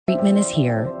treatment is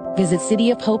here. Visit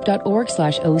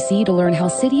cityofhope.org/OC to learn how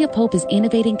City of Hope is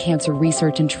innovating cancer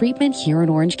research and treatment here in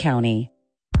Orange County.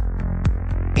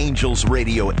 Angels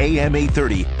Radio AM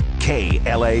 830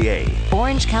 KLAA.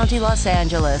 Orange County, Los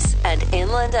Angeles, and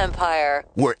Inland Empire.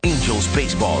 Where Angels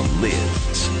baseball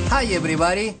lives. Hi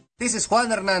everybody, this is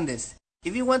Juan Hernandez.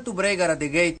 If you want to break out of the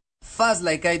gate fast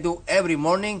like I do every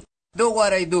morning, do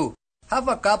what I do. Have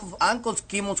a cup of Uncle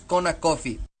Skimmel's Kona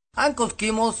coffee. Uncle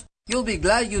Skimmel's, you'll be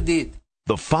glad you did.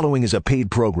 The following is a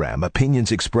paid program.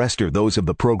 Opinions expressed are those of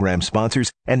the program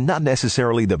sponsors and not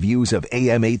necessarily the views of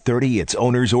AM 830, its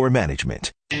owners, or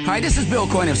management. Hi, this is Bill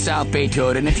Coyne of South Bay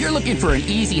Toyota, and if you're looking for an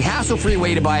easy, hassle-free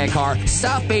way to buy a car,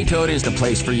 South Bay Toyota is the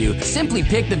place for you. Simply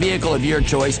pick the vehicle of your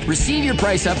choice, receive your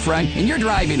price up front, and you're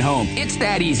driving home. It's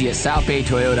that easy at South Bay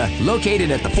Toyota,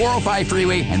 located at the 405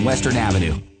 freeway and Western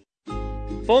Avenue.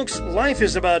 Folks, life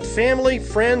is about family,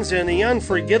 friends, and the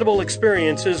unforgettable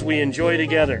experiences we enjoy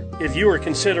together. If you are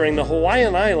considering the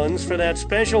Hawaiian Islands for that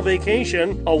special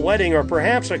vacation, a wedding, or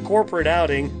perhaps a corporate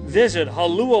outing, visit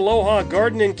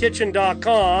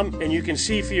HaluAlohaGardenandKitchen.com and you can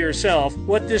see for yourself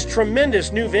what this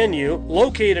tremendous new venue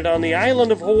located on the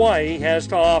island of Hawaii has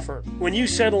to offer. When you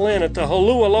settle in at the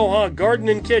HaluAloha Garden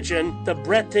and Kitchen, the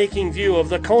breathtaking view of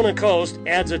the Kona coast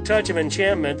adds a touch of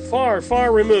enchantment far,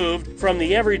 far removed from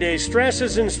the everyday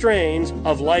stresses and strains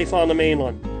of life on the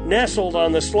mainland. Nestled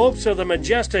on the slopes of the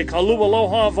majestic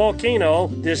Haleʻaloha volcano,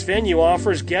 this venue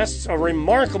offers guests a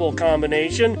remarkable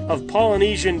combination of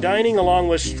Polynesian dining along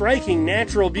with striking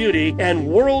natural beauty and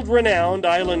world-renowned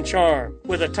island charm.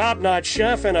 With a top-notch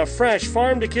chef and a fresh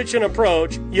farm-to-kitchen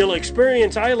approach, you'll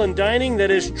experience island dining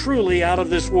that is truly out of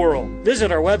this world.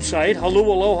 Visit our website,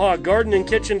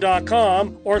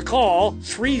 HaluAlohaGardenandKitchen.com, or call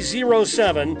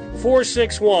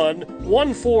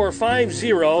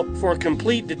 307-461-1450 for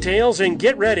complete details and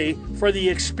get ready for the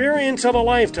experience of a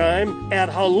lifetime at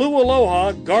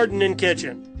HaluAloha Garden and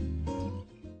Kitchen.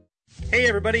 Hey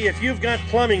everybody, if you've got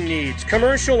plumbing needs,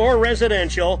 commercial or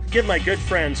residential, give my good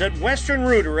friends at Western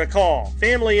Rooter a call.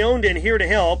 Family owned and here to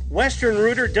help, Western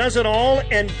Rooter does it all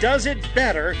and does it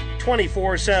better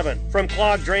 24/7. From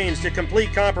clogged drains to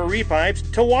complete copper repipes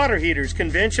to water heaters,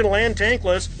 conventional and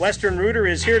tankless, Western Rooter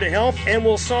is here to help and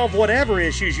will solve whatever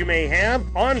issues you may have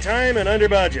on time and under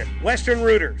budget. Western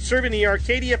Rooter, serving the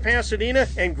Arcadia, Pasadena,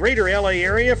 and greater LA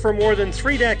area for more than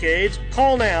 3 decades.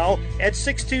 Call now at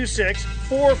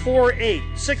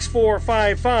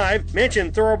 626-448-6455.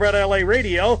 Mention Thoroughbred LA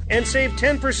Radio and save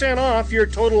 10% off your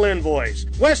total invoice.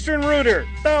 Western Rooter,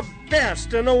 the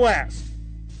best in the West.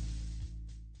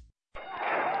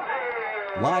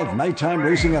 Live nighttime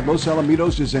racing at Los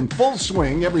Alamitos is in full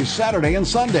swing every Saturday and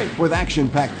Sunday with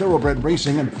action-packed thoroughbred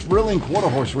racing and thrilling quarter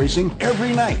horse racing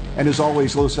every night. And as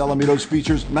always, Los Alamitos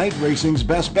features night racing's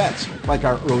best bets, like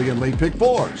our early and late pick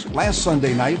fours. Last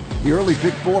Sunday night, the early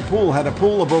pick four pool had a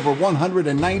pool of over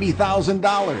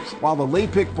 $190,000, while the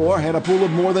late pick four had a pool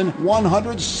of more than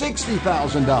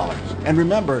 $160,000. And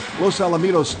remember, Los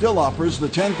Alamitos still offers the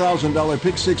 $10,000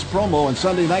 pick six promo on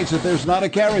Sunday nights if there's not a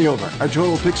carryover. Our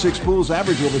total pick six pools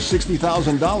average over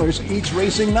 $60,000 each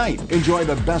racing night. Enjoy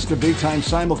the best of big-time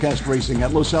simulcast racing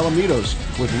at Los Alamitos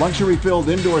with luxury-filled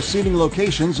indoor seating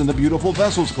locations in the beautiful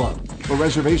Vessels Club. For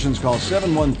reservations, call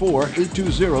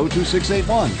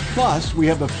 714-820-2681. Plus, we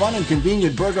have the fun and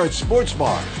convenient Burgart Sports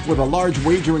Bar with a large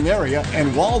wagering area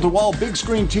and wall-to-wall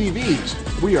big-screen TVs.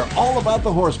 We are all about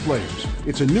the horse players.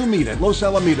 It's a new meet at Los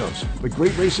Alamitos, but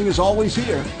great racing is always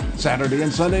here. Saturday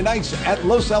and Sunday nights at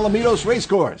Los Alamitos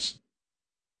Racecourse.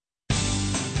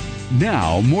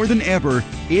 Now, more than ever,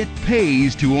 it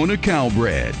pays to own a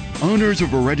Calbred. Owners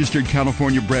of a registered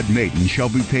California bred maiden shall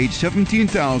be paid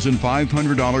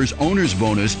 $17,500 owner's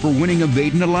bonus for winning a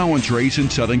maiden allowance race in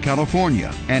Southern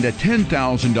California and a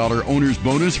 $10,000 owner's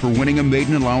bonus for winning a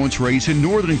maiden allowance race in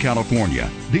Northern California.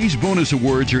 These bonus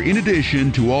awards are in addition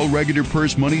to all regular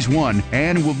purse monies won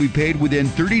and will be paid within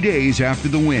 30 days after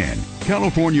the win.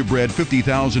 California-bred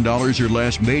 $50,000 or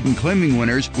less maiden claiming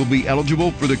winners will be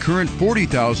eligible for the current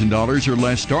 $40,000 or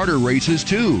less starter races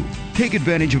too. Take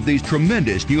advantage of these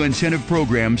tremendous new incentive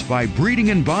programs by breeding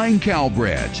and buying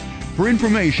Calbreds. For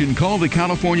information, call the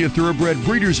California Thoroughbred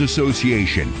Breeders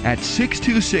Association at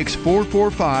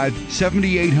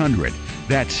 626-445-7800.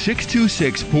 That's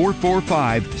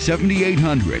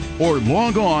 626-445-7800. Or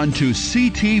log on to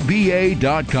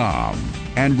ctba.com.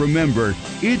 And remember,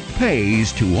 it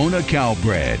pays to own a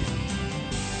Calbred.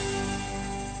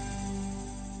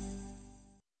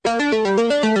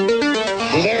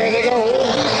 There they go.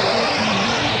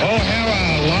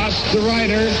 O'Hara lost the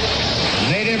rider.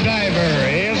 Native Diver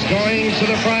is going to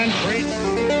the front.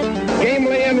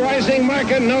 Gamely and Rising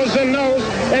Market nose and nose.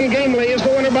 And Gamely is the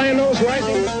winner by a nose.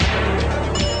 Rising.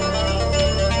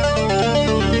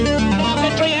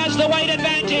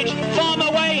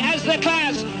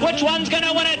 Which one's going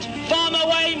to win it? Farm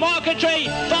away, Marketry.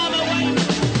 Farm away.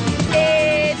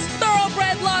 It's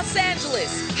Thoroughbred Los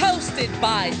Angeles, hosted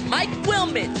by Mike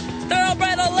Willman.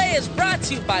 Thoroughbred LA is brought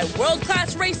to you by World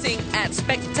Class Racing at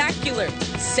Spectacular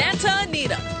Santa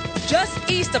Anita, just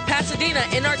east of Pasadena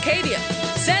in Arcadia.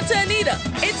 Santa Anita,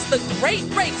 it's the great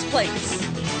race place.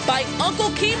 By Uncle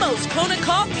Chemo's Kona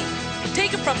Coffee,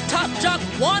 taken from top jock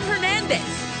Juan Hernandez.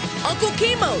 Uncle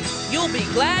Chemo's, you'll be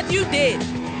glad you did.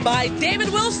 By David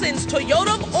Wilson's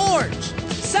Toyota of Orange,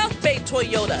 South Bay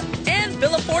Toyota, and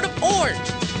Villa Ford of Orange.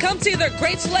 Come see their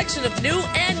great selection of new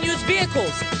and used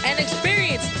vehicles and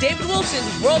experience David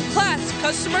Wilson's world-class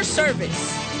customer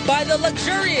service. By the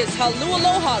luxurious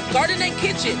Halualoha Garden and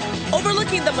Kitchen,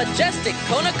 overlooking the majestic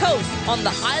Kona Coast on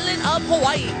the island of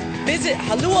Hawaii. Visit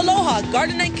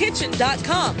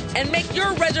halualohagardenandkitchen.com and make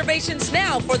your reservations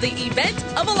now for the event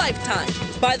of a lifetime.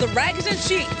 By the Rags and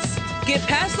Sheets. Get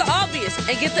past the obvious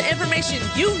and get the information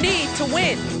you need to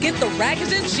win. Get the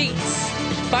Rags and Sheets.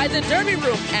 By the Derby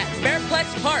Room at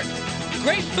Fairplex Park.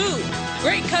 Great food,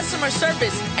 great customer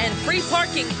service, and free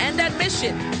parking and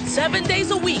admission 7 days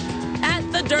a week at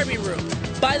the Derby Room.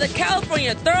 By the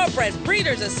California Thoroughbred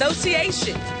Breeders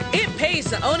Association. It pays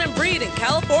to own and breed in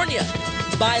California.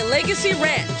 By Legacy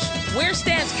Ranch, where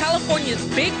stands California's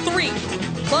Big Three,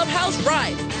 Clubhouse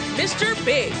Ride, Mr.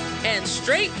 Big, and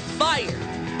Straight Fire.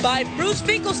 By Bruce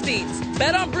Finkelstein's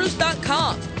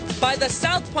BetOnBruce.com. By the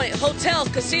South Point Hotel,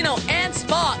 Casino, and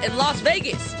Spa in Las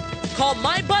Vegas. Call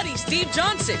my buddy Steve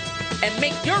Johnson and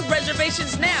make your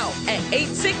reservations now at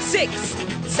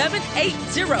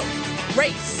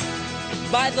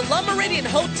 866-780-RACE. By the Le Meridian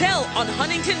Hotel on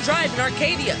Huntington Drive in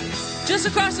Arcadia, just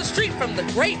across the street from the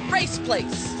great race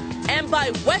place. And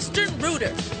by Western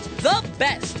Rooter, the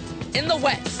best in the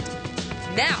West.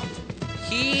 Now,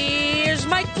 here's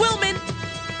Mike Willman.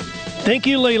 Thank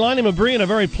you, Leilani Mabry, and a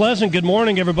very pleasant good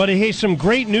morning, everybody. Hey, some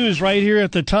great news right here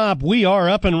at the top. We are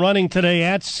up and running today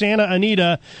at Santa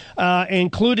Anita,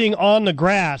 including on the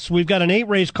grass. We've got an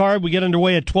 8-race card. We get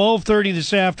underway at 12:30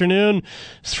 this afternoon.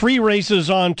 3 races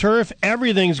on turf.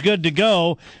 Everything's good to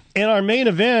go. And our main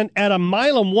event at 1.5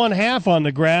 miles on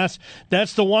the grass.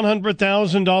 That's the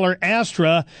 $100,000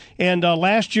 Astra. And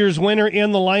last year's winner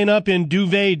in the lineup in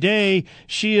Duvet Day.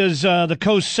 She is the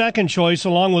Coast's second choice,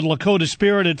 along with Lakota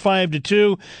Spirit at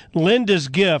 5-2. Linda's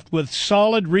Gift with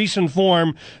solid recent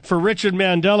form for Richard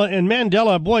Mandela. And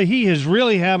Mandela, boy, he is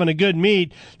really having a good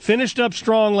meet. Finished up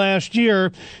strong last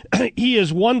year. He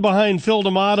is one behind Phil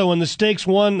D'Amato in the Stakes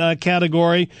 1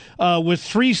 category with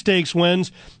 3 stakes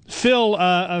wins. Phil,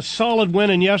 a solid win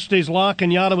in yesterday's La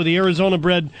Cañada with the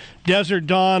Arizona-bred Desert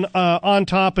Dawn on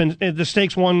top in the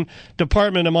Stakes 1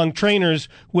 department among trainers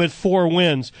with 4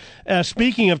 wins.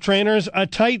 Speaking of trainers, a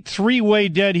tight 3-way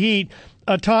dead heat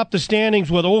atop the standings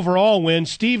with overall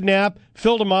wins. Steve Knapp,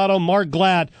 Phil D'Amato, Mark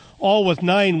Glatt, all with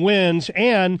 9 wins.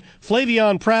 And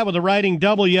Flavion Pratt with a riding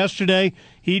double yesterday.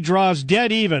 He draws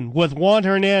dead even with Juan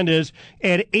Hernandez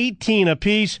at 18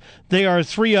 apiece. They are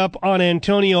 3 up on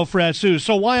Antonio Frasu.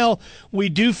 So while we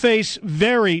do face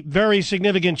very, very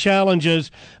significant challenges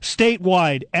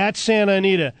statewide at Santa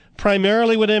Anita,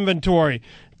 primarily with inventory,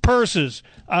 purses,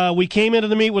 we came into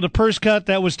the meet with a purse cut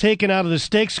that was taken out of the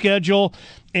stake schedule,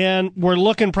 and we're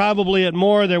looking probably at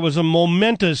more. There was a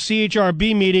momentous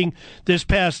CHRB meeting this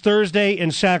past Thursday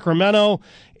in Sacramento,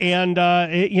 and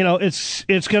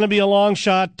it's going to be a long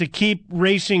shot to keep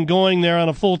racing going there on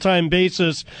a full-time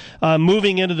basis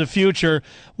moving into the future.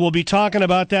 We'll be talking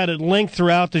about that at length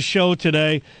throughout the show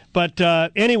today. But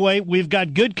anyway, we've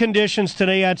got good conditions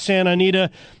today at Santa Anita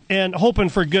and hoping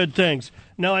for good things.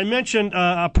 Now, I mentioned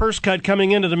a purse cut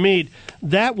coming into the meet.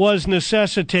 That was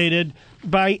necessitated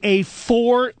by a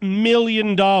 $4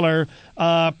 million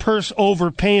purse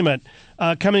overpayment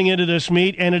coming into this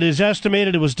meet, and it is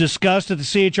estimated, it was discussed at the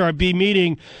CHRB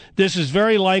meeting, this is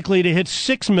very likely to hit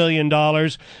 $6 million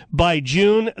by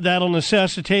June. That'll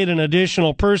necessitate an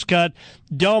additional purse cut.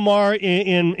 Del Mar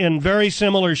in very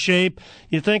similar shape.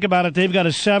 You think about it, they've got a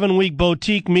 7-week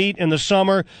boutique meet in the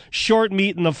summer, short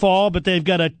meet in the fall, but they've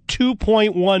got a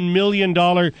 $2.1 million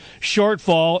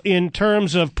shortfall in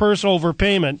terms of purse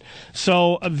overpayment.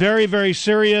 So very, very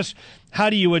serious. How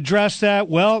do you address that?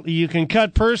 Well, you can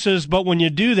cut purses, but when you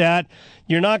do that,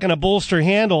 you're not going to bolster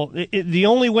handle. The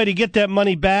only way to get that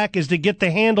money back is to get the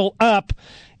handle up.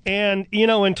 And,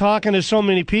 in talking to so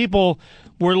many people,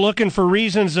 we're looking for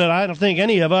reasons that I don't think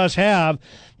any of us have,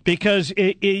 because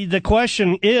the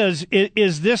question is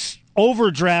this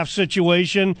overdraft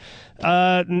situation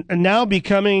now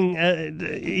becoming,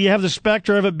 you have the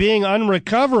specter of it being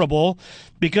unrecoverable,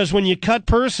 because when you cut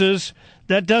purses,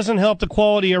 That doesn't help the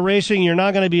quality of racing. You're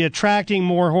not going to be attracting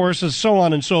more horses, so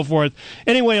on and so forth.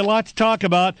 Anyway, a lot to talk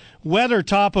about. Weather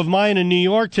top of mind in New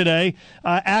York today.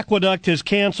 Aqueduct has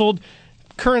canceled.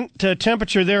 Current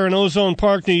temperature there in Ozone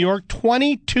Park, New York,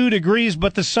 22 degrees,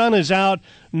 but the sun is out.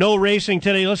 No racing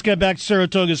today. Let's get back to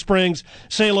Saratoga Springs.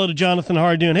 Say hello to Jonathan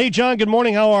Hardoon. Hey, John, good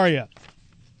morning. How are you?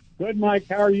 Good, Mike.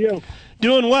 How are you?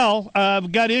 Doing well.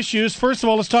 We've got issues. First of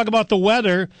all, let's talk about the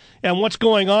weather and what's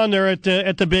going on there at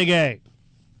the Big A.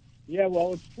 Yeah,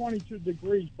 well, it's 22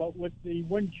 degrees, but with the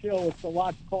wind chill, it's a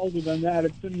lot colder than that.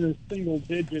 It's in the single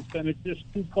digits, and it's just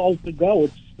too cold to go.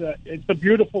 It's a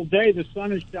beautiful day. The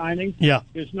sun is shining. Yeah.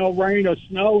 There's no rain or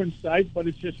snow in sight, but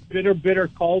it's just bitter, bitter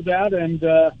cold out, and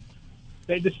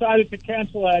they decided to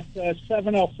cancel at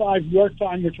 7:05 your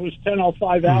time, which was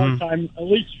 10:05 our time. At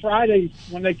least Friday,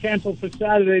 when they canceled for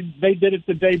Saturday, they did it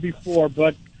the day before,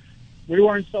 but we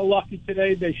weren't so lucky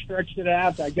today. They stretched it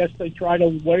out. I guess they tried to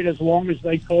wait as long as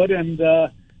they could, and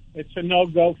it's a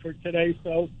no-go for today.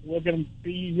 So we're going to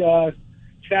be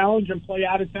challenged and play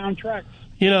out-of-town tracks.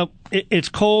 You know, it's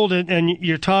cold, and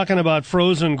you're talking about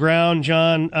frozen ground,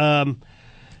 John.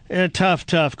 A tough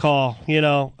call. You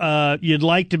know, you'd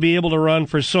like to be able to run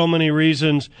for so many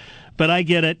reasons, but I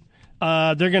get it.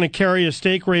 They're going to carry a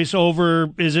stake race over,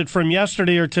 is it from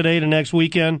yesterday or today to next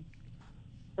weekend?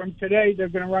 From today, they're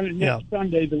going to run it next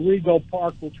Sunday. The Regal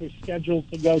Park, which was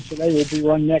scheduled to go today, will be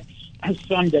run next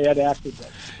Sunday at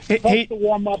Aqueduct. Supposed to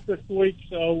warm up this week,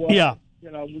 so you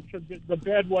know, the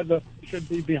bad weather should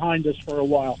be behind us for a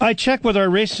while. I checked with our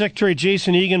race secretary,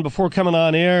 Jason Egan, before coming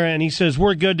on air, and he says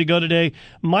we're good to go today.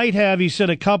 Might have, he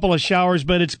said, a couple of showers,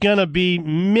 but it's going to be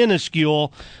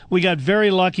minuscule. We got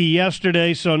very lucky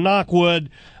yesterday, so knock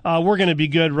wood. We're going to be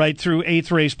good right through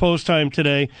 8th race post time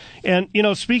today. And, you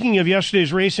know, speaking of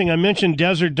yesterday's racing, I mentioned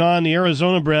Desert Dawn, the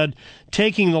Arizona bred,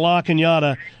 taking the La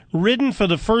Cañada. Ridden for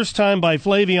the first time by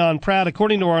Flavion Pratt,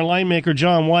 according to our line maker,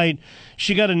 John White.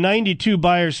 She got a 92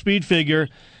 Beyer speed figure.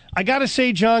 I got to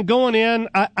say, John, going in,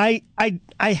 I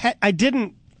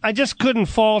just couldn't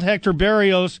fault Hector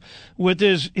Barrios with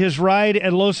his ride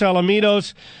at Los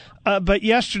Alamitos. But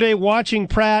yesterday, watching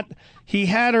Pratt, he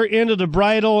had her into the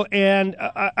bridle, and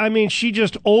I mean, she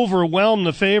just overwhelmed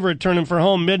the favorite, turning for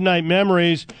home, Midnight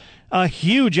Memories. A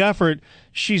huge effort.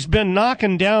 She's been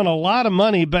knocking down a lot of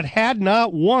money, but had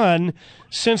not won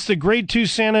since the Grade 2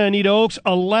 Santa Anita Oaks,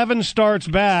 11 starts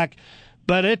back.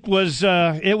 But it was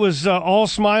all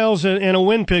smiles and a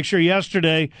win picture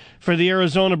yesterday for the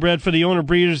Arizona bred for the owner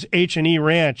breeders H&E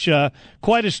Ranch.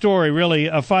 Quite a story, really,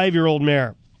 a 5-year-old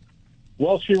mare.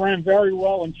 Well, she ran very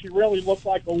well, and she really looked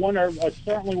like a winner.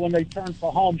 Certainly when they turned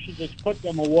for home, she just put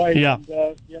them away. Yeah.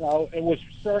 And, you know, it was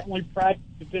certainly Pratt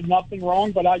that did nothing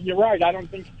wrong, but you're right. I don't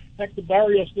think Hector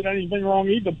Barrios did anything wrong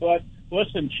either. But,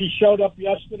 listen, she showed up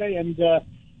yesterday, and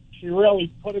she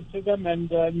really put it to them,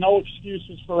 and no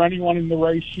excuses for anyone in the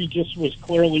race. She just was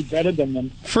clearly better than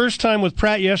them. First time with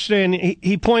Pratt yesterday, and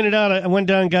he pointed out, I went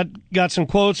down and got some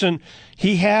quotes, and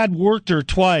he had worked her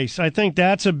twice. I think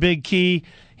that's a big key.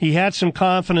 He had some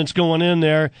confidence going in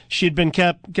there. She'd been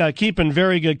keeping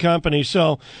very good company.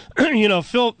 So, you know,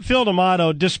 Phil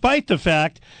D'Amato, despite the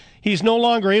fact he's no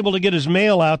longer able to get his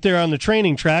mail out there on the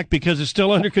training track because it's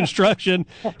still under construction,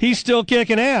 he's still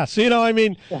kicking ass. You know, I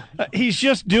mean, he's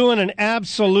just doing an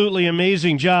absolutely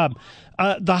amazing job.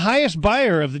 The highest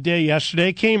buyer of the day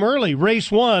yesterday came early, race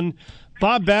 1.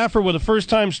 Bob Baffer with a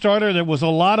first-time starter. There was a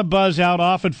lot of buzz out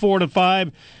off at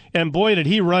 4-5. And boy, did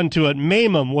he run to it.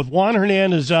 Maimum with Juan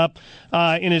Hernandez up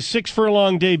in his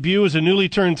 6-furlong debut as a newly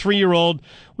turned 3-year-old,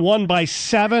 won by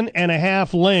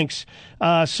 7.5 lengths,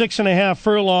 6.5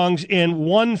 furlongs in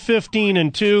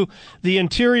 1:15-2. The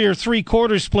interior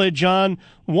 3/4 split, John,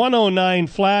 109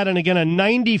 flat, and again a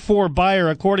 94 buyer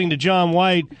according to John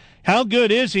White. How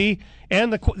good is he?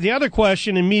 And the other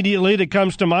question immediately that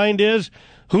comes to mind is,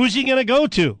 who's he going to go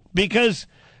to? Because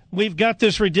we've got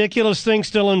this ridiculous thing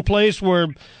still in place where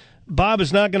Bob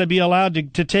is not going to be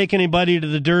allowed to take anybody to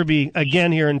the Derby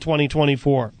again here in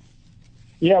 2024.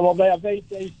 Yeah, well, they have 8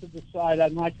 days to decide,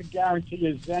 and I can guarantee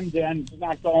you Zendan's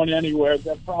not going anywhere.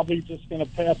 They're probably just going to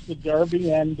pass the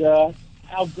Derby, and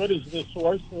how good is this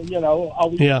horse? You know, are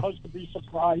we supposed to be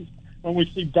surprised when we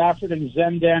see Baffert and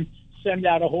Zendan send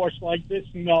out a horse like this?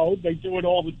 No, they do it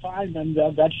all the time, and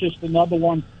that's just another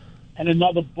one and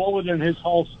another bullet in his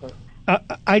holster.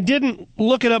 I didn't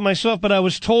look it up myself, but I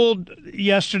was told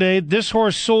yesterday this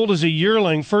horse sold as a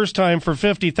yearling, first time for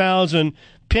 $50,000,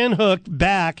 pinhooked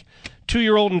back,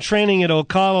 2-year-old in training at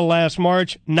Ocala last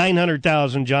March,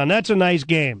 $900,000. John, that's a nice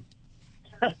game.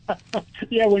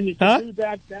 Yeah, when you can do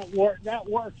that, that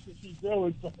works if you do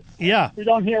it. But yeah. We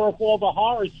don't hear of all the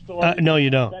horror stories. No, you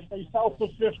don't. That they sell for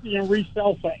 50 and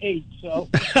resell for 8. So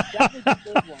that was a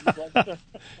good one. But,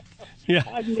 yeah.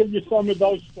 I can give you some of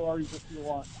those stories if you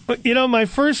want. But, my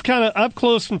first kind of up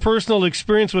close and personal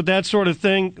experience with that sort of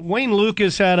thing, Wayne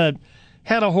Lucas had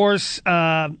a horse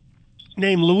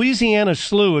named Louisiana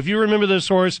Slew. If you remember this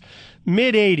horse,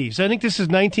 mid-'80s. I think this is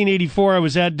 1984. I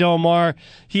was at Del Mar.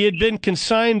 He had been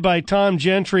consigned by Tom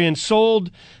Gentry and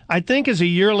sold, I think, as a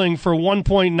yearling for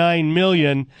 $1.9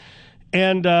 million.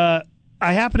 And I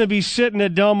happened to be sitting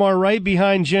at Del Mar right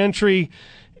behind Gentry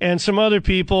and some other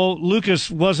people.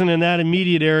 Lucas wasn't in that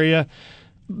immediate area.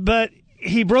 But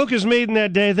he broke his maiden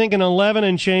that day, I think, in 11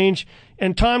 and change.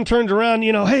 And Tom turned around,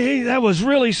 hey, that was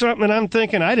really something. And I'm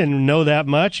thinking, I didn't know that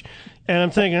much. And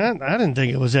I'm thinking, I didn't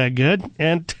think it was that good.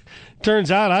 And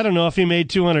turns out, I don't know if he made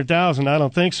 $200,000. I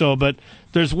don't think so. But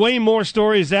there's way more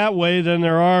stories that way than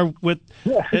there are with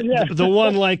the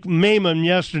one like Mayman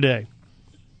yesterday.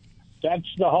 That's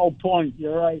the whole point.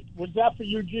 You're right. Was that for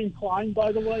Eugene Klein,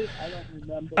 by the way? I don't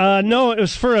remember. No, it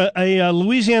was for a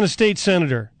Louisiana state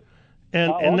senator.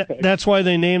 And okay. That's why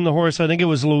they named the horse. I think it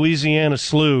was Louisiana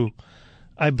Slew,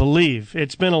 I believe.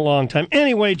 It's been a long time.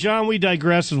 Anyway, John, we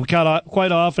digress, as we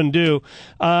quite often do.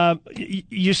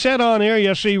 You said on air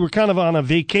yesterday you were kind of on a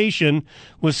vacation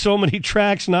with so many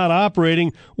tracks not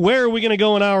operating. Where are we going to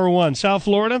go in hour one? South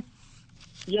Florida?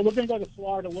 Yeah, we're going to go to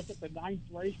Florida, look at the 9th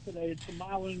race today. It's a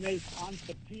 1.8 on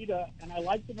Tapita, and I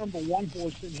like the number 1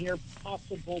 horse in here,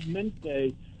 Possible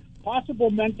Mente. Possible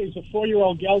Mente is a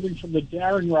 4-year-old gelding from the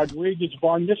Darren Rodriguez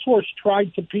barn. This horse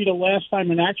tried Tapita last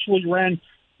time and actually ran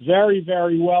very,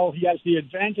 very well. He has the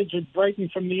advantage of breaking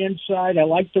from the inside. I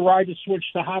like the rider switch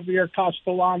to Javier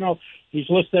Castellano. He's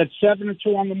listed at 7-2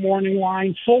 on the morning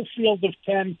line, full field of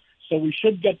 10, so we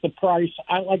should get the price.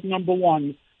 I like number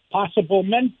 1, Possible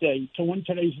Mente, to win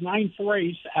today's 9th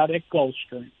race out at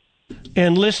Gulfstream.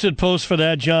 And listed post for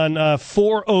that, John,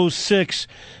 4:06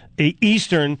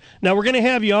 Eastern. Now, we're going to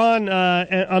have you on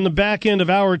the back end of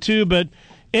hour 2, but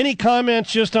any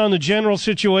comments just on the general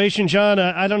situation, John?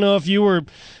 I don't know if you were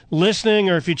listening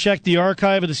or if you checked the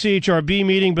archive of the CHRB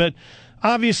meeting, but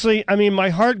obviously, I mean, my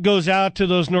heart goes out to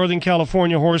those Northern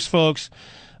California horse folks.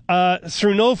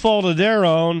 Through no fault of their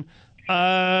own,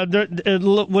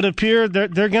 it would appear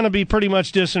they're going to be pretty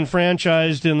much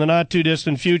disenfranchised in the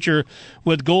not-too-distant future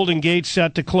with Golden Gate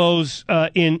set to close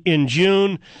in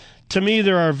June. To me,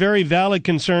 there are very valid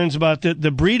concerns about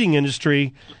the breeding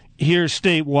industry here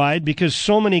statewide because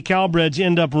so many Calbreds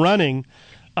end up running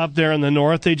up there in the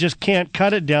north. They just can't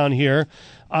cut it down here.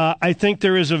 I think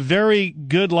there is a very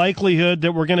good likelihood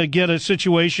that we're going to get a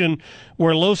situation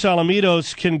where Los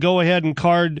Alamitos can go ahead and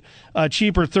card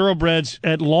cheaper thoroughbreds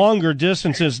at longer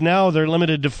distances. Now they're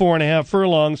limited to 4.5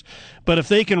 furlongs, but if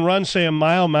they can run, say, a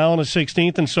mile and a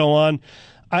 16th and so on,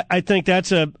 I think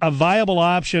that's a viable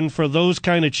option for those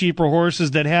kind of cheaper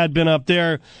horses that had been up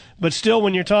there. But still,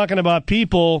 when you're talking about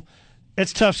people,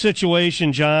 it's a tough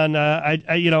situation, John.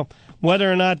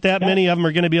 Whether or not that many of them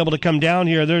are going to be able to come down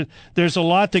here, there's a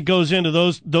lot that goes into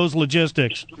those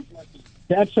logistics.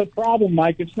 That's a problem,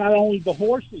 Mike. It's not only the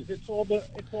horses; it's all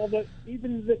the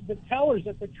even the tellers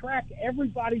at the track.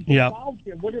 Everybody's involved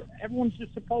here. Everyone's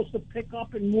just supposed to pick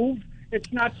up and move.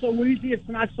 It's not so easy. It's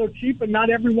not so cheap, and not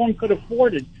everyone could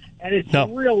afford it. And it's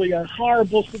really a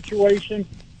horrible situation.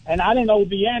 And I don't know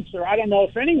the answer. I don't know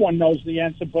if anyone knows the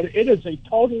answer, but it is a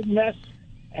total mess.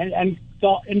 And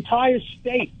the entire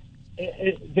state,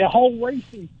 the whole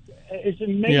racing is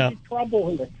in major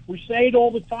trouble here. We say it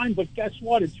all the time, but guess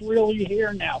what? It's really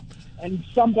here now. And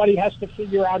somebody has to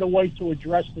figure out a way to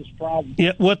address this problem.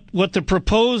 Yeah, what the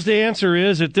proposed answer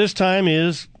is at this time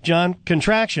is, John,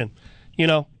 contraction.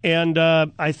 And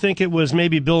I think it was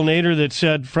maybe Bill Nader that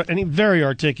said, and he very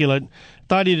articulate,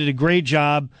 thought he did a great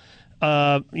job,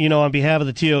 on behalf of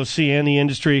the TOC and the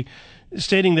industry,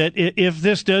 stating that if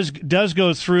this does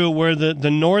go through, where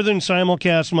the northern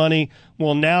simulcast money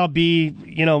will now be,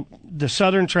 the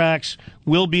southern tracks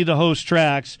will be the host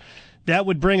tracks, that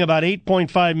would bring about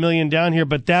 $8.5 million down here,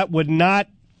 but that would not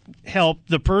help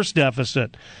the purse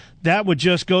deficit. That would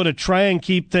just go to try and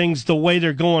keep things the way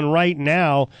they're going right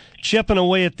now, chipping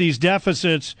away at these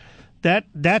deficits.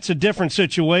 That's a different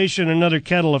situation, another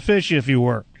kettle of fish, if you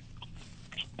were.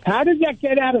 How did that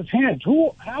get out of hand?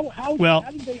 How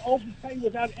did they overpay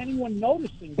without anyone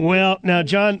noticing? Well, now,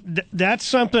 John, that's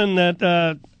something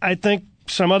that I think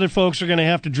some other folks are going to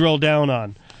have to drill down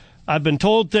on. I've been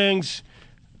told things,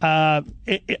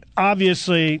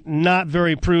 obviously not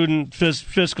very prudent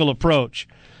fiscal approach,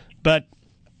 but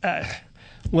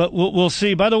Well, we'll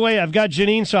see. By the way, I've got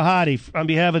Janine Sahadi on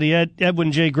behalf of the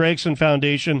Edwin J. Gregson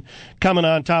Foundation coming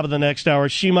on top of the next hour.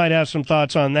 She might have some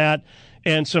thoughts on that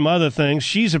and some other things.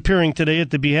 She's appearing today at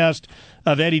the behest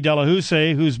of Eddie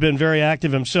Delahousse, who's been very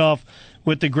active himself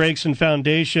with the Gregson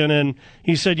Foundation. And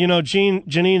he said,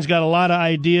 Janine's got a lot of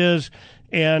ideas,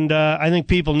 and I think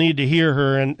people need to hear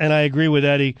her. And I agree with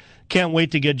Eddie. Can't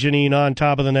wait to get Janine on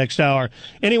top of the next hour.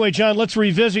 Anyway, John, let's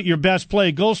revisit your best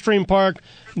play. Gulfstream Park,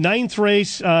 9th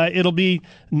race. It'll be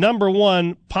number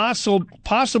 1,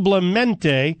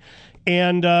 Possiblemente.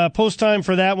 And post time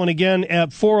for that one again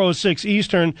at 4:06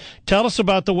 Eastern. Tell us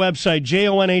about the website,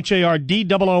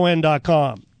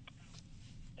 JONHARDOON.com.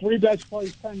 3 best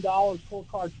plays, $10, full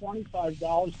card,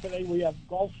 $25. Today we have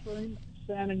Gulfstream,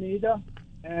 Santa Anita,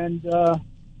 and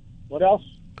what else?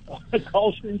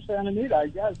 Gulfstream, Santa Anita, I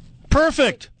guess.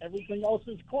 Perfect. Everything else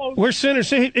is closed. We're sinners.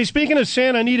 Hey, speaking of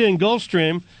Santa Anita and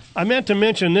Gulfstream, I meant to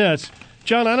mention this.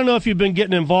 John, I don't know if you've been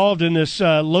getting involved in this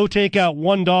low takeout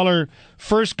 $1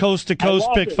 first coast-to-coast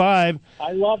pick 5.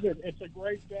 I love it. It's a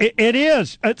great day. It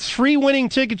is. 3 winning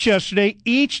tickets yesterday.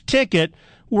 Each ticket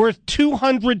worth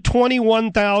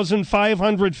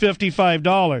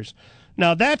 $221,555.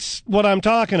 Now, that's what I'm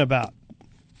talking about.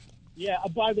 Yeah,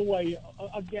 by the way,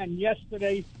 again,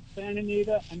 yesterday, Santa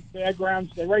Anita and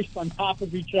Fairgrounds, they raced on top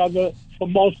of each other for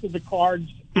most of the cards.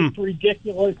 It's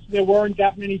ridiculous. There weren't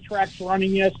that many tracks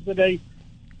running yesterday.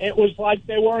 It was like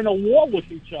they were in a war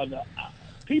with each other.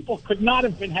 People could not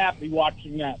have been happy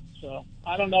watching that. So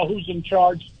I don't know who's in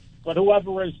charge, but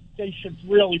whoever is, they should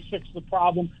really fix the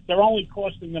problem. They're only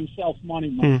costing themselves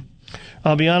money.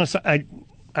 I'll be honest, I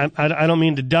don't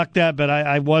mean to duck that, but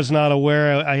I was not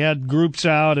aware. I had groups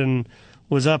out and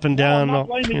was up and down. I'm not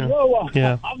blaming you.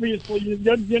 Yeah. Obviously,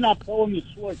 you're not pulling the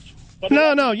switch. But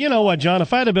no, you know what, John?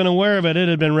 If I'd have been aware of it, it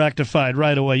had been rectified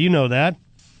right away. You know that.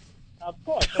 Of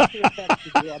course. I should have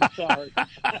texted you. I'm sorry.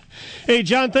 Hey,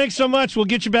 John, thanks so much. We'll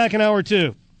get you back in hour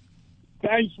 2.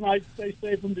 Thanks, Mike. Stay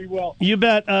safe and be well. You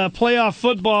bet. Playoff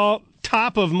football,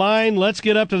 top of mind. Let's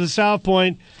get up to the South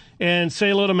Point and say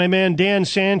hello to my man Dan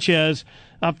Sanchez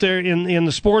up there in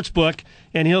the sports book,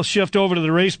 and he'll shift over to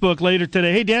the race book later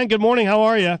today. Hey, Dan, good morning. How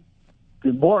are you?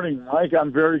 Good morning, Mike.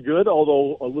 I'm very good,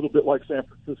 although a little bit like San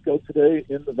Francisco today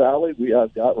in the Valley. We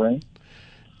have got rain.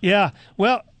 Yeah.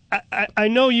 Well, I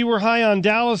know you were high on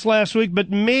Dallas last week, but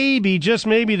maybe, just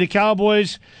maybe, the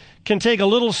Cowboys can take a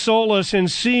little solace in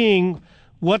seeing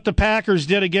what the Packers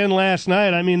did again last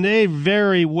night. I mean, they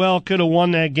very well could have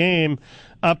won that game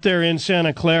up there in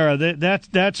Santa Clara.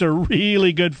 That's a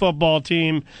really good football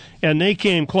team, and they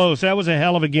came close. That was a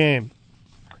hell of a game.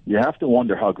 You have to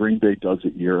wonder how Green Bay does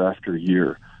it year after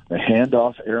year. They hand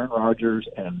off Aaron Rodgers,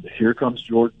 and here comes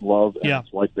Jordan Love, and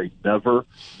It's like they never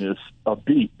miss a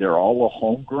beat. They're all a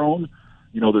homegrown.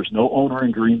 There's no owner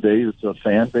in Green Bay. It's a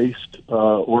fan-based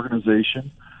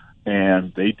organization,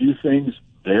 and they do things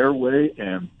their way,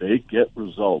 and they get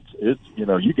results. It's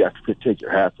you got to take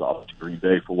your hats off to Green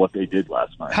Bay for what they did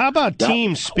last night. How about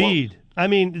team speed? I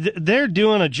mean, they're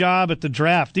doing a job at the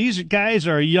draft. These guys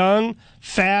are young,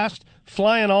 fast,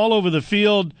 flying all over the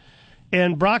field.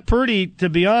 And Brock Purdy, to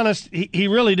be honest, he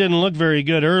really didn't look very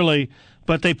good early,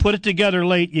 but they put it together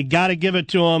late. You got to give it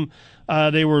to them.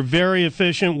 They were very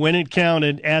efficient when it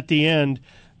counted at the end.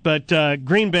 But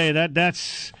Green Bay,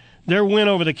 that's their win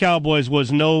over the Cowboys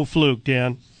was no fluke,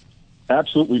 Dan.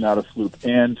 Absolutely not a fluke.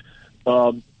 And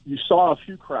you saw a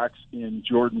few cracks in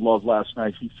Jordan Love last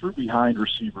night. He threw behind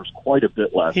receivers quite a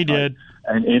bit last night. He did.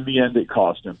 And in the end, it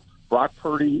cost him. Brock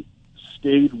Purdy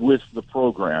stayed with the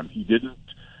program. He didn't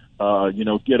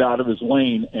get out of his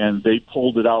lane, and they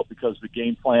pulled it out because the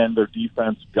game plan, their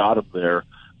defense got him there.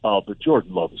 But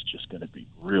Jordan Love is just going to be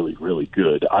really, really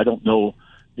good. I don't know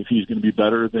if he's going to be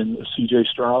better than C.J.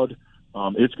 Stroud.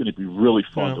 It's going to be really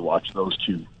fun to watch those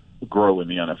two grow in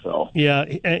the NFL. Yeah,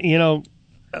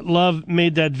 Love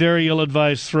made that very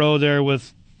ill-advised throw there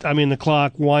with, the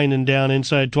clock winding down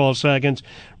inside 12 seconds,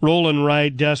 rolling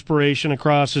right, desperation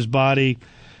across his body.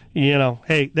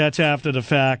 Hey, that's after the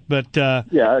fact, but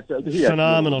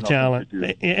phenomenal talent.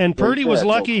 And Purdy was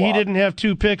lucky he didn't have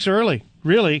 2 picks early,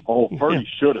 really. Oh, Purdy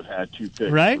should have had 2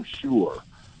 picks, right? For sure.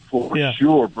 For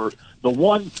sure. The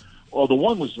one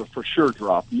was a for sure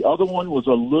drop. The other one was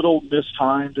a little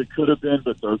mistimed. It could have been,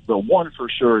 but the one for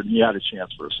sure, and he had a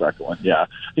chance for a second one. Yeah,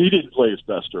 he didn't play his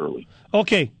best early.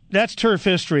 Okay, that's turf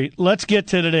history. Let's get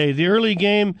to today. The early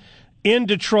game in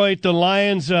Detroit, the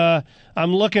Lions,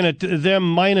 I'm looking at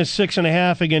them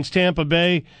 -6.5 against Tampa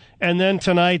Bay. And then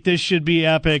tonight, this should be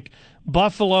epic.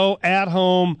 Buffalo at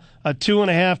home, a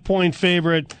 2.5-point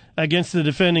favorite against the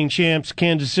defending champs,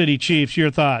 Kansas City Chiefs. Your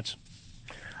thoughts?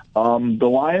 The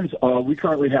Lions, we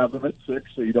currently have them at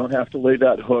 6, so you don't have to lay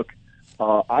that hook.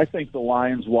 I think the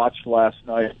Lions watched last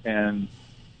night and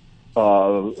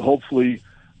hopefully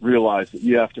realized that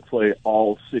you have to play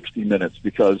all 60 minutes,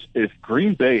 because if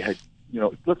Green Bay had,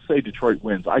 let's say Detroit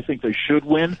wins, I think they should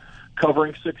win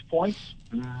covering 6 points.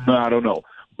 I don't know.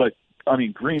 But,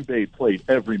 Green Bay played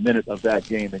every minute of that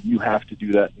game, and you have to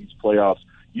do that in these playoffs.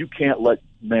 You can't let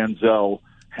Manziel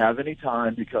have any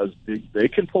time, because they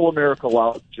can pull a miracle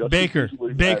out. Baker,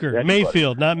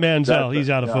 Mayfield, not Manziel. He's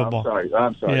out of football.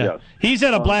 I'm sorry, yeah. Yes. He's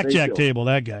at a blackjack Mayfield. table,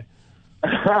 that guy.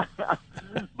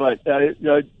 But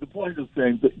the point is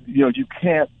saying that, you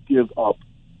can't give up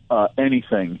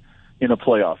anything in a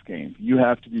playoff game. You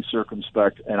have to be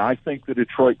circumspect, and I think the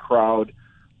Detroit crowd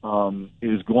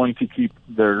is going to keep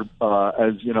their,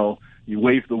 you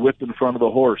wave the whip in front of the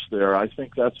horse there. I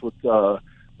think that's what the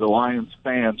Lions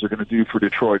fans are going to do for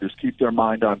Detroit, is keep their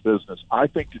mind on business. I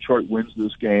think Detroit wins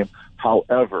this game.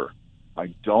 However,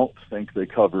 I don't think they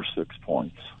cover 6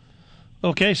 points.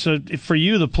 Okay, so for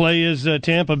you, the play is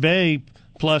Tampa Bay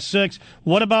 +6.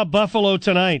 What about Buffalo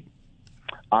tonight?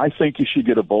 I think you should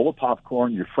get a bowl of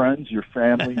popcorn, your friends, your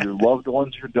family, your loved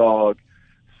ones, your dog,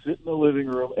 sit in the living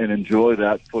room and enjoy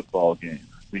that football game,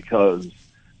 because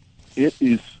it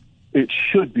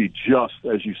should be just,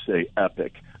 as you say,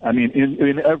 epic.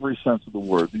 In every sense of the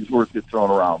word. These words get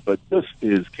thrown around, but this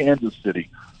is Kansas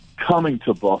City coming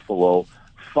to Buffalo.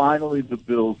 Finally, the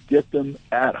Bills get them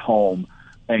at home,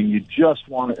 and you just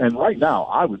want to. And right now,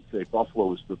 I would say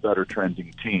Buffalo is the better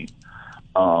trending team.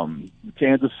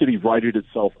 Kansas City righted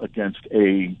itself against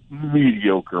a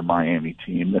mediocre Miami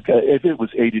team. If it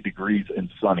was 80 degrees and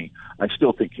sunny, I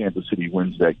still think Kansas City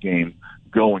wins that game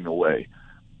going away.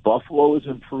 Buffalo is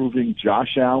improving.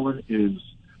 Josh Allen is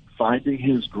finding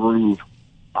his groove.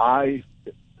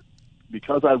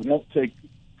 Because I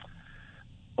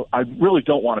really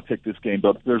don't want to pick this game,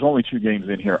 but there's only 2 games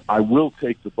in here. I will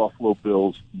take the Buffalo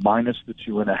Bills minus the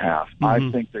 2.5. Mm-hmm. I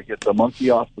think they get the monkey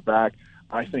off the back.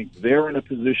 I think they're in a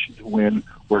position to win,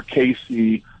 where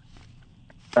KC,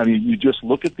 you just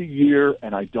look at the year,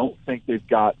 and I don't think they've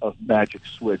got a magic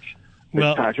switch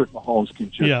that Patrick Mahomes can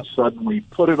just suddenly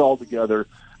put it all together.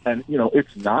 And,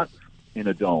 it's not in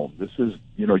a dome. This is,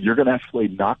 you're going to have to play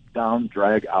knockdown,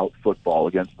 drag-out football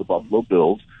against the Buffalo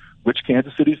Bills, which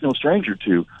Kansas City's no stranger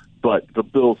to. But the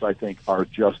Bills, I think, are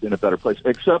just in a better place,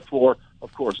 except for,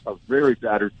 of course, a very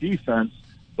battered defense.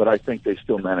 But I think they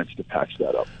still managed to patch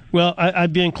that up. Well,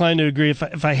 I'd be inclined to agree.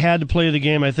 If I had to play the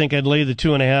game, I think I'd lay the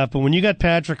 2.5. But when you got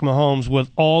Patrick Mahomes with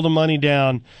all the money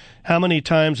down, how many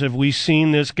times have we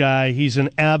seen this guy? He's an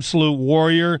absolute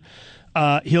warrior.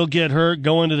 He'll get hurt,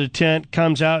 go into the tent,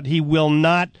 comes out. He will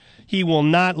not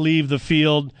leave the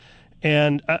field.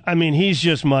 And, he's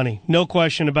just money. No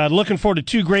question about it. Looking forward to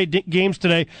 2 great games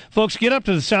today. Folks, get up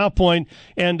to the South Point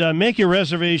and make your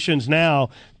reservations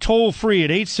now. Toll free at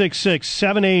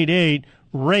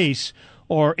 866-788-RACE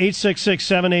or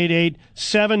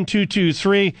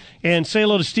 866-788-7223. And say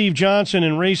hello to Steve Johnson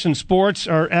in Race and Sports,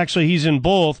 or actually he's in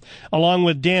both, along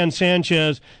with Dan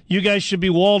Sanchez. You guys should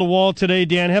be wall-to-wall today.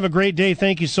 Dan, have a great day.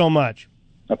 Thank you so much.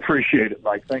 Appreciate it,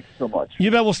 Mike. Thanks so much. You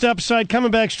bet. We'll step aside.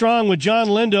 Coming back strong with John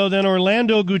Lindo, then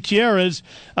Orlando Gutierrez.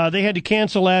 They had to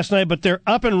cancel last night, but they're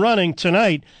up and running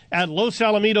tonight at Los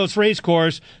Alamitos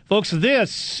Racecourse. Folks,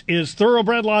 this is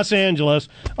Thoroughbred Los Angeles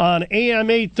on AM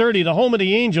 830, the home of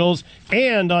the Angels,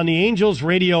 and on the Angels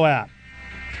radio app.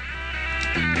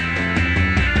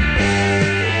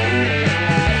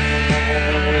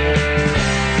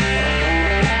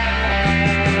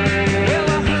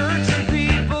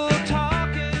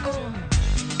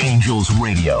 Angels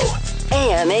Radio.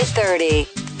 AM 830.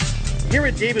 Here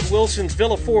at David Wilson's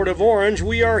Villa Ford of Orange,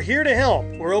 we are here to help.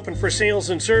 We're open for sales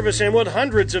and service, and with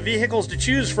hundreds of vehicles to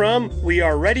choose from, we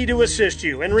are ready to assist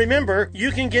you. And remember,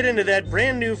 you can get into that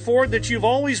brand new Ford that you've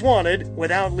always wanted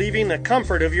without leaving the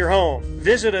comfort of your home.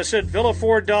 Visit us at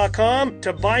villaford.com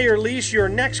to buy or lease your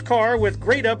next car with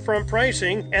great upfront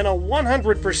pricing and a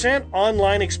 100%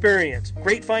 online experience.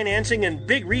 Great financing and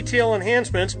big retail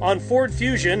enhancements on Ford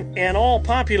Fusion and all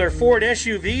popular Ford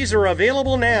SUVs are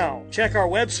available now. Check our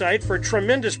website for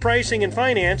tremendous pricing and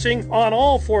financing on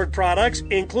all Ford products,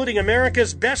 including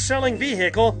America's best-selling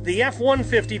vehicle, the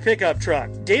F-150 pickup truck.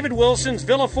 David Wilson's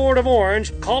Villa Ford of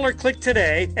Orange. Call or click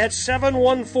today at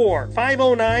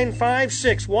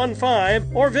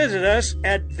 714-509-5615 or visit us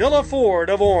at Villa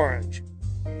Ford of Orange.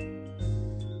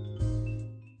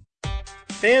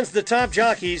 Fans, the top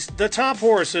jockeys, the top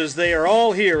horses, they are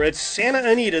all here at Santa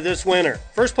Anita this winter.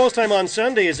 First post time on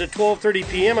Sunday is at 12:30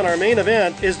 p.m. and our main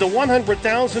event is the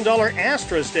 $100,000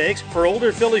 Astra Stakes for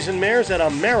older fillies and mares at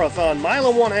a marathon 1.5 mile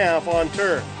on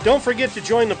turf. Don't forget to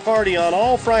join the party on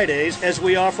all Fridays as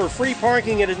we offer free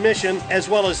parking and admission as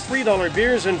well as $3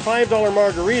 beers and $5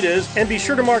 margaritas. And be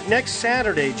sure to mark next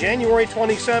Saturday, January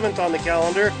 27th on the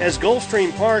calendar as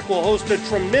Gulfstream Park will host a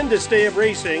tremendous day of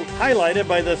racing highlighted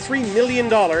by the $3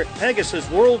 million Pegasus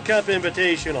World Cup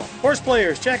Invitational. Horse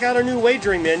players, check out our new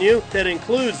wagering menu that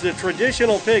includes the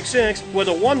traditional Pick 6 with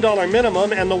a $1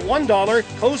 minimum and the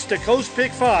 $1 Coast to Coast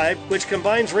Pick 5, which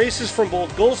combines races from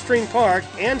both Gulfstream Park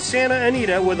and Santa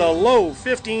Anita with a low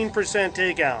 15%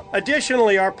 takeout.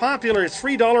 Additionally, our popular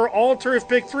 $3 All-Turf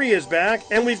Pick 3 is back,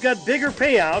 and we've got bigger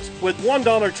payouts with $1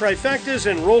 trifectas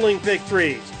and rolling Pick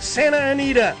 3s. Santa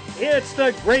Anita, it's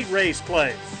the great race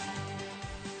place.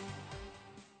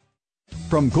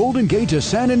 From Golden Gate to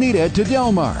Santa Anita to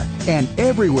Del Mar, and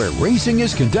everywhere racing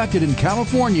is conducted in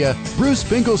California, Bruce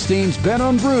Finkelstein's Bet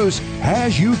on Bruce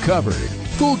has you covered.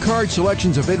 Full card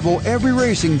selections available every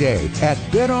racing day at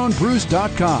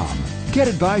betonbruce.com. Get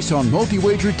advice on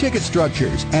multi-wager ticket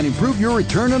structures and improve your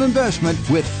return on investment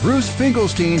with Bruce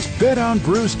Finkelstein's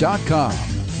betonbruce.com.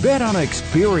 Bet on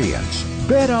experience.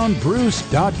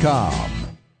 betonbruce.com.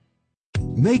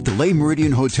 Make the Le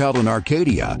Meridian Hotel in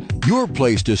Arcadia your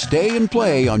place to stay and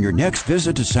play on your next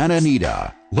visit to Santa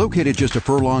Anita. Located just a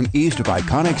furlong east of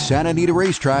iconic Santa Anita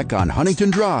Racetrack on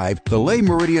Huntington Drive, the Le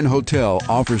Meridian Hotel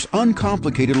offers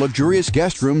uncomplicated luxurious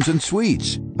guest rooms and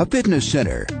suites, a fitness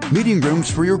center, meeting rooms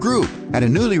for your group, and a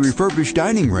newly refurbished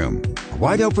dining room. A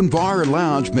wide open bar or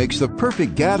lounge makes the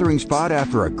perfect gathering spot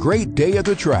after a great day at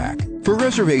the track. For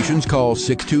reservations, call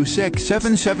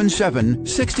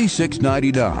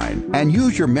 626-777-6699 and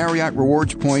use your Marriott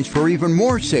Rewards points for even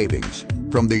more savings.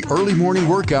 From the early morning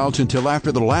workouts until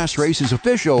after the last race is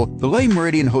official, the Le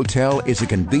Meridian Hotel is a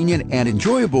convenient and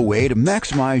enjoyable way to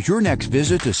maximize your next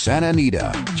visit to Santa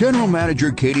Anita. General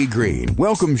Manager Katie Green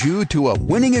welcomes you to a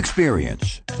winning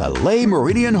experience. The Le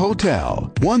Meridian Hotel,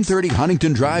 130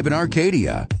 Huntington Drive in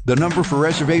Arcadia. The number for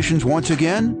reservations once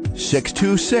again,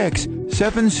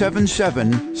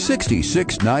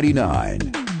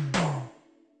 626-777-6699.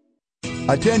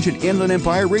 Attention Inland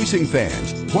Empire racing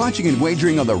fans. Watching and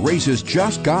wagering on the races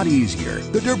just got easier.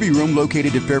 The Derby Room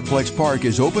located at Fairplex Park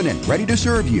is open and ready to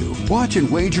serve you. Watch and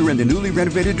wager in the newly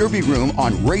renovated Derby Room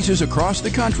on races across the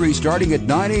country starting at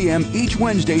 9 a.m. each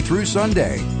Wednesday through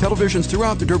Sunday. Televisions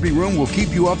throughout the Derby Room will keep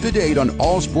you up to date on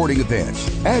all sporting events.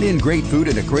 Add in great food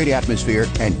and a great atmosphere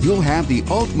and you'll have the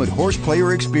ultimate horse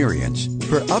player experience.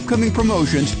 For upcoming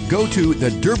promotions, go to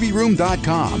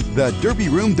thederbyroom.com.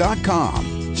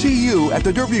 Thederbyroom.com. See you at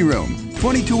the Derby Room,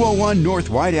 2201 North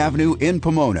White Avenue in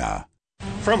Pomona.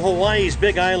 From Hawaii's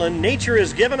Big Island, nature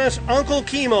has given us Uncle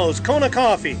Kimo's Kona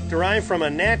coffee, derived from a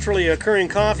naturally occurring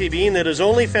coffee bean that is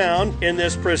only found in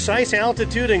this precise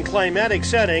altitude and climatic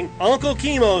setting. Uncle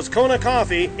Kimo's Kona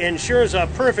coffee ensures a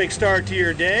perfect start to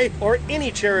your day or any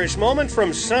cherished moment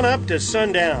from sunup to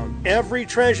sundown. Every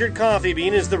treasured coffee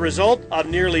bean is the result of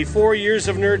nearly 4 years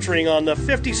of nurturing on the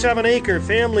 57-acre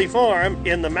family farm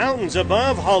in the mountains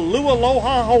above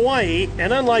Holualoha, Hawaii.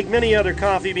 And unlike many other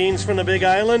coffee beans from the Big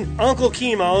Island, Uncle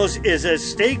Kimo's is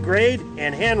estate grade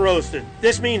and hand roasted.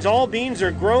 This means all beans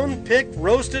are grown, picked,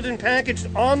 roasted, and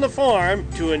packaged on the farm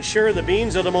to ensure the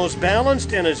beans are the most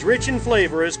balanced and as rich in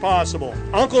flavor as possible.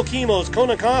 Uncle Kimo's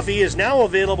Kona coffee is now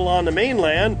available on the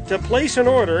mainland. To place an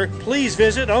order, please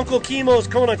visit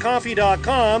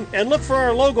UncleKimosKonaCoffee.com and look for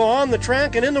our logo on the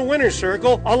track and in the winner's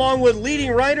circle, along with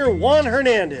leading writer Juan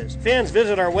Hernandez. Fans,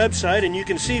 visit our website and you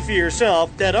can see for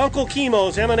yourself that Uncle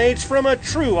Kimo's emanates from a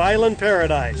true island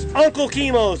paradise. Uncle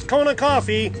Kimo's Kona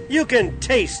Coffee, you can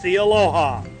taste the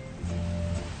aloha.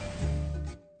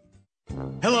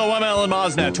 Hello, I'm Alan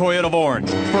Mosna at Toyota of Orange.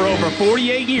 For over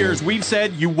 48 years, we've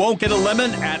said you won't get a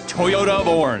lemon at Toyota of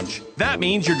Orange. That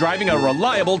means you're driving a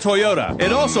reliable Toyota.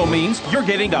 It also means you're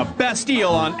getting the best deal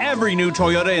on every new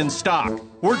Toyota in stock.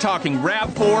 We're talking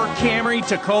RAV4, Camry,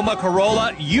 Tacoma,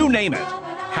 Corolla, you name it.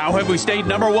 How have we stayed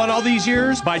number one all these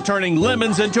years? By turning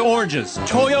lemons into oranges.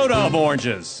 Toyota of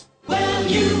Oranges. Well,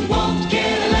 you won't get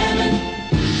a lemon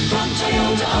from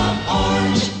Toyota of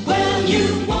Orange. Well,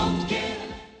 you won't get a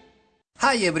lemon.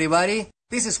 Hi everybody,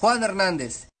 this is Juan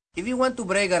Hernandez. If you want to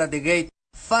break out of the gate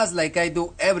fast like I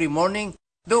do every morning,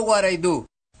 do what I do.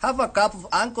 Have a cup of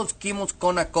Uncle Kimo's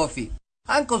Kona coffee.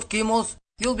 Uncle Kimo's,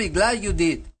 you'll be glad you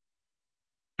did.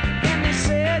 And they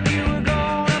said you were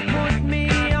gonna put me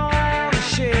on the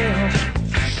shelf.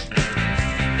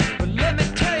 But let me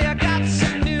tell you, I got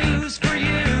some news for you.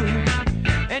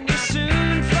 And you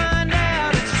soon find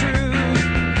out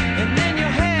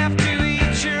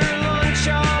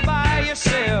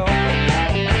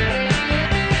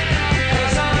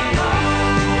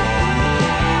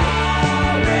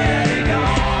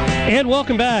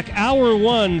welcome back. Hour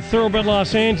 1, Thoroughbred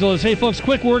Los Angeles. Hey, folks,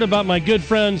 quick word about my good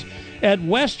friends at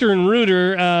Western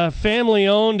Rooter,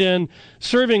 family-owned and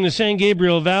serving the San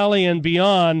Gabriel Valley and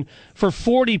beyond for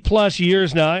 40-plus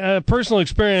years now. Personal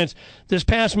experience, this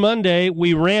past Monday,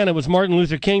 we ran. It was Martin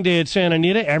Luther King Day at Santa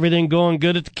Anita. Everything going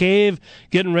good at the cave,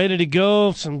 getting ready to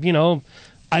go, some,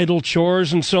 idle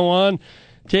chores and so on.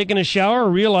 Taking a shower,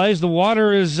 realized the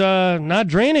water is not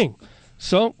draining.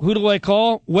 So, who do I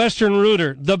call? Western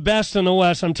Rooter, the best in the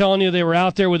West. I'm telling you, they were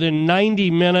out there within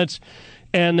 90 minutes,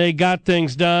 and they got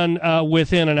things done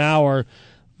within an hour.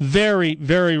 Very,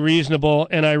 very reasonable,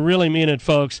 and I really mean it,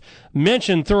 folks.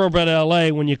 Mention Thoroughbred LA.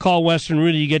 When you call Western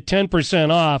Rooter, you get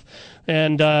 10% off,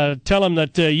 and tell them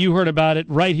that you heard about it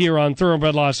right here on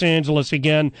Thoroughbred Los Angeles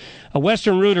again. A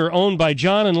Western Rooter owned by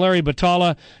John and Larry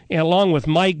Batalla, and along with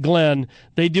Mike Glenn.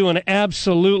 They do an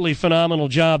absolutely phenomenal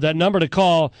job. That number to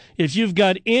call, if you've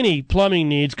got any plumbing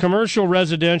needs, commercial,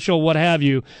 residential, what have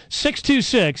you,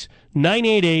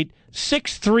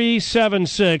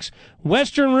 626-988-6376.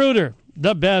 Western Rooter,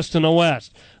 the best in the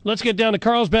West. Let's get down to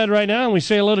Carlsbad right now, and we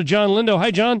say hello to John Lindo. Hi,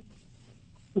 John.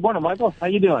 Good morning, Michael. How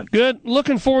you doing? Good.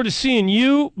 Looking forward to seeing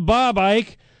you, Bob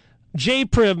Ike, Jay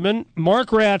Pribman, Mark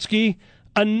Ratsky,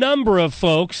 a number of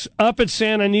folks up at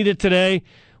Santa Anita today.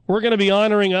 We're going to be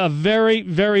honoring a very,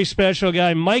 very special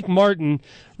guy, Mike Martin.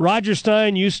 Roger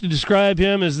Stein used to describe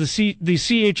him as the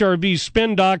CHRB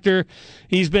spin doctor.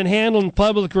 He's been handling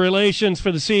public relations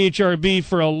for the CHRB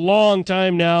for a long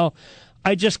time now.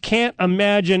 I just can't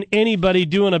imagine anybody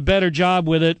doing a better job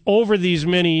with it over these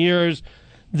many years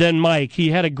than Mike. He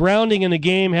had a grounding in the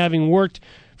game, having worked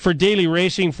for Daily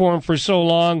Racing for him for so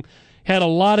long, had a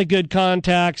lot of good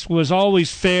contacts, was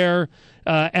always fair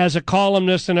as a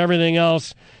columnist and everything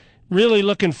else. Really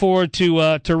looking forward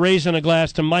to raising a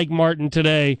glass to Mike Martin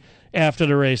today after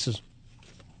the races.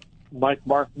 Mike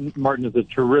Martin is a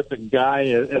terrific guy.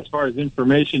 As far as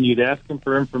information, you'd ask him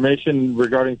for information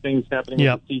regarding things happening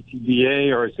with the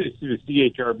CTBA or the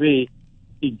CHRB.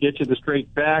 He'd get you the straight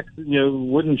facts.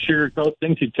 Wouldn't sugarcoat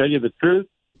things. He'd tell you the truth.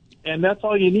 And that's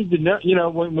all you need to know.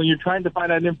 When you're trying to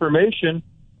find out information,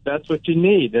 that's what you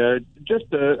need. Just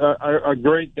a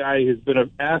great guy who's been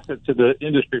an asset to the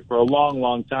industry for a long,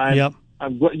 long time. Yep.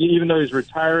 Even though he's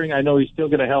retiring, I know he's still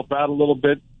going to help out a little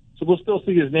bit. So we'll still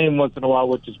see his name once in a while,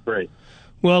 which is great.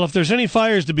 Well, if there's any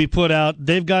fires to be put out,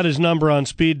 they've got his number on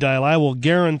speed dial. I will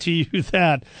guarantee you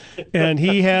that. And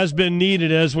he has been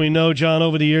needed, as we know, John,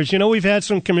 over the years. We've had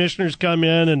some commissioners come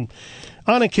in and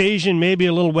on occasion maybe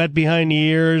a little wet behind the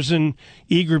ears and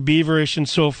eager beaverish and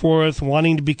so forth,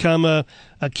 wanting to become a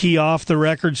key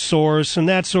off-the-record source and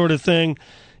that sort of thing.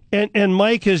 And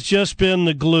Mike has just been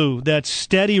the glue, that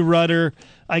steady rudder.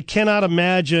 I cannot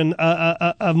imagine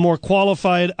a more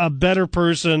qualified, a better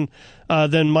person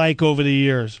than Mike over the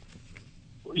years.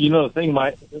 The thing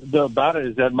about it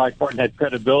is that Mike Martin had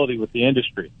credibility with the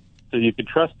industry, so you could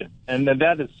trust him. And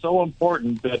that is so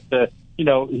important that,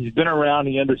 he's been around,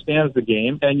 he understands the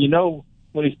game, and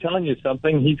when he's telling you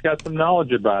something, he's got some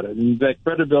knowledge about it. And that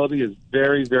credibility is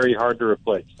very, very hard to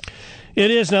replace. It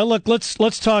is. Now, look, let's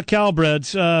talk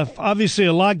Calbreds. Obviously,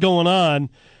 a lot going on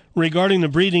regarding the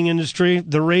breeding industry,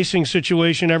 the racing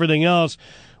situation, everything else.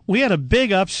 We had a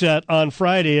big upset on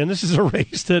Friday, and this is a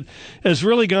race that has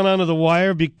really gone under the wire,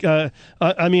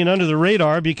 under the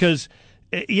radar, because,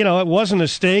 it wasn't a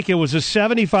stake. It was a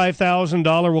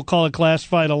 $75,000, we'll call it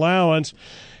classified allowance.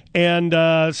 And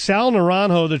Sal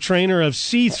Naranjo, the trainer of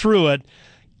See Through It,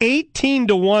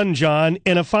 18-1, John,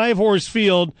 in a 5-horse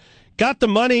field, got the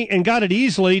money and got it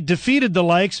easily, defeated the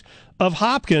likes of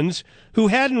Hopkins, who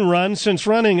hadn't run since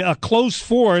running a close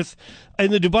fourth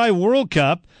in the Dubai World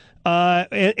Cup,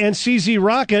 and CZ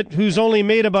Rocket, who's only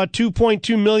made about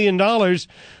 $2.2 million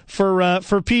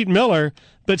for Pete Miller,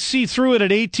 but See Through It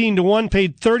at 18-1,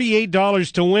 paid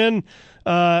 $38 to win.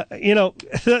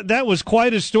 That was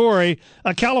quite a story.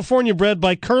 A California bred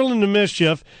by Curlin the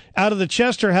Mischief out of the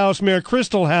Chester House mare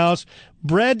Crystal House,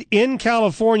 bred in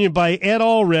California by Ed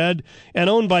Allred and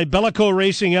owned by Bellico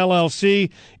Racing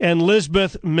LLC and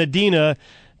Lisbeth Medina.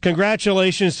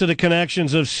 Congratulations to the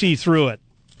connections of See Through It.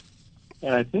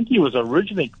 And I think he was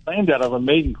originally claimed out of a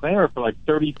maiden claimer for like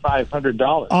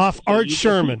 $3,500. Off Art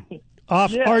Sherman.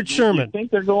 Art Sherman. I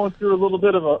think they're going through a little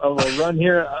bit of a run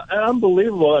here.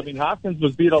 Unbelievable. I mean, Hopkins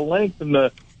was beat a length in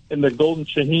the Golden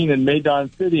Shaheen in Maydon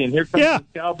City, and here comes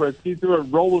the Calbred. He threw it,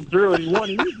 rolling through, and he won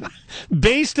easy.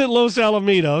 Based at Los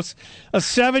Alamitos, a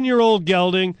 7-year-old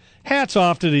gelding. Hats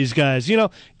off to these guys.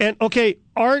 And okay,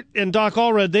 Art and Doc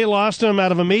Allred, they lost him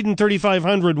out of a maiden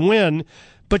 3,500 win,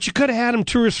 but you could have had him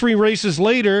 2 or 3 races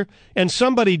later, and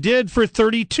somebody did for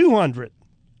 3,200.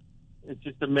 It's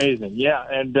just amazing. Yeah,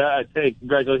 and I say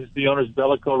congratulations to the owners,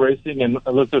 Bellico Racing and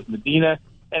Elizabeth Medina.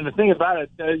 And the thing about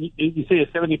it, you say a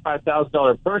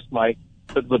 $75,000 purse, Mike,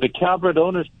 but with the Calbred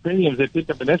owners' premiums, they picked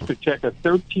up an extra check of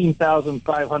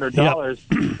 $13,500.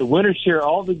 Yep. The winner's share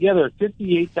altogether,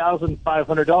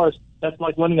 $58,500. That's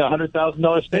like winning a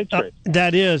 $100,000 stakes race.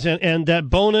 That is, and that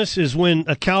bonus is when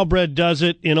a Calbred does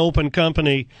it in open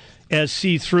company, as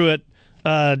See Through It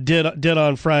did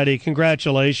on Friday.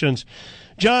 Congratulations.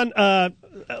 John, a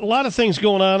lot of things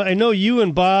going on. I know you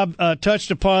and Bob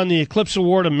touched upon the Eclipse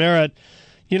Award of Merit.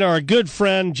 You know, our good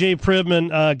friend Jay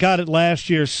Pribman got it last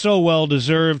year, so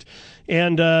well-deserved.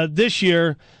 And this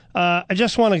year, I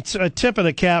just want a tip of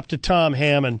the cap to Tom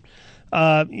Hammond.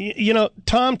 You know,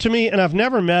 Tom, to me, and I've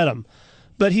never met him,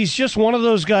 but he's just one of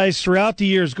those guys throughout the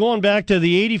years, going back to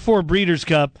the 84 Breeders'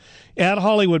 Cup at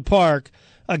Hollywood Park,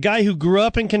 a guy who grew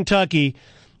up in Kentucky,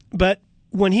 but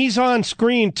when he's on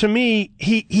screen, to me,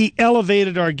 he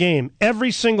elevated our game.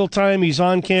 Every single time he's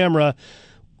on camera,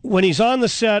 when he's on the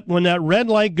set, when that red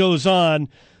light goes on,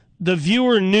 the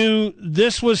viewer knew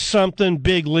this was something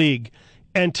big league.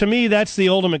 And to me, that's the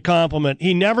ultimate compliment.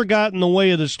 He never got in the way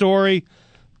of the story.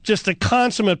 Just a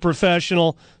consummate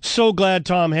professional. So glad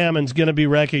Tom Hammond's going to be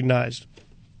recognized.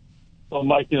 Well,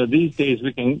 Mike, you know, these days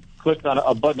we can click on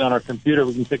a button on our computer.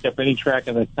 We can pick up any track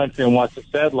in the country and watch the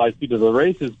satellite feed of the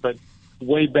races. But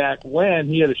way back when,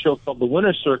 he had a show called The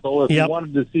Winner's Circle. If you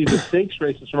wanted to see the stakes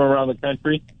races from around the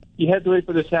country, you had to wait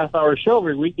for this half-hour show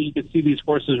every week that you could see these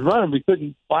horses run, and we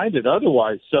couldn't find it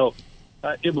otherwise. So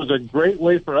it was a great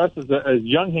way for us as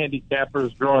young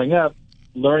handicappers growing up,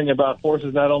 learning about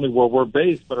horses not only where we're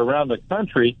based, but around the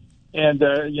country. And,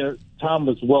 you know, Tom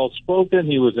was well-spoken,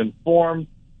 he was informed,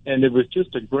 and it was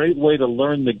just a great way to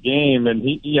learn the game. And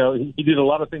he did a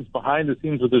lot of things behind the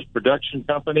scenes with his production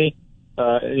company,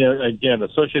 again,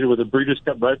 associated with the Breeders'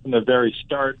 Cup right from the very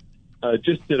start.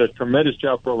 Just did a tremendous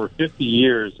job for over 50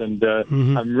 years, and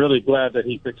I'm really glad that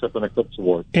he picks up an Eclipse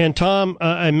Award. And Tom,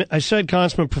 I said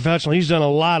consummate professional. He's done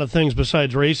a lot of things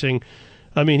besides racing.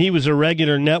 I mean, he was a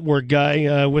regular network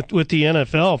guy with the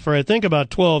NFL for, I think,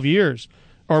 about 12 years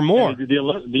or more. And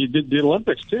he did the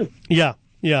Olympics, too. Yeah.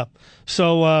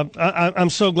 So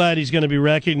I'm so glad he's going to be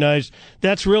recognized.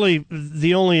 That's really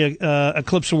the only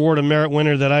Eclipse Award of Merit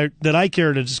winner that I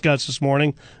care to discuss this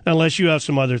morning, unless you have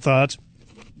some other thoughts.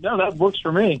 No, that works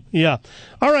for me. Yeah.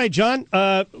 All right, John,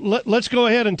 let's go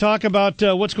ahead and talk about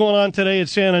what's going on today at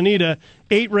Santa Anita.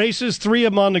 8 races, 3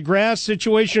 of them on the grass,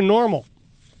 situation normal.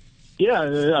 Yeah,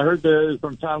 I heard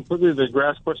from Tom quickly the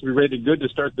grass course will be ready good to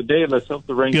start the day. Let's hope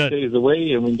the rain stays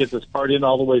away and we can get this party in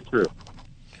all the way through.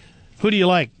 Who do you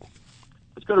like?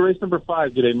 Let's go to race number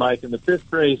 5 today, Mike. In the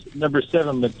 5th race, number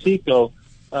 7, Matico,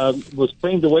 was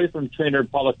claimed away from trainer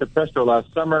Paulo Capestro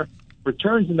last summer.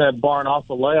 Returns in that barn off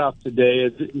the layoff today.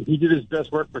 He did his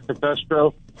best work for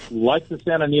Capestro. Like the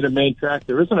Santa Anita main track,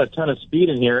 there isn't a ton of speed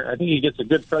in here. I think he gets a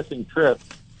good pressing trip.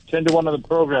 10-1 on the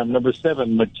program. Number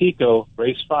 7, Matico,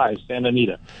 race 5, Santa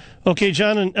Anita. Okay,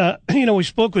 John, and we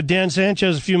spoke with Dan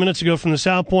Sanchez a few minutes ago from the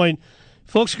South Point.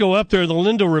 Folks go up there, the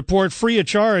Lindo Report, free of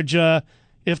charge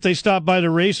if they stop by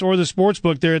the race or the sports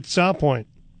book there at the South Point.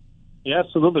 Yeah,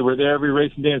 absolutely. We're there every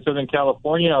racing day in Southern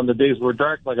California. On the days we're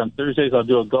dark, like on Thursdays, I'll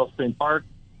do a Gulfstream Park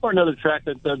or another track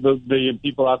that the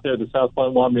people out there at the South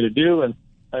Point want me to do. And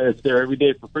it's there every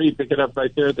day for free. You pick it up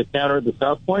right there at the counter at the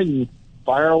South Point and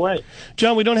fire away.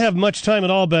 John, we don't have much time at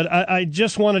all, but I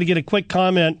just wanted to get a quick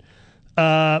comment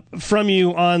from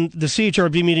you on the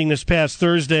CHRB meeting this past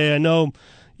Thursday. I know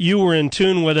you were in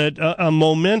tune with it, a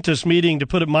momentous meeting, to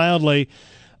put it mildly.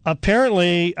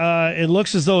 Apparently, it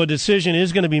looks as though a decision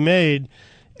is going to be made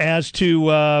as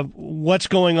to what's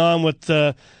going on with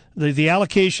the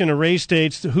allocation of race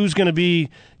dates, who's going to be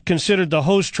considered the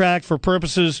host track for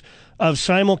purposes of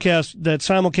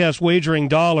simulcast wagering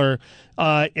dollar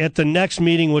at the next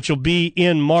meeting, which will be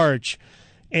in March.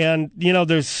 And, you know,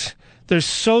 there's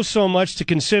so much to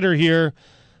consider here.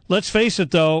 Let's face it,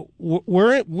 though,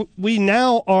 we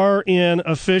now are in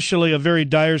officially a very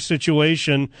dire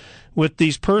situation with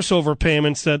these purse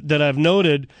overpayments that I've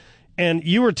noted. And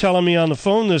you were telling me on the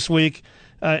phone this week,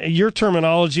 your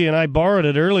terminology, and I borrowed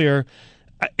it earlier,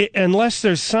 unless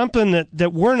there's something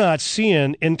that we're not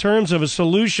seeing in terms of a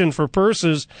solution for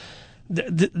purses,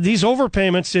 these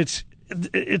overpayments,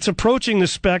 it's approaching the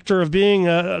specter of being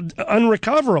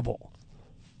unrecoverable.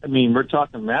 I mean, we're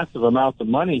talking massive amounts of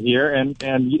money here, and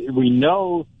we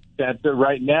know that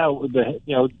right now the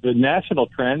national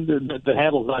trend, the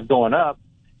handle's not going up,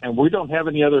 and we don't have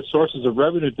any other sources of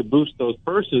revenue to boost those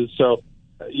purses. So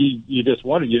you just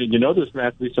wonder, you know, there's going to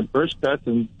have to be some purse cuts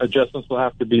and adjustments will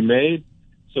have to be made.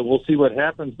 So we'll see what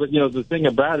happens. But, the thing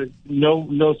about it, no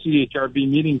CHRB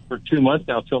meeting for 2 months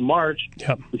now till March.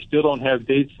 Yep. We still don't have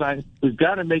dates signed. We've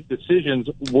got to make decisions.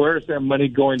 Where's that money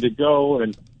going to go?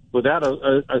 And without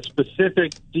a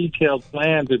specific, detailed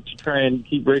plan to try and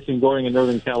keep racing going in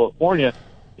Northern California,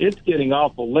 it's getting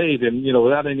awful late. And,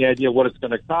 without any idea what it's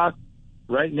going to cost,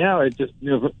 right now, it just,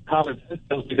 common sense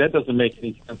tells me that doesn't make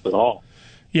any sense at all.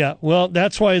 Yeah, well,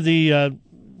 that's why the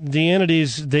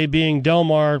entities, they being Del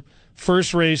Mar,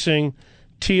 First Racing,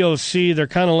 TOC, they're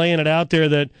kind of laying it out there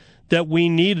that we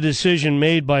need a decision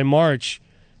made by March.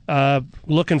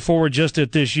 Looking forward just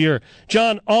at this year.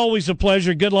 John, always a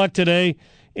pleasure. Good luck today.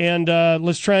 And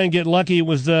let's try and get lucky. It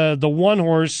was the one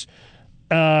horse.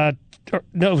 No,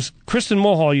 it was Kristen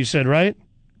Mulhall, you said, right?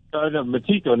 No,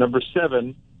 Matiko, number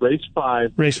 7, race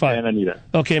 5. Race 5. And Anita.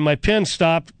 Okay, my pen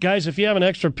stopped. Guys, if you have an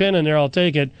extra pen in there, I'll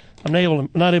take it. I'm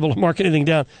not able to mark anything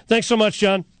down. Thanks so much,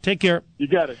 John. Take care. You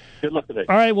got it. Good luck today.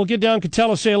 All right, we'll get down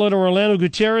Catella, say hello to Orlando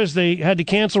Gutierrez. They had to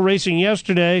cancel racing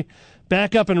yesterday.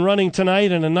 Back up and running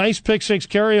tonight, and a nice pick 6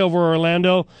 carryover,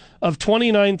 Orlando, of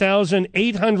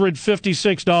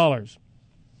 $29,856.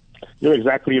 You're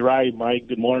exactly right, Mike.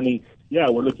 Good morning. Yeah,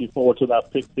 we're looking forward to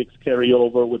that pick 6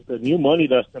 carryover with the new money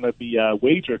that's going to be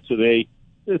wagered today.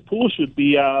 The pool should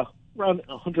be around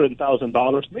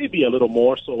 $100,000, maybe a little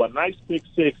more. So a nice pick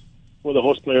 6 for the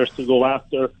horse players to go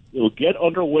after. It'll get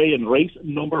underway in race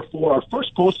number 4. Our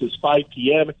first post is 5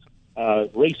 p.m.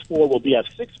 Race 4 will be at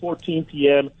 6:14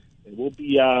 p.m. And we'll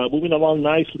be moving along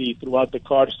nicely throughout the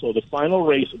card. So the final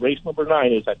race number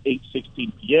 9, is at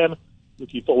 8:16 p.m.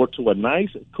 Looking forward to a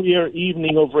nice, clear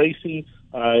evening of racing.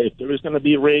 If there is going to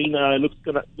be rain, it looks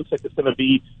like it's going to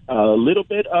be a little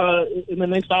bit in the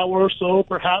next hour or so,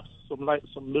 perhaps some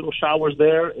little showers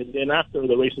there, and then after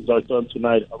the races are done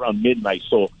tonight around midnight.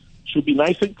 So should be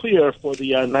nice and clear for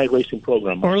the night racing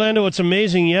program. Orlando, it's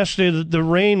amazing. Yesterday, the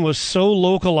rain was so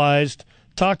localized.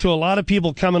 Talked to a lot of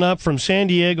people coming up from San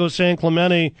Diego, San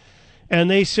Clemente,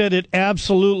 and they said it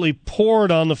absolutely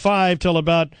poured on the 5 till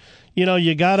about,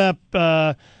 you got up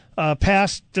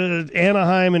past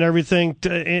Anaheim and everything,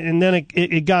 and then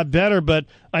it got better. But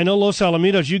I know Los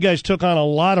Alamitos, you guys took on a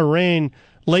lot of rain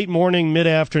late morning,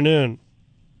 mid-afternoon.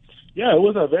 Yeah, it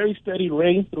was a very steady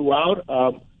rain throughout.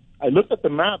 I looked at the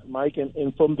map, Mike,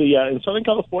 and from the in Southern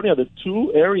California, the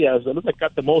 2 areas that looked like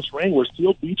got the most rain were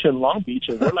Steel Beach and Long Beach,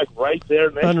 and they're like right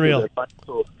there next Unreal. to them.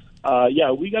 So,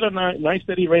 we got a nice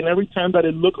steady rain every time that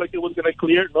it looked like it was going to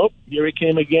clear. Nope, here it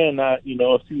came again. A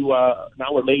few an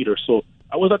hour later. So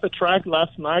I was at the track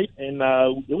last night, and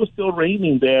it was still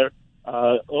raining there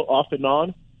off and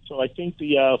on. So I think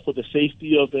for the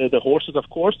safety of the horses, of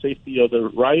course, safety of the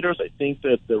riders, I think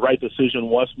that the right decision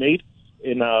was made.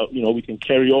 And, we can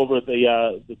carry over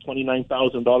the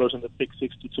 $29,000 in the pick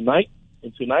 6 to tonight.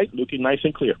 And tonight, looking nice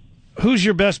and clear. Who's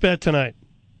your best bet tonight?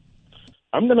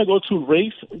 I'm going to go to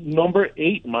race number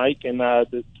 8, Mike. And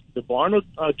the barn of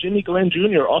Jimmy Glenn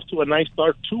Jr. off to a nice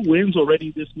start. 2 wins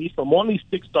already this meet from only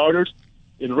 6 starters.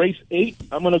 In race 8,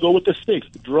 I'm going to go with the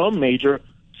 6th, Drum Major,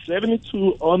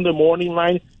 72 on the morning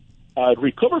line.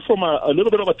 Recovered from a little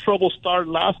bit of a trouble start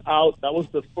last out. That was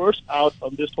the first out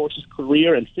of this horse's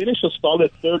career, and finished a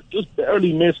solid 3rd, just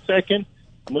barely missed 2nd.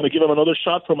 I'm going to give him another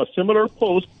shot from a similar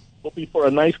post, hoping for a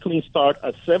nice clean start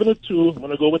at 7-2. I'm going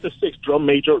to go with the 6th, Drum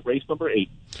Major, race number 8.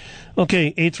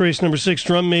 Okay, 8th race, number 6,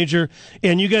 Drum Major.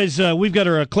 And you guys, we've got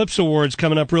our Eclipse Awards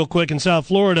coming up real quick in South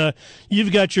Florida.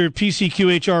 You've got your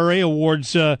PCQHRA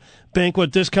Awards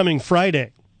banquet this coming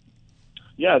Friday.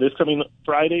 Yeah, this coming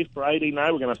Friday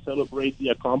night, we're going to celebrate the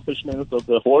accomplishments of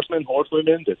the horsemen,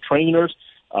 horsewomen, the trainers,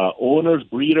 owners,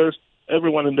 breeders,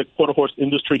 everyone in the quarter horse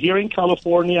industry here in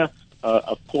California.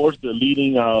 Of course, the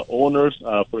leading owners,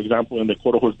 for example, in the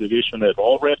quarter horse division at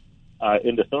Allred,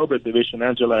 in the thoroughbred division,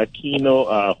 Angela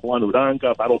Aquino, Juan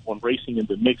Uranga, Battlefront Racing in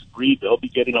the mixed breed, they'll be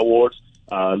getting awards.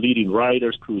 Leading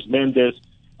riders, Cruz Mendez,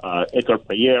 Edgar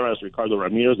Payeras, Ricardo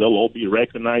Ramirez, they'll all be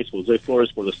recognized. Jose Flores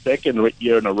for the 2nd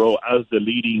year in a row as the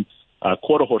leading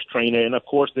quarter horse trainer. And, of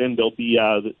course, then there'll be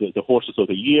the horses of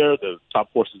the year. The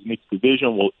top horses mixed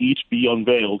division will each be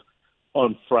unveiled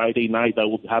on Friday night. That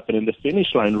will happen in the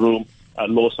finish line room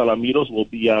at Los Alamitos. We'll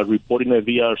be reporting it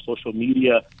via our social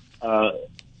media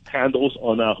handles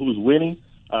on who's winning,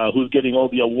 who's getting all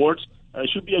the awards.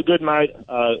 It should be a good night,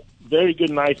 very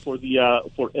good night for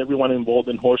everyone involved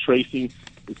in horse racing.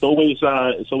 It's always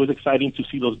exciting to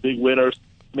see those big winners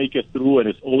make it through, and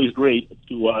it's always great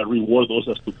to reward those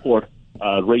that support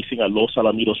racing at Los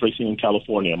Alamitos Racing in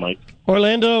California, Mike.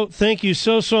 Orlando, thank you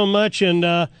so much, and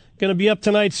going to be up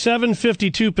tonight,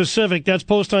 7:52 Pacific. That's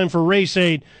post time for race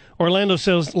 8. Orlando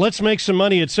says, let's make some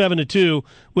money at 7-2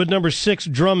 with number 6,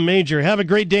 Drum Major. Have a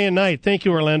great day and night. Thank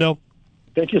you, Orlando.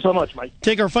 Thank you so much, Mike.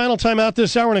 Take our final time out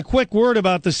this hour, and a quick word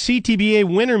about the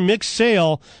CTBA Winter Mix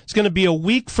Sale. It's going to be a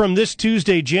week from this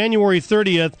Tuesday, January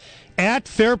 30th, at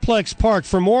Fairplex Park.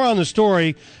 For more on the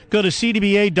story, go to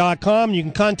ctba.com. You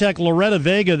can contact Loretta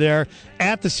Vega there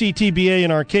at the CTBA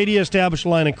in Arcadia, establish a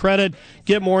line of credit,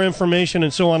 get more information,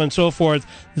 and so on and so forth.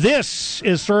 This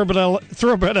is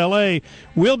Thoroughbred LA.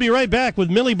 We'll be right back with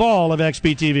Millie Ball of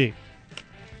XBTV.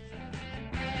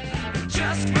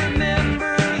 Just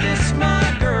remember this,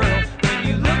 my girl, when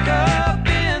you look up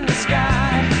in the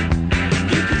sky,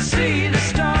 you can see the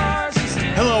stars.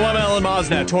 Hello, I'm Alan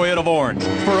Mosnett, Toyota of Orange.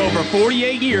 For over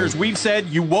 48 years, we've said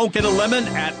you won't get a lemon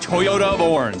at Toyota of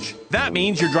Orange. That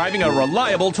means you're driving a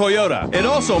reliable Toyota. It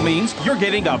also means you're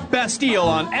getting a best deal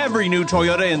on every new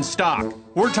Toyota in stock.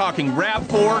 We're talking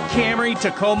RAV4, Camry,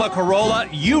 Tacoma, Corolla,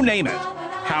 you name it.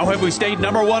 How have we stayed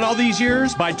number one all these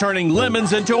years? By turning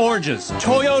lemons into oranges.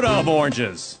 Toyota of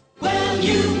Oranges. Well,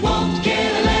 you won't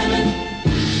get a lemon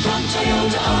from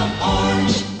Toyota of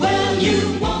Orange. Well,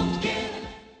 you won't get a lemon.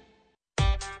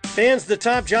 Fans, the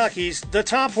top jockeys, the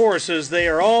top horses, they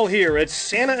are all here at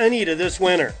Santa Anita this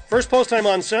winter. First post time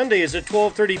on Sunday is at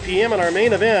 12:30 p.m. and our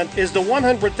main event is the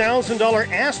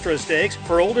 $100,000 Astra Stakes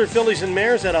for older fillies and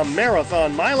mares at a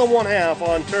marathon 1.5 miles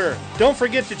on turf. Don't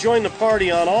forget to join the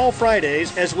party on all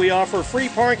Fridays as we offer free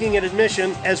parking and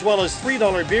admission as well as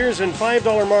 $3 beers and $5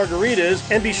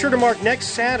 margaritas. And be sure to mark next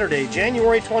Saturday,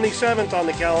 January 27th on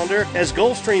the calendar as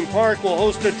Gulfstream Park will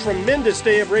host a tremendous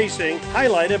day of racing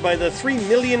highlighted by the $3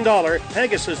 million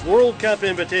Pegasus World Cup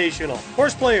Invitational.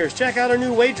 Horse players, check out our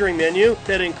new wagering menu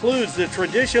that includes the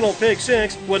traditional Pick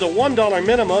 6 with a $1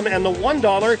 minimum and the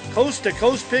 $1 Coast to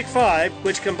Coast Pick 5,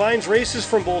 which combines races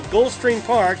from both Gulfstream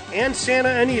Park and Santa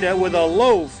Anita with a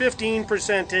low 15%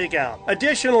 takeout.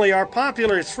 Additionally, our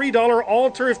popular $3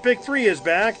 All-Turf Pick 3 is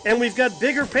back, and we've got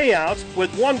bigger payouts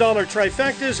with $1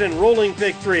 trifectas and rolling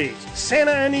Pick 3s.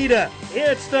 Santa Anita,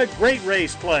 it's the great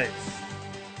race place.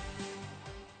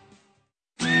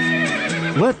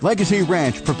 Let Legacy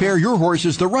Ranch prepare your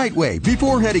horses the right way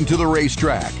before heading to the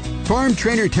racetrack. Farm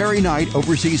trainer Terry Knight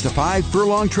oversees the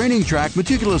 5-furlong training track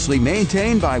meticulously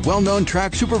maintained by well-known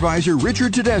track supervisor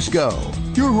Richard Tedesco.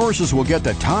 Your horses will get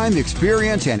the time,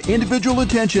 experience, and individual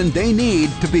attention they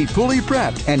need to be fully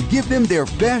prepped and give them their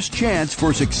best chance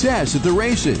for success at the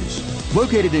races.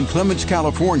 Located in Clements,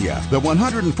 California, the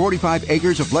 145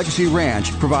 acres of Legacy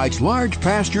Ranch provides large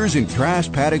pastures and grass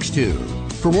paddocks too.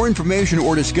 For more information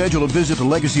or to schedule a visit to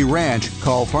Legacy Ranch,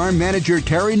 call Farm Manager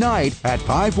Terry Knight at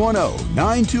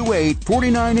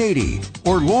 510-928-4980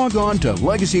 or log on to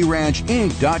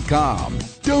LegacyRanchInc.com.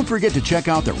 Don't forget to check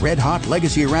out the red-hot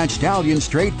Legacy Ranch Stallion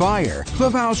Straight Fire,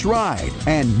 Clubhouse Ride,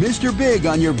 and Mr. Big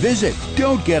on your visit.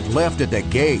 Don't get left at the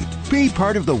gate. Be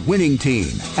part of the winning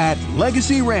team at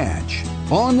Legacy Ranch.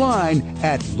 Online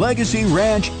at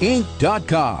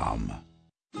LegacyRanchInc.com.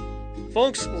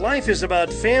 Folks, life is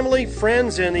about family,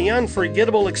 friends, and the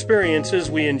unforgettable experiences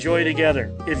we enjoy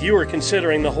together. If you are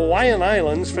considering the Hawaiian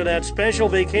Islands for that special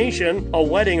vacation, a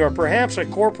wedding, or perhaps a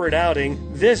corporate outing,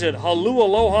 visit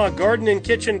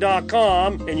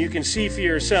HaluAlohaGardenandKitchen.com and you can see for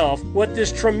yourself what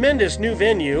this tremendous new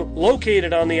venue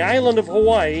located on the island of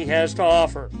Hawaii has to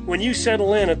offer. When you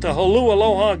settle in at the Halu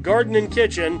Aloha Garden and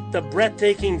Kitchen, the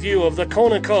breathtaking view of the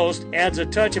Kona coast adds a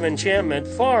touch of enchantment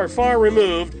far, far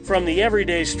removed from the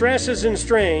everyday stresses and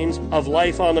strains of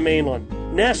life on the mainland.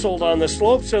 Nestled on the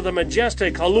slopes of the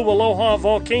majestic Halu Aloha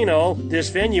volcano, this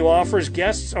venue offers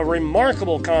guests a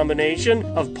remarkable combination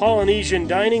of Polynesian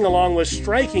dining along with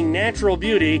striking natural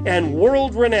beauty and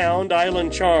world-renowned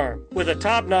island charm. With a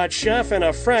top-notch chef and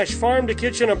a fresh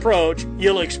farm-to-kitchen approach,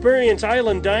 you'll experience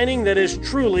island dining that is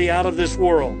truly out of this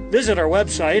world. Visit our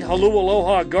website,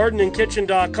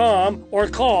 HaluAlohaGardenandKitchen.com, or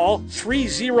call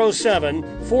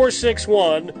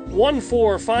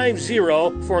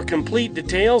 307-461-1450 for complete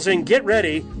details and get ready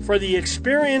for the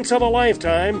experience of a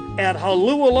lifetime at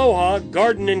Halu Aloha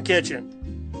Garden and Kitchen.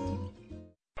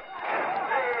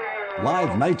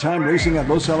 Live nighttime racing at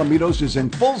Los Alamitos is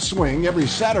in full swing every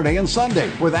Saturday and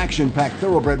Sunday with action-packed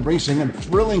thoroughbred racing and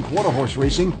thrilling quarter horse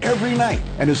racing every night.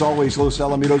 And as always, Los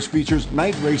Alamitos features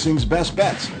night racing's best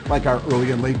bets, like our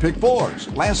early and late pick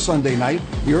fours. Last Sunday night,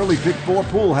 the early pick four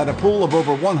pool had a pool of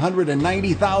over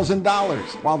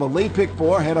 $190,000, while the late pick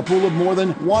four had a pool of more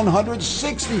than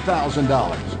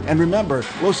 $160,000. And remember,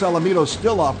 Los Alamitos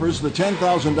still offers the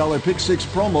 $10,000 pick six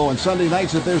promo on Sunday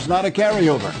nights if there's not a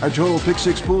carryover. Our total pick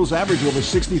six pools average over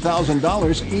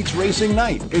 $60,000 each racing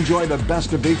night. Enjoy the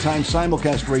best of big-time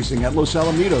simulcast racing at Los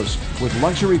Alamitos with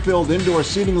luxury-filled indoor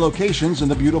seating locations in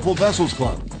the beautiful Vessels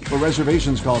Club. For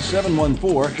reservations, call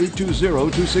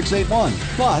 714-820-2681.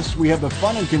 Plus, we have the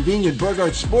fun and convenient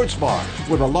Burgart Sports Bar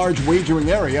with a large wagering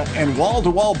area and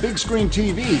wall-to-wall big screen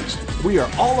TVs. We are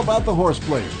all about the horse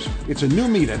players. It's a new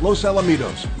meet at Los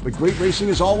Alamitos, but great racing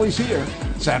is always here.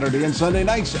 Saturday and Sunday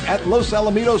nights at Los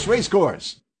Alamitos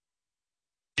Racecourse.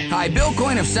 Hi, Bill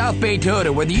Coyne of South Bay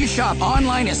Toyota. Whether you shop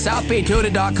online at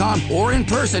southbaytoyota.com or in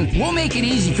person, we'll make it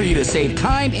easy for you to save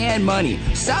time and money.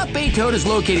 South Bay Toyota is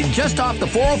located just off the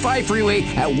 405 freeway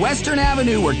at Western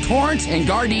Avenue where Torrance and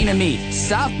Gardena meet.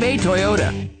 South Bay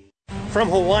Toyota. From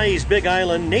Hawaii's Big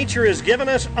Island, nature has given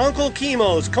us Uncle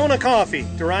Kimo's Kona coffee,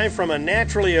 derived from a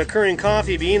naturally occurring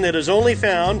coffee bean that is only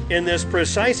found in this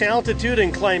precise altitude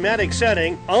and climatic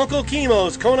setting. Uncle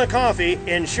Kimo's Kona coffee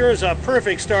ensures a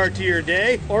perfect start to your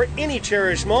day or any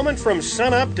cherished moment from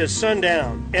sunup to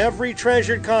sundown. Every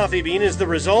treasured coffee bean is the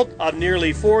result of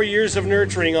nearly 4 years of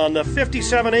nurturing on the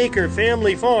 57-acre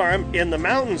family farm in the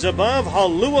mountains above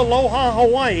Holualoha,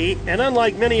 Hawaii, and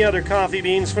unlike many other coffee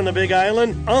beans from the Big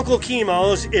Island, Uncle Kimo's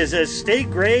is estate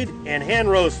grade and hand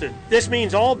roasted. This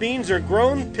means all beans are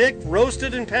grown, picked,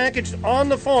 roasted, and packaged on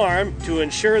the farm to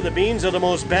ensure the beans are the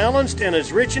most balanced and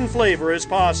as rich in flavor as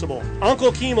possible.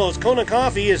 Uncle Kimo's Kona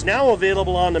coffee is now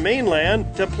available on the mainland.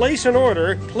 To place an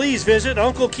order, please visit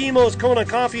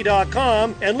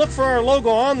UncleKimosKonaCoffee.com and look for our logo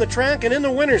on the track and in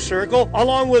the winner's circle,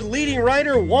 along with leading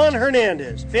writer Juan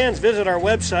Hernandez. Fans, visit our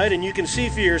website and you can see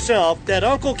for yourself that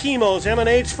Uncle Kimo's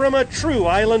emanates from a true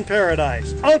island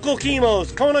paradise. Uncle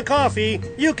Kimo's Kona Coffee,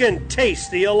 you can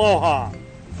taste the aloha.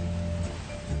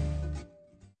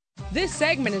 This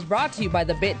segment is brought to you by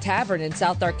the Bit Tavern in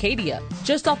South Arcadia,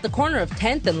 just off the corner of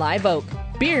 10th and Live Oak.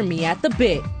 Beer me at the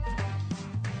Bit.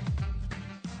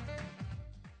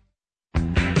 You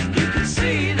can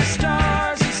see the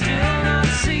stars and still not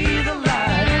see the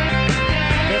light.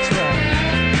 That's right.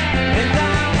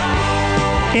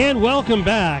 And welcome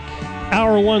back.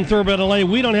 Hour 1, Thoroughbred LA.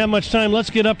 We don't have much time. Let's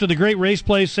get up to the great race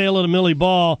play sale of Millie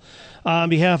Ball on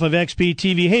behalf of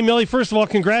XBTV. Hey, Millie, first of all,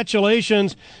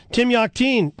 congratulations. Tim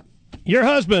Yachteen, your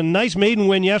husband, nice maiden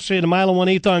win yesterday at a mile and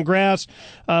 1/8 on grass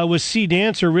with Sea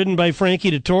Dancer, ridden by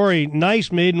Frankie Dettori. Nice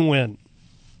maiden win.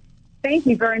 Thank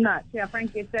you very much. Yeah,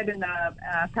 Frankie said in the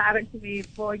paddock to me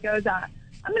before he goes on,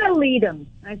 I'm going to lead him.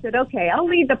 I said, okay, I'll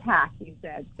lead the pack, he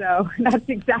said. So that's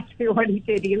exactly what he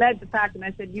did. He led the pack, and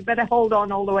I said, you better hold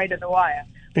on all the way to the wire.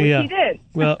 Which he did.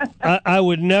 Well, I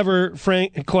would never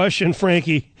question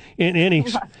Frankie in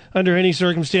under any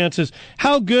circumstances.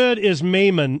 How good is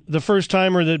Mayman, the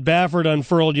first-timer that Baffert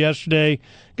unfurled yesterday?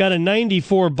 Got a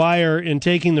 94 buyer in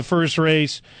taking the first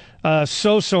race.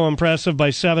 So impressive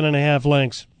by 7.5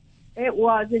 lengths. It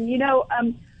was. And,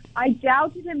 I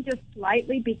doubted him just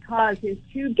slightly because his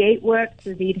 2 gate works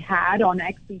that he'd had on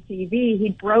XBTV,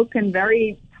 he'd broken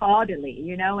very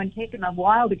tardily, and taken a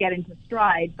while to get into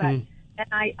stride. But and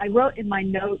I wrote in my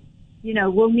notes,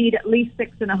 we'll need at least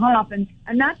 6.5.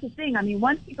 And that's the thing. I mean,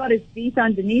 once he got his feet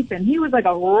underneath him, he was like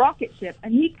a rocket ship,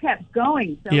 and he kept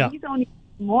going. So he's only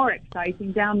more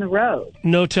exciting down the road.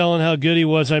 No telling how good he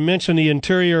was. I mentioned the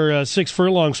interior 6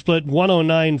 furlong split,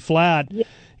 109 flat. Yeah.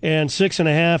 And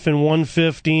 6.5 and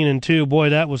 115 and 2. Boy,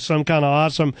 that was some kind of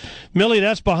awesome. Millie,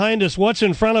 that's behind us. What's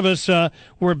in front of us?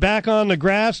 We're back on the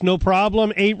grass, no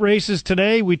problem. 8 races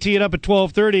today. We tee it up at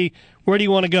 12:30. Where do you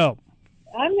want to go?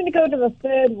 I'm going to go to the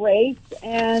 3rd race,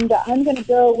 and I'm going to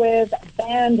go with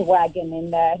Bandwagon in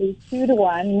there. He's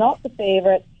 2-1, not the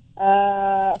favorite.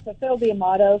 For Phil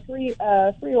D'Amato,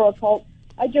 3-year-old colt.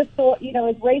 I just thought,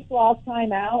 his race last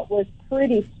time out was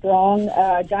pretty strong.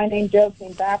 A guy named Joe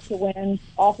came back to win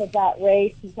off of that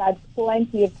race. He's had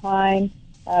plenty of time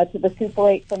to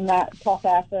recuperate from that tough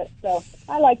effort. So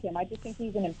I like him. I just think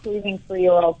he's an improving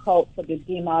 3-year-old colt for the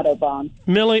D'Amato bond.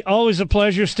 Millie, always a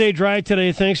pleasure. Stay dry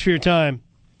today. Thanks for your time.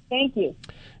 Thank you.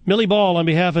 Millie Ball on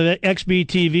behalf of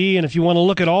XBTV, and if you want to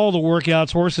look at all the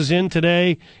workouts, horses in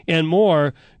today and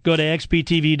more, go to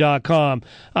xbtv.com.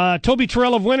 Toby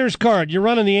Terrell of Winner's Card, you're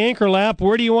running the anchor lap.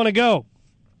 Where do you want to go?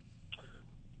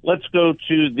 Let's go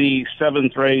to the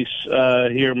 7th race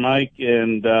here, Mike,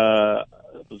 and I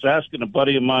was asking a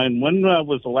buddy of mine, when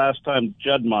was the last time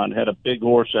Juddmonte had a big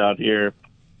horse out here?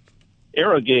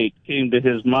 Arrogate came to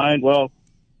his mind. Well,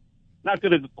 not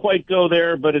going to quite go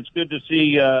there, but it's good to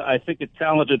see, I think, a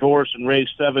talented horse in race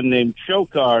 7 named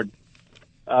Showcard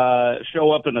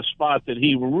show up in a spot that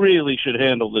he really should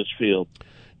handle this field.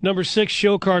 Number 6,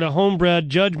 Showcard, a homebred.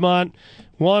 Juddmonte,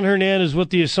 Juan Hernandez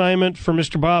with the assignment for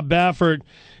Mr. Bob Baffert,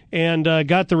 and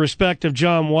got the respect of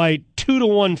John White.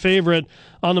 2-1 favorite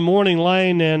on the morning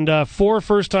line, and 4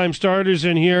 first-time starters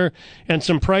in here and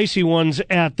some pricey ones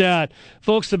at that.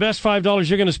 Folks, the best $5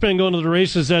 you're going to spend going to the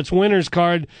races, that's Winner's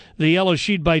Card, the yellow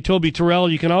sheet by Toby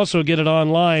Terrell. You can also get it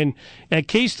online at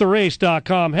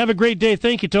casetherace.com. Have a great day.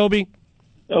 Thank you, Toby.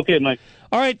 Okay, Mike.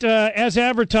 All right, as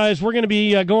advertised, we're going to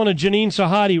be going to Janine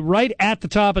Sahadi right at the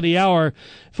top of the hour.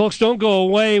 Folks, don't go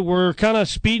away. We're kind of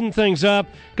speeding things up.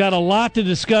 Got a lot to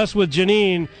discuss with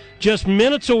Janine just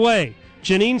minutes away.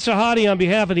 Janine Sahadi on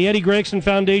behalf of the Eddie Gregson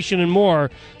Foundation and more,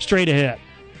 straight ahead.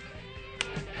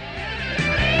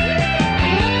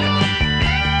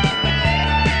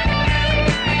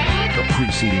 The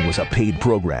preceding was a paid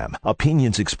program.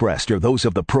 Opinions expressed are those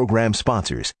of the program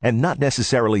sponsors and not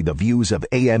necessarily the views of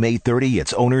AM 830,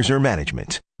 its owners, or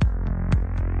management.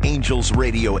 Angels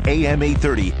Radio AM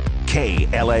 830,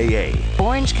 KLAA.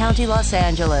 Orange County, Los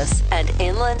Angeles, and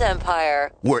Inland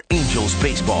Empire, where Angels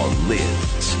baseball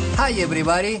lives. Hi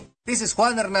everybody, this is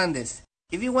Juan Hernandez.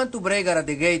 If you want to break out of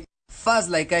the gate fast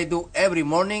like I do every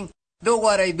morning, do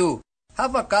what I do.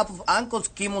 Have a cup of Uncle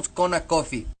Skimmel's Kona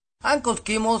coffee. Uncle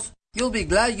Skimmel's, you'll be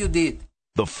glad you did.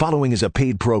 The following is a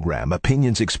paid program.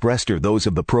 Opinions expressed are those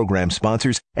of the program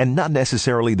sponsors and not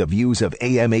necessarily the views of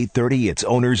AM 830, its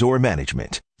owners, or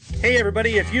management. Hey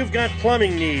everybody, if you've got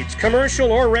plumbing needs,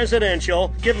 commercial or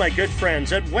residential, give my good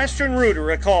friends at Western Rooter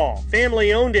a call.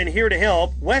 Family owned and here to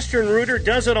help, Western Rooter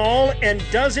does it all and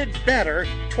does it better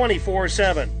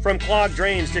 24/7. From clogged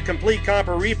drains to complete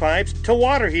copper repipes to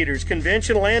water heaters,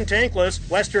 conventional and tankless,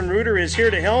 Western Rooter is here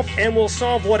to help and will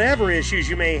solve whatever issues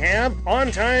you may have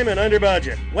on time and under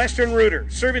budget. Western Rooter,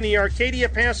 serving the Arcadia,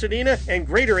 Pasadena, and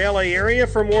greater LA area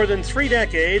for more than 3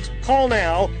 decades. Call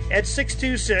now at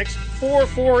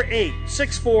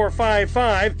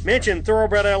 626-448-6455. Mention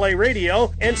Thoroughbred LA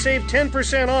Radio and save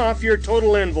 10% off your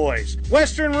total invoice.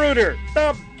 Western Rooter,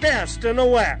 the best in the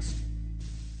West.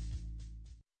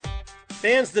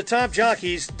 Fans, the top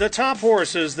jockeys, the top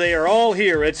horses, they are all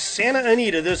here at Santa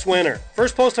Anita this winter.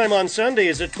 First post time on Sunday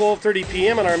is at 12:30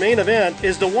 p.m. and our main event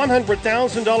is the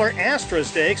 $100,000 Astra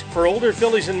Stakes for older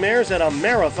fillies and mares at a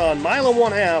marathon 1.5 mile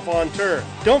on turf.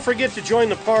 Don't forget to join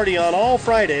the party on all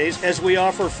Fridays as we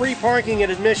offer free parking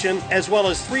and admission as well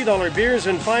as $3 beers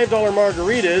and $5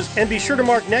 margaritas. And be sure to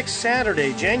mark next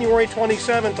Saturday, January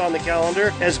 27th on the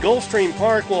calendar as Gulfstream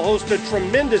Park will host a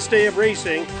tremendous day of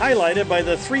racing highlighted by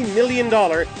the $3 million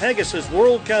Pegasus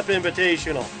World Cup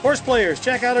Invitational. Horse players,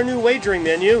 check out our new wagering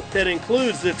menu that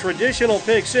includes the traditional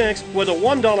Pick 6 with a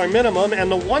 $1 minimum and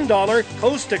the $1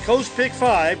 Coast to Coast Pick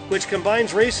 5, which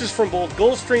combines races from both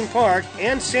Gulfstream Park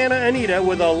and Santa Anita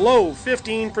with a low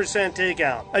 15%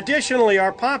 takeout. Additionally,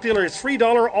 our popular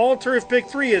 $3 All-Turf Pick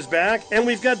 3 is back, and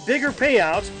we've got bigger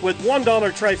payouts with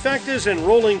 $1 trifectas and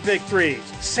rolling Pick 3s.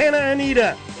 Santa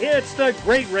Anita, it's the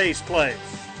great race place.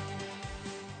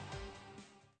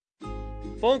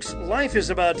 Folks, life is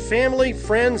about family,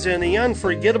 friends, and the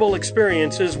unforgettable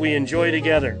experiences we enjoy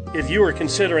together. If you are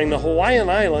considering the Hawaiian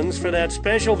Islands for that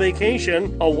special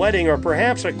vacation, a wedding, or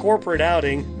perhaps a corporate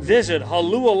outing, visit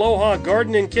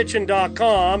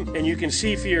HaluAlohaGardenandKitchen.com and you can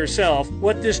see for yourself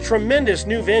what this tremendous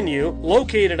new venue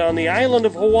located on the island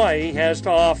of Hawaii has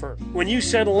to offer. When you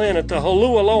settle in at the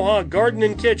HaluAloha Garden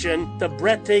and Kitchen, the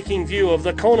breathtaking view of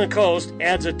the Kona Coast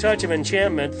adds a touch of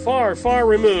enchantment far, far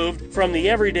removed from the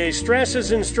everyday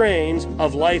stresses and strains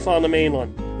of life on the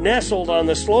mainland. Nestled on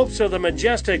the slopes of the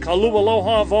majestic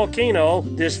Haleakala volcano,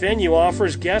 this venue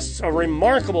offers guests a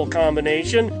remarkable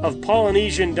combination of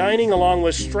Polynesian dining along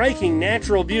with striking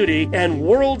natural beauty and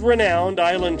world-renowned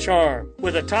island charm.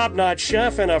 With a top-notch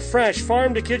chef and a fresh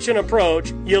farm-to-kitchen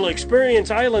approach, you'll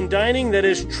experience island dining that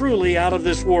is truly out of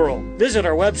this world. Visit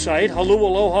our website,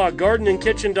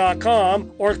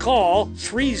 HaluAlohaGardenandKitchen.com, or call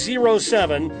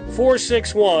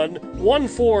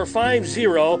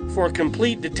 307-461-1450 for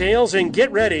complete details and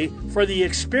get ready for the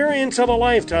experience of a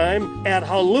lifetime at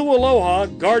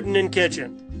HaluAloha Garden and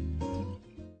Kitchen.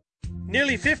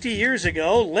 Nearly 50 years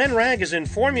ago, Len Ragozin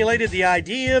formulated the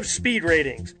idea of speed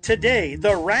ratings. Today, the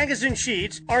Ragozin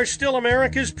sheets are still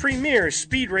America's premier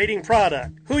speed rating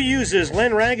product. Who uses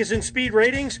Len Ragozin speed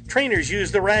ratings? Trainers use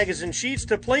the Ragozin sheets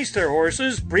to place their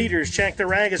horses. Breeders check the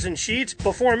Ragozin sheets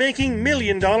before making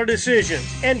million-dollar decisions.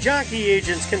 And jockey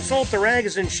agents consult the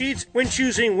Ragozin sheets when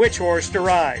choosing which horse to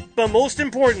ride. But most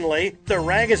importantly, the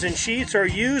Ragozin sheets are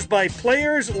used by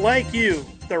players like you.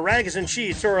 The Rags and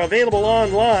Sheets are available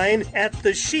online at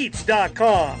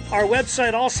thesheets.com. Our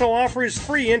website also offers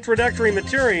free introductory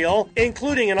material,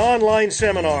 including an online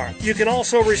seminar. You can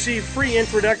also receive free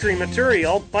introductory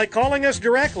material by calling us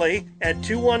directly at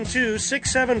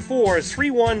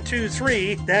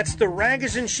 212-674-3123. That's the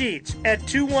Rags and Sheets at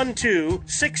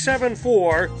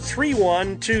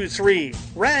 212-674-3123.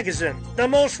 Ragazine, the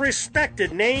most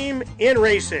respected name in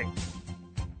racing.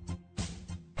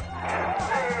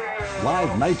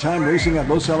 Live nighttime racing at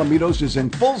Los Alamitos is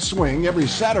in full swing every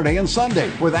Saturday and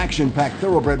Sunday with action-packed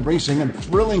thoroughbred racing and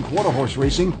thrilling quarter horse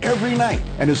racing every night.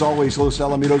 And as always, Los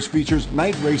Alamitos features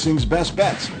night racing's best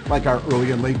bets, like our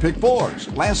early and late pick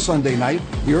fours. Last Sunday night,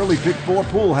 the early pick four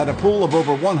pool had a pool of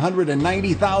over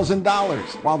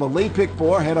 $190,000, while the late pick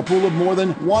four had a pool of more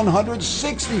than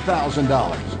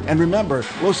 $160,000. And remember,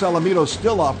 Los Alamitos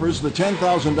still offers the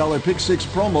 $10,000 pick six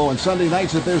promo on Sunday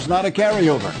nights if there's not a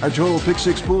carryover. Our total pick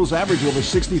six pools average over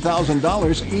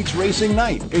 $60,000 each racing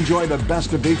night. Enjoy the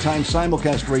best of daytime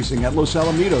simulcast racing at Los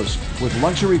Alamitos with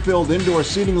luxury-filled indoor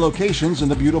seating locations in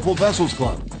the beautiful Vessels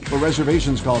Club. For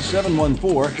reservations, call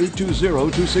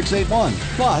 714-820-2681.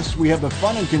 Plus, we have the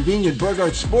fun and convenient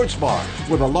Burgart Sports Bar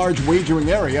with a large wagering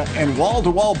area and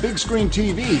wall-to-wall big screen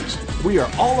TVs. We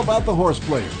are all about the horse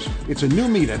players. It's a new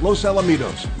meet at Los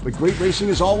Alamitos, but great racing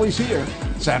is always here.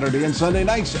 Saturday and Sunday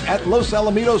nights at Los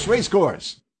Alamitos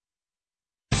Racecourse.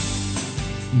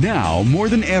 Now, more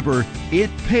than ever, it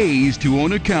pays to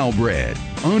own a Calbred.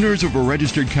 Owners of a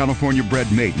registered California bred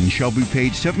maiden shall be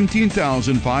paid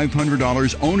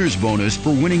 $17,500 owner's bonus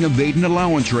for winning a maiden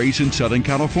allowance race in Southern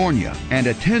California and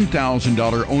a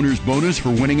 $10,000 owner's bonus for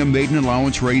winning a maiden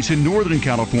allowance race in Northern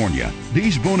California.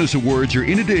 These bonus awards are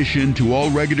in addition to all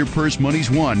regular purse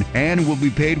monies won and will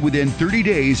be paid within 30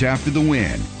 days after the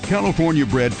win. California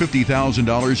bred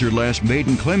 $50,000 or less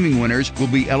maiden claiming winners will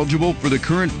be eligible for the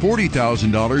current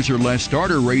 $40,000 or less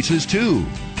starter races too.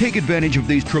 Take advantage of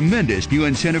these tremendous new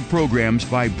incentive programs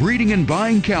by breeding and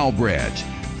buying Calbreds.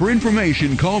 For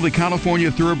information, call the California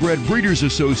Thoroughbred Breeders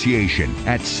Association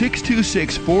at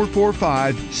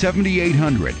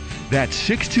 626-445-7800. That's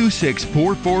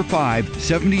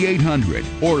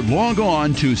 626-445-7800. Or log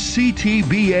on to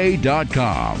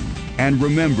ctba.com. And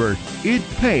remember, it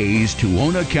pays to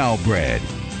own a Calbred.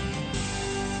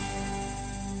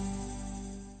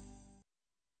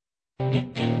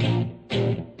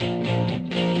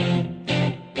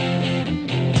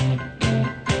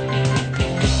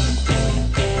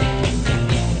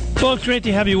 Folks, great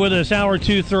to have you with us. Hour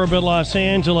 2, Thoroughbred Los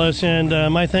Angeles. And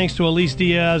my thanks to Elise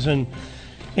Diaz and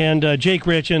Jake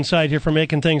Rich inside here for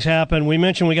making things happen. We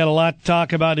mentioned we got a lot to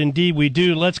talk about. Indeed, we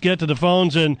do. Let's get to the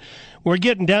phones. And we're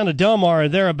getting down to Del Mar or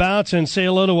thereabouts and say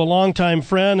hello to a longtime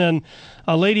friend and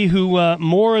a lady who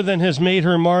more than has made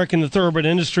her mark in the thoroughbred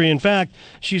industry. In fact,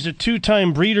 she's a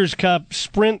two-time Breeders' Cup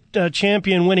Sprint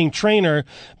champion winning trainer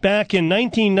back in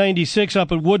 1996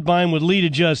 up at Woodbine with Lita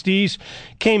Justice.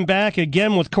 Came back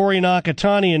again with Corey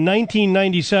Nakatani in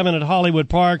 1997 at Hollywood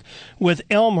Park with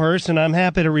Elmhurst, and I'm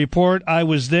happy to report I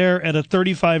was there at a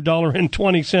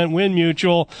 $35.20 win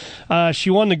mutual.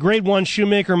 She won the Grade 1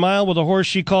 Shoemaker Mile with a horse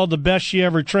she called the best she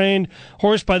ever trained,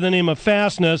 horse by the name of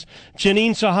Fastness.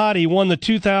 Janine Sahadi won the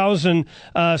 2000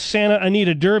 Santa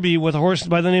Anita Derby with a horse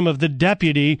by the name of The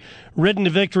Deputy, ridden to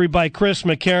victory by Chris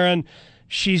McCarron.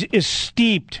 She is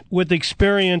steeped with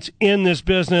experience in this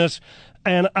business,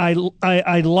 and I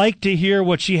like to hear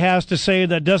what she has to say.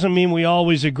 That doesn't mean we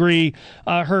always agree.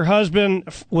 Her husband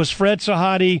was Fred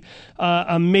Sahadi,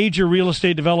 a major real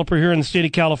estate developer here in the state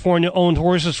of California, owned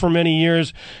horses for many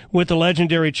years with the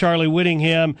legendary Charlie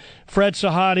Whittingham. Fred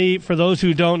Sahadi, for those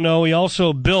who don't know, he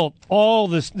also built all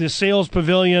the sales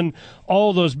pavilion,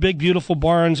 all those big, beautiful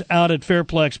barns out at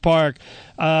Fairplex Park.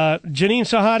 Janine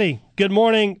Sahadi, good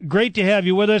morning. Great to have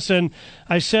you with us. And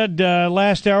I said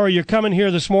last hour, you're coming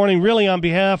here this morning really on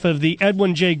behalf of the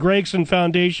Edwin J. Gregson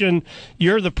Foundation.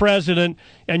 You're the president,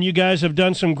 and you guys have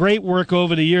done some great work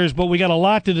over the years, but we got a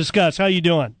lot to discuss. How you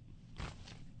doing?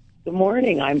 Good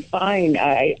morning. I'm fine.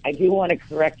 I do want to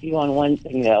correct you on one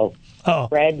thing, though. Oh.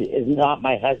 Fred is not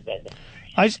my husband.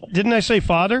 Didn't I say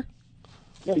father?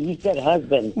 No, you said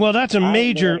husband. Well, that's a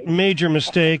major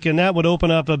mistake, and that would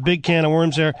open up a big can of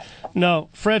worms there. No,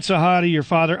 Fred Sahadi, your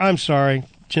father. I'm sorry,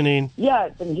 Janine.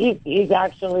 Yes, and he's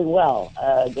actually well.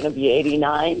 Going to be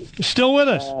 89. Still with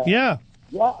us? Yeah.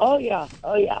 Yeah. Oh, yeah.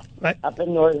 Up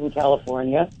in Northern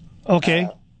California. Okay.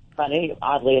 Funny,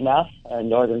 oddly enough,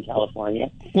 Northern California.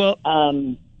 Well,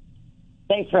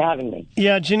 thanks for having me.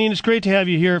 Yeah, Janine, it's great to have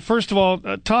you here. First of all,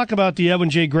 talk about the Edwin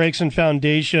J. Gregson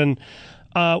Foundation.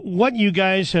 What you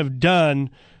guys have done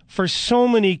for so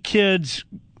many kids,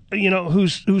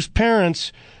 whose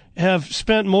parents, have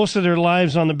spent most of their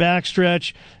lives on the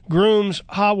backstretch, grooms,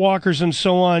 hot walkers, and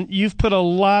so on. You've put a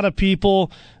lot of people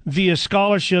via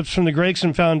scholarships from the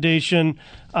Gregson Foundation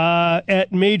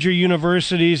at major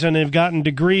universities, and they've gotten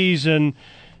degrees and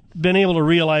been able to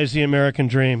realize the American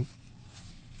dream.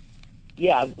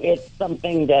 Yeah, it's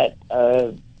something that,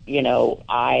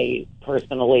 I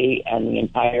personally and the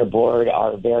entire board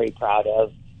are very proud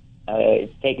of.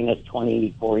 It's taken us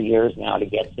 24 years now to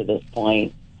get to this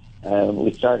point.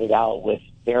 We started out with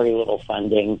very little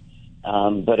funding,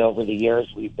 but over the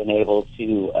years we've been able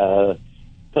to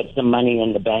put some money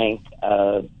in the bank.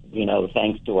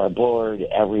 Thanks to our board,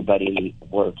 everybody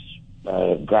works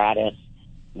gratis,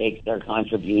 makes their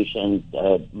contributions.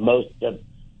 Most of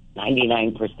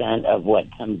 99% of what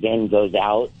comes in goes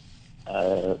out.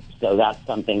 So that's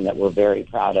something that we're very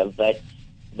proud of. But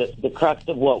the crux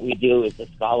of what we do is the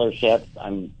scholarships.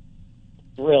 I'm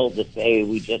thrilled to say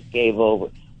we just hit the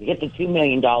 $2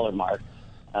 million mark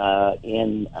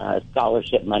in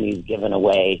scholarship monies given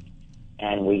away.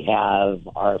 And we have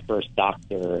our first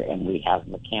doctor, and we have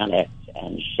mechanics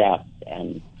and chefs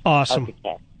and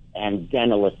architects and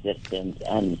dental assistants.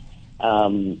 And,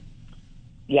 and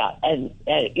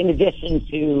in addition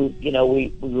to,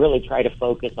 we really try to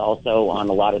focus also on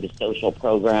a lot of the social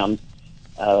programs,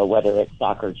 whether it's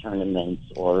soccer tournaments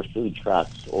or food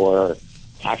trucks or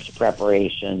tax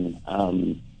preparation.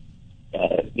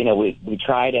 We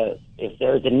try to, if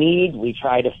there's a need, we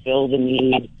try to fill the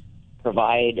need,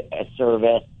 provide a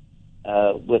service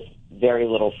with very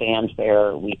little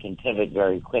fanfare. We can pivot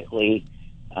very quickly,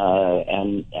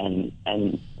 and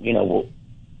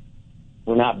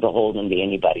we're not beholden to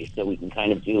anybody, so we can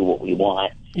kind of do what we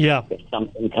want. Yeah. If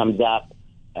something comes up,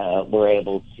 we're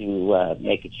able to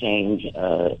make a change,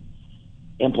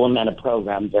 implement a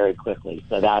program very quickly.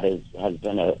 So that has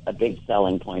been a big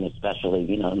selling point,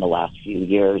 especially in the last few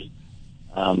years,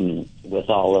 with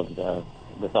all of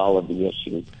the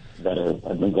issues that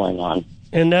have been going on.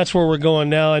 And that's where we're going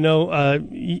now. I know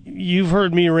you've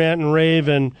heard me rant and rave,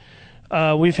 and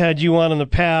we've had you on in the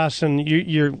past, and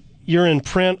you're in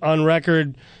print on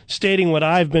record stating what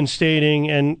I've been stating,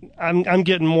 and I'm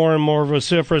getting more and more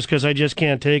vociferous because I just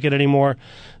can't take it anymore.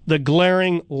 The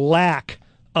glaring lack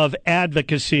of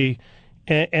advocacy,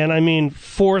 and I mean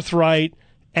forthright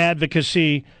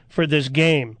advocacy for this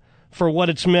game, for what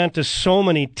it's meant to so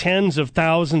many tens of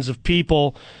thousands of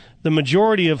people, the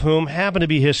majority of whom happen to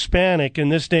be Hispanic in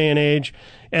this day and age,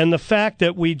 and the fact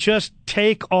that we just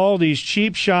take all these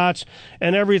cheap shots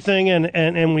and everything, and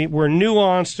we're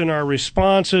nuanced in our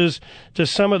responses to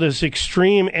some of this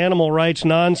extreme animal rights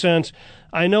nonsense.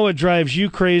 I know it drives you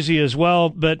crazy as well,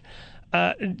 but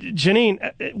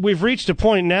Janine, we've reached a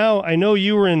point now. I know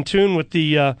you were in tune with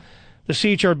the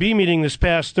CHRB meeting this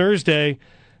past Thursday.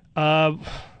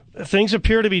 Things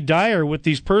appear to be dire with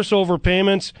these purse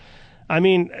overpayments. I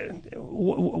mean,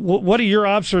 what are your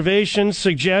observations,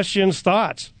 suggestions,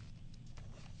 thoughts?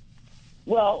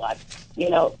 Well, I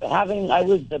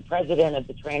was the president of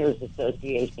the Trainers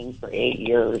Association for 8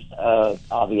 years,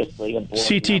 obviously. A board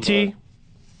CTT? Member.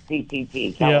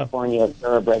 CTT, California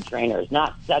Thoroughbred Trainers.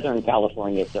 Not Southern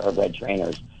California Thoroughbred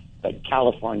Trainers, but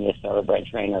California Thoroughbred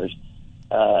Trainers.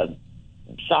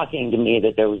 Shocking to me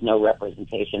that there was no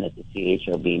representation at the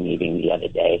CHRB meeting the other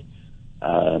day,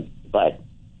 but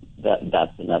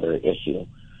that's another issue.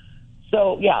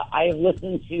 So, yeah, I have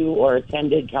listened to or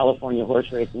attended California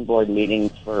Horse Racing Board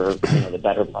meetings for the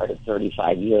better part of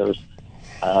 35 years.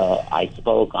 I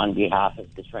spoke on behalf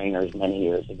of the trainers many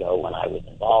years ago when I was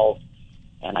involved,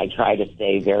 and I try to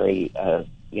stay very,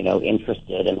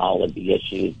 interested in all of the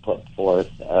issues put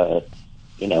forth,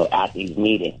 at these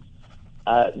meetings.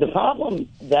 The problem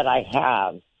that I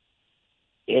have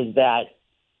is that,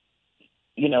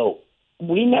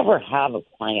 we never have a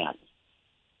plan.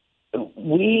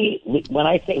 When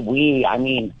I say we, I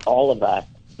mean all of us,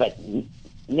 but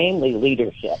namely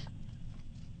leadership.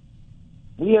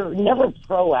 We are never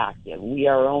proactive. We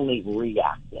are only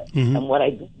reactive. Mm-hmm. And what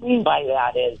I mean by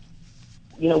that is,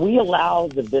 we allow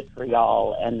the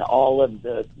vitriol and all of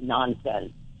the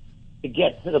nonsense to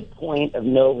get to the point of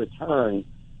no return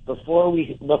before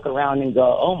we look around and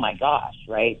go, oh my gosh,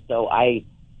 right? So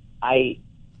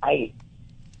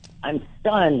I'm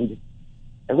stunned.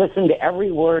 I listened to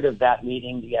every word of that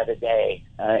meeting the other day,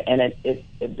 and it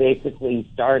basically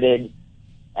started,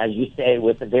 as you say,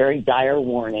 with a very dire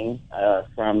warning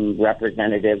from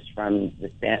representatives from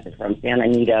Santa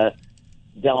Anita,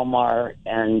 Del Mar,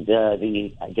 and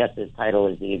I guess his title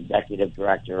is the executive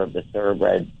director of the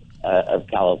Thoroughbred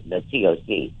the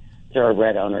TOC,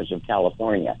 Thoroughbred Owners of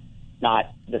California,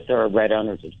 not the Thoroughbred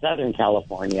Owners of Southern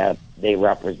California. They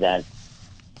represent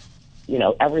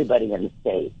everybody in the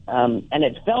state. And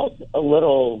it felt a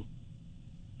little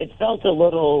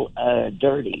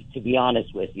dirty, to be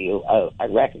honest with you. I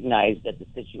recognize that the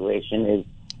situation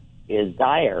is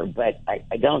dire, but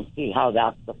I don't see how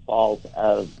that's the fault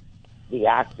of the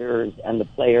actors and the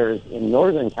players in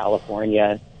Northern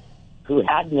California who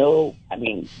had no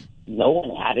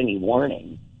one had any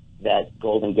warning that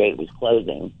Golden Gate was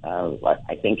closing.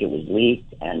 I think it was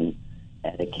leaked and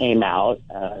it came out.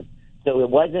 So it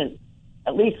wasn't,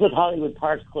 at least with Hollywood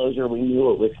Park's closure, we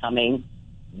knew it was coming.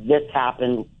 This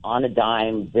happened on a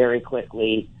dime very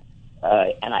quickly.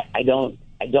 And I don't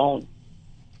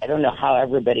know how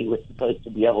everybody was supposed to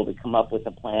be able to come up with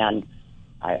a plan.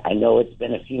 I know it's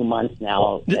been a few months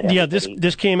now.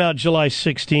 This came out July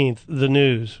 16th, the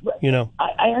news,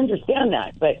 I understand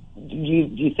that, but do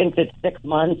you think that 6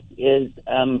 months is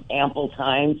ample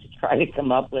time to try to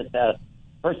come up with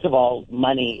first of all,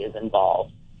 money is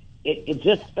involved. It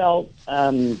just felt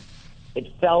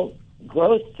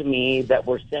gross to me that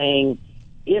we're saying,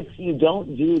 if you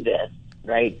don't do this,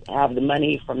 right, have the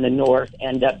money from the north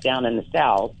end up down in the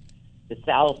south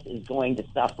is going to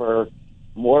suffer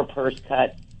more purse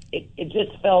cuts.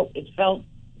 It felt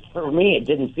for me, it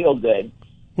didn't feel good.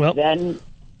 Well, then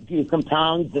you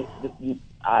compound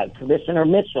Commissioner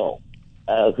Mitchell,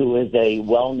 who is a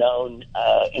well-known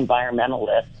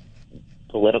environmentalist,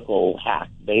 political hack,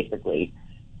 basically.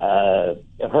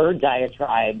 Her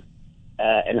diatribe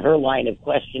and her line of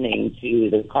questioning to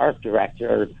the CARF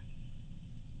director,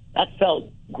 that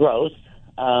felt gross.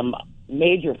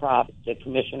 Major props to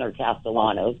Commissioner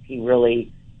Castellanos. He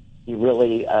really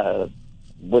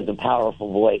was a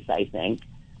powerful voice, I think.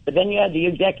 But then you had the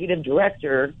executive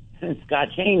director, Scott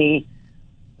Cheney.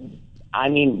 I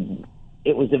mean,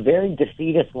 it was a very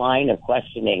defeatist line of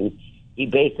questioning. He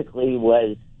basically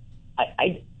was,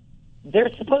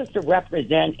 they're supposed to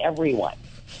represent everyone.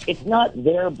 It's not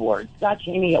their board. Scott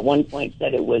Cheney at one point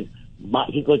said he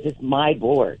goes, it's my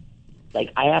board.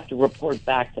 Like, I have to report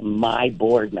back to my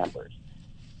board members.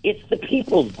 It's the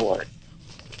people's board.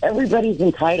 Everybody's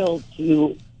entitled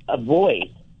to a voice.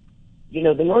 The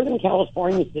Northern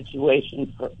California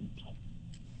situation,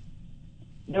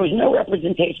 there was no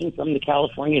representation from the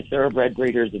California Thoroughbred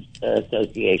Breeders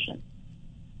Association.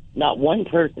 Not one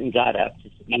person got up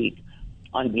to speak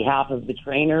on behalf of the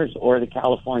trainers or the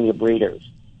California breeders.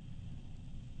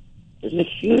 There's a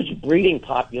huge breeding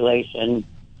population,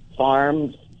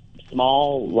 farms,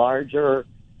 small, larger.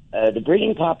 The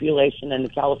breeding population in the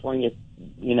California,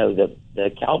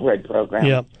 the Calbred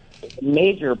program, is a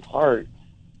major part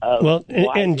of. Well,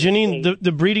 and Janine,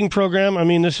 the breeding program, I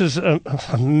mean, this is a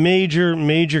major,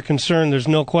 major concern. There's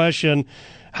no question.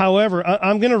 However,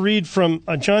 I'm going to read from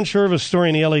John Sherva's story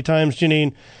in the LA Times,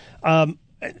 Janine.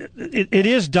 It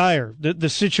is dire, the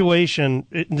situation.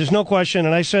 There's no question.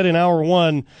 And I said in hour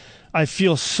one, I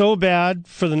feel so bad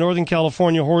for the Northern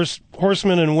California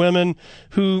horsemen and women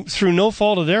who, through no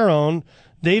fault of their own,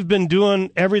 they've been doing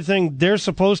everything they're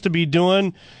supposed to be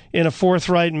doing in a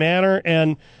forthright manner,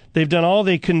 and they've done all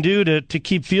they can do to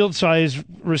keep field size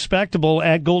respectable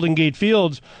at Golden Gate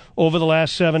Fields over the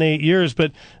last 7-8 years.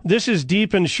 But this is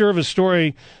deep in Sherva's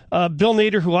story. Bill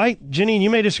Nader, who Janine, you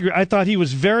may disagree, I thought he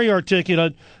was very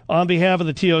articulate on behalf of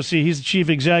the TOC. He's the chief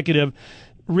executive.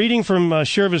 Reading from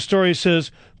Sherva's story,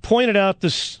 says, pointed out the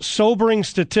sobering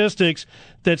statistics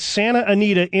that Santa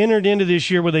Anita entered into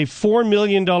this year with a $4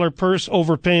 million purse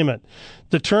overpayment.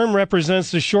 The term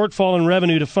represents the shortfall in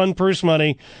revenue to fund purse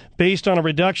money based on a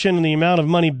reduction in the amount of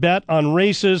money bet on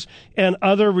races and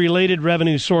other related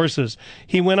revenue sources.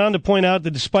 He went on to point out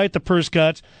that despite the purse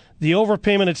cuts, the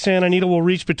overpayment at Santa Anita will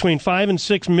reach between $5 and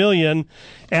 $6 million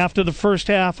after the first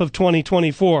half of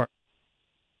 2024.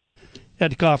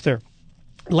 Had to cough there.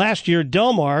 Last year,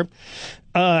 Del Mar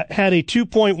had a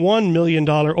 $2.1 million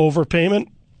overpayment.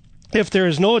 If there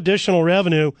is no additional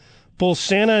revenue, both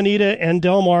Santa Anita and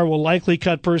Del Mar will likely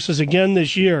cut purses again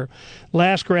this year.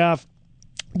 Last graph,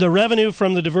 the revenue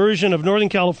from the diversion of Northern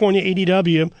California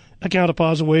ADW, account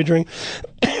deposit wagering,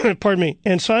 pardon me,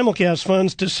 and simulcast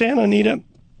funds to Santa Anita,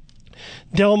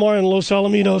 Del Mar, and Los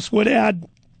Alamitos would add,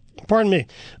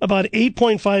 about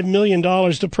 $8.5 million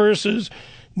to purses.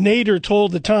 Nader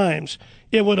told the Times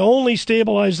it would only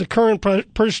stabilize the current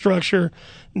purse structure,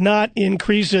 not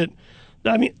increase it.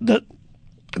 I mean,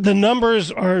 the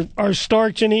numbers are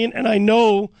stark, Janine, and I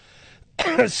know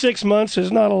 6 months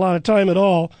is not a lot of time at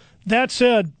all. That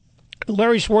said,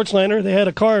 Larry Schwartzlander, the head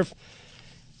of CARF,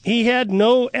 he had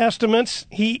no estimates.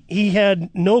 He had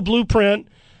no blueprint,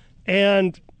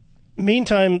 and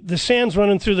meantime, the sand's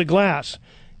running through the glass.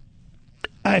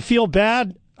 I feel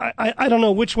bad. I don't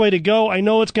know which way to go. I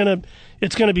know it's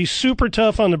gonna be super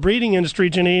tough on the breeding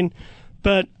industry, Janine,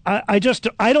 but I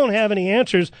don't have any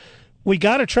answers. We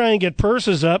got to try and get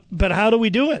purses up, but how do we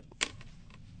do it?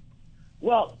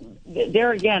 Well,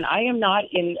 there again, I am not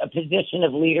in a position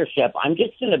of leadership. I'm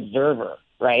just an observer,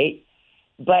 right?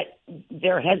 But we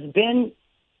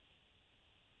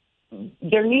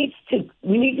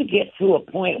need to get to a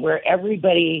point where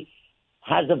everybody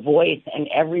has a voice and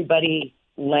everybody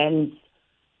lends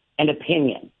an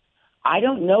opinion. I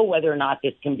don't know whether or not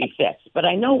this can be fixed, but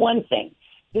I know one thing.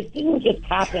 This didn't just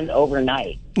happen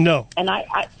overnight. No. And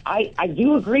I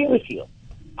do agree with you.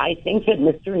 I think that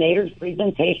Mr. Nader's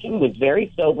presentation was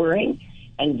very sobering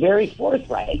and very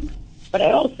forthright. But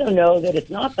I also know that it's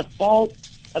not the fault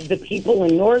of the people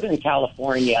in Northern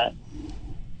California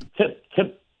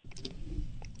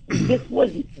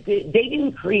they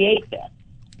didn't create this.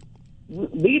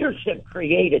 Leadership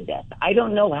created this. I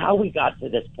don't know how we got to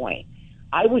this point.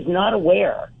 I was not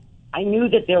aware. I knew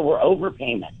that there were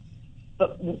overpayments.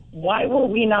 But why were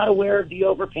we not aware of the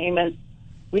overpayments?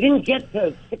 We didn't get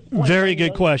to Very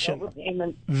good question.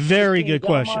 Very good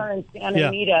question. And Santa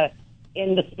Anita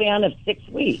in the span of 6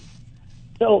 weeks.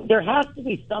 So there has to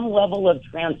be some level of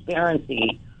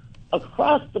transparency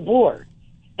across the board.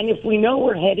 And if we know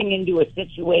we're heading into a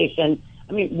situation,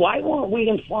 I mean, why weren't we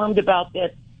informed about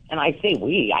this? And I say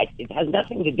it has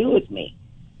nothing to do with me.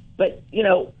 But, you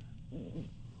know,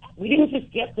 we didn't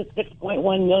just get to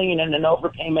 $6.1 million in an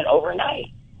overpayment overnight.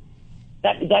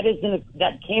 That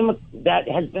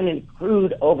has been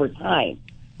accrued over time.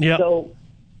 Yeah. So,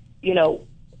 you know,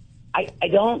 I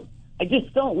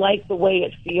just don't like the way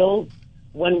it feels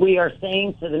when we are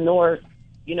saying to the North,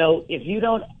 you know, if you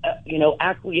don't,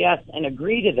 acquiesce and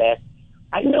agree to this.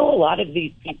 I know a lot of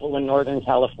these people in Northern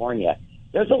California.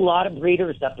 There's a lot of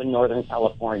breeders up in Northern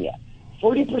California.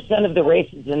 40% of the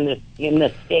races in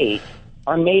this state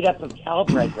are made up of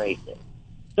Calbred races.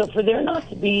 So for there not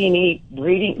to be any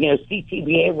breeding,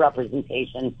 CTBA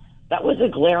representation, that was a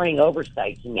glaring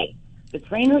oversight to me. The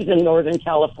trainers in Northern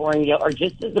California are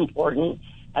just as important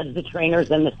as the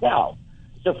trainers in the South.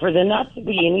 So for there not to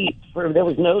be there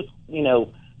was no,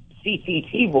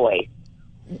 CCT voice,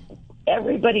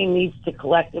 everybody needs to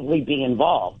collectively be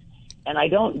involved. And I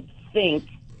don't think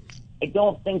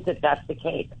that that's the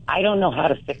case. I don't know how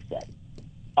to fix it.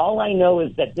 All I know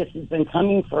is that this has been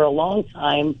coming for a long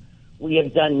time. We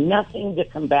have done nothing to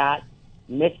combat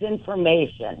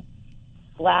misinformation,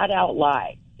 flat out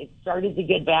lies. It started to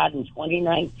get bad in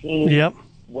 2019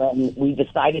 when we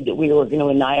decided that we were going to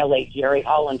annihilate Jerry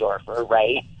Hollendorfer,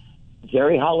 right?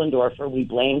 Jerry Hollendorfer, we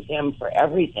blamed him for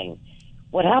everything.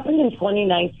 What happened in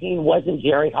 2019 wasn't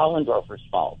Jerry Hollendorfer's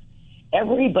fault.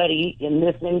 Everybody in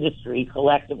this industry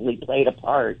collectively played a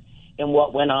part in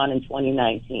what went on in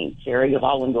 2019. Jerry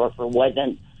Hollendorfer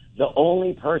wasn't the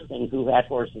only person who had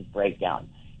horses break down.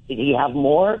 Did he have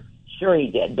more? Sure he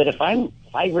did. But if I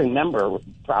remember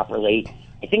properly,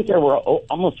 I think there were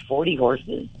almost 40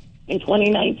 horses in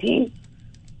 2019.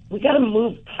 We got to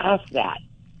move past that.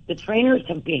 The trainers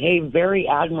have behaved very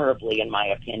admirably, in my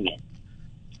opinion.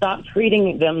 Stop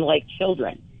treating them like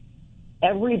children.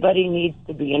 Everybody needs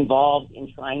to be involved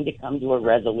in trying to come to a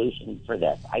resolution for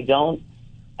this.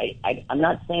 I'm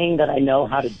not saying that I know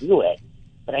how to do it,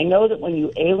 but I know that when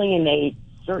you alienate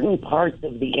certain parts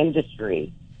of the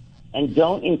industry and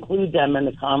don't include them in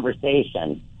the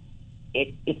conversation,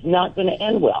 it's not going to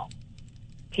end well.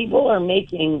 People are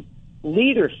making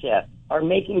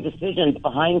decisions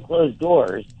behind closed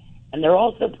doors, and they're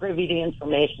also privy to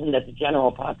information that the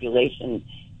general population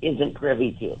isn't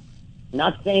privy to.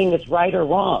 Not saying it's right or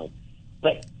wrong,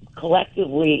 but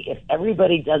collectively, if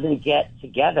everybody doesn't get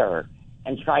together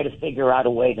and try to figure out a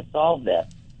way to solve this,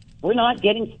 we're not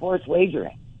getting sports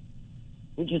wagering.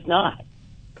 We're just not.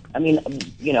 I mean,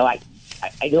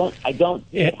 I don't.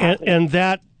 And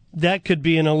that could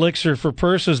be an elixir for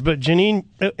purses. But Janine,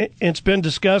 it's been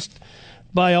discussed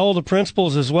by all the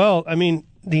principals as well. I mean,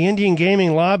 the Indian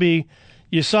gaming lobby.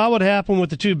 You saw what happened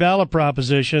with the 2 ballot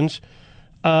propositions.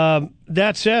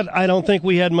 That said, I don't think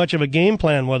we had much of a game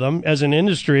plan with them as an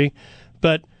industry.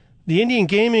 But the Indian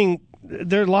gaming,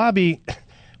 their lobby,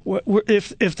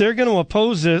 if they're going to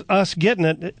oppose us getting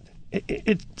it,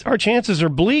 our chances are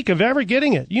bleak of ever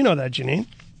getting it. You know that, Janine.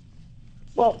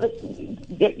 Well,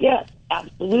 yes,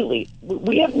 absolutely.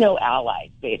 We have no allies,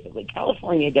 basically.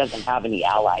 California doesn't have any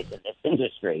allies in this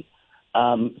industry.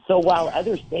 So while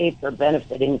other states are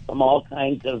benefiting from all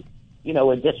kinds of,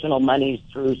 additional monies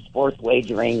through sports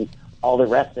wagering, all the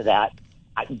rest of that,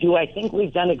 I think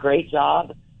we've done a great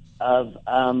job of,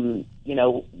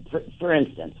 for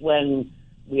instance, when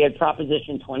we had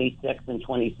Proposition 26 and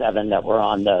 27 that were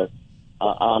on the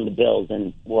bills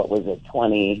in, what was it,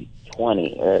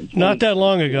 2020? Not that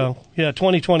long ago. Yeah,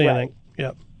 2020, right. I think.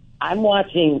 Yep. I'm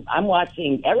watching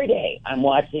every day. I'm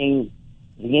watching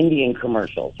the Indian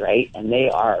commercials, right? And they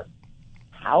are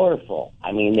powerful.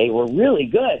 I mean, they were really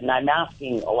good. And I'm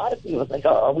asking a lot of people, like,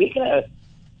 are we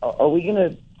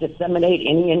gonna disseminate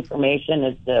any information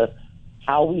as to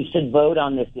how we should vote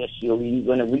on this issue? Are you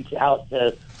going to reach out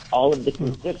to all of the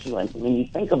constituents? I mean, you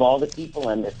think of all the people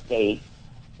in this state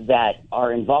that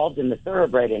are involved in the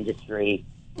thoroughbred industry.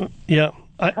 Yeah,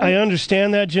 I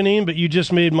understand that, Janine, but you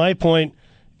just made my point.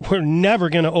 We're never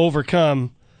going to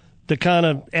overcome the kind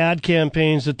of ad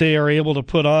campaigns that they are able to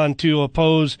put on to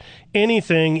oppose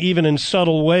anything, even in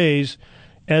subtle ways,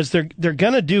 as they're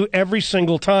going to do every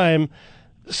single time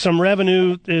some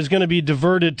revenue is going to be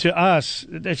diverted to us.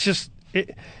 It's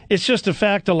just a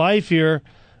fact of life here,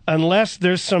 unless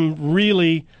there's some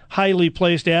really highly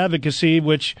placed advocacy,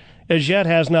 which as yet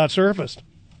has not surfaced.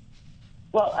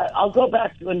 Well, I'll go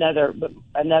back to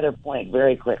another point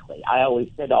very quickly. I always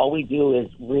said all we do is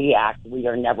react. We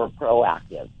are never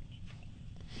proactive.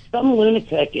 Some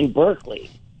lunatic in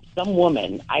Berkeley, some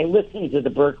woman, I listened to the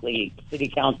Berkeley City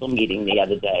Council meeting the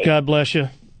other day. God bless you.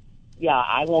 Yeah,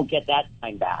 I won't get that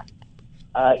time back.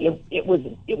 It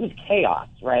was chaos,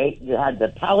 right? You had the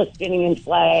Palestinian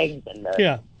flags and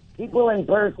the people in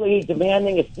Berkeley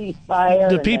demanding a ceasefire.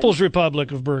 The People's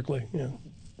Republic of Berkeley,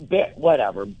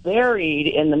 whatever. Buried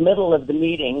in the middle of the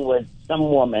meeting was some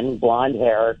woman, blonde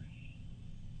hair,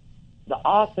 the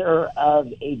author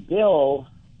of a bill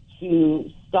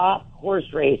to stop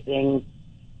horse racing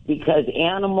because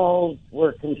animals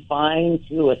were confined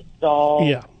to a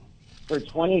stall for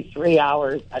 23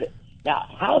 hours. Now,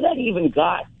 how that even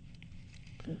got...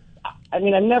 I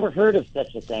mean, I've never heard of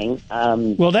such a thing.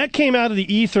 Well, that came out of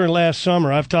the ether last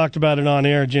summer. I've talked about it on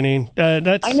air, Janine.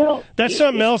 I know. That's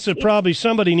something else that probably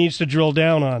somebody needs to drill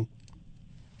down on.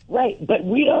 Right, but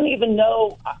we don't even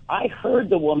know. I heard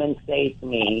the woman say to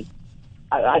me,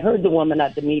 I heard the woman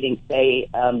at the meeting say,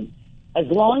 as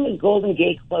long as Golden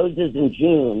Gate closes in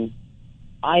June,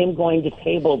 I am going to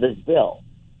table this bill.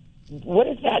 What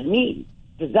does that mean?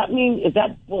 Does that mean,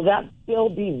 will that bill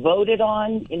be voted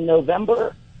on in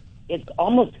November? It's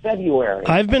almost February.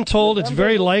 I've been told it's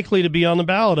very likely to be on the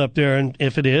ballot up there, and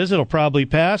if it is, it'll probably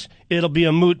pass. It'll be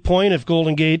a moot point if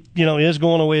Golden Gate, is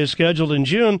going away as scheduled in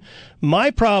June.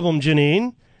 My problem,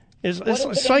 Janine, is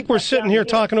it's like we're sitting here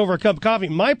talking over a cup of coffee.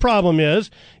 My problem is,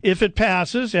 if it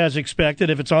passes as expected,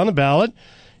 if it's on the ballot,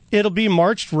 it'll be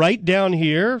marched right down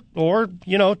here or,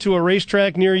 to a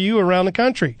racetrack near you around the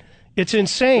country. It's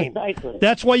insane. Precisely.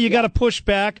 That's why you got to push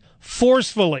back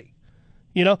forcefully.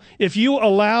 If you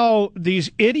allow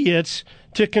these idiots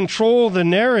to control the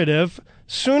narrative,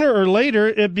 sooner or later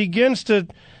it begins to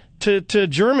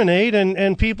germinate,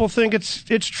 and people think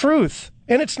it's truth,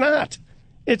 and it's not.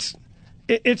 It's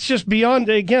just beyond.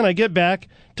 Again, I get back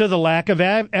to the lack of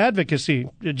advocacy,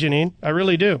 Janine. I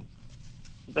really do.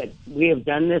 But we have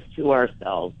done this to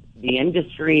ourselves. The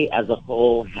industry as a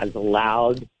whole has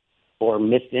allowed for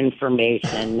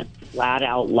misinformation, flat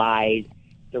out lies.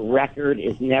 The record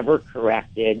is never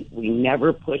corrected. We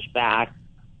never push back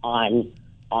on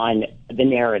the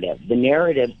narrative. The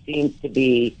narrative seems to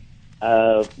be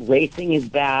racing is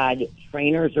bad,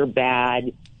 trainers are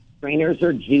bad, trainers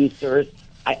are juicers.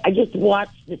 I just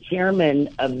watched the chairman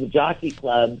of the Jockey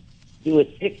Club do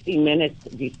a 60 Minutes,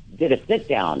 did a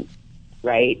sit-down,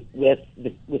 right, with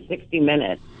 60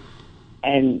 Minutes.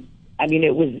 And, I mean,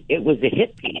 it was a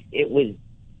hit piece. It was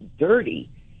dirty.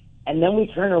 And then we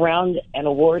turn around and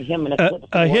award him an Eclipse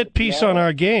a hit piece on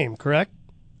our game, correct?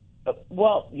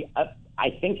 Well, I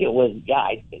think it was.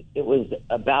 Yeah, it was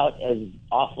about as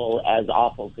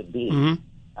awful could be.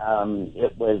 Mm-hmm.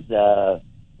 It was.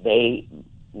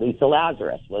 Lisa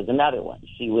Lazarus was another one.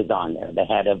 She was on there, the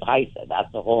head of HISA.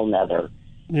 That's a whole nother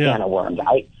can of worms.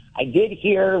 I did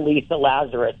hear Lisa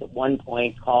Lazarus at one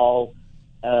point call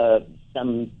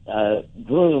some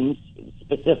grooms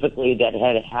specifically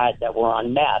that were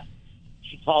on meth.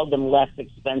 She called them less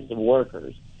expensive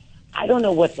workers. I don't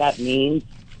know what that means,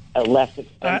 a less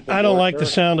expensive I don't worker. like the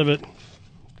sound of it.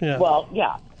 Yeah. Well,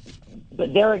 yeah.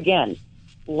 But there again,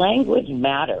 language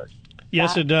matters.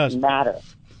 Yes, it does. Matter.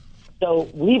 So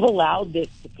we've allowed this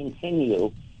to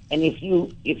continue. And if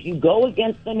you go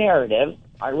against the narrative,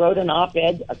 I wrote an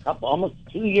op-ed almost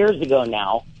 2 years ago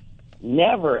now.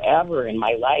 Never, ever in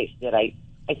my life did I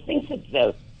think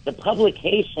that the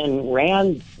publication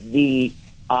ran the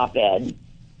op-ed.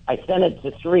 I sent it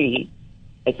to 3.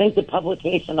 I think the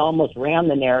publication almost ran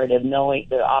the narrative, knowing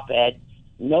the op-ed,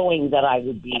 knowing that I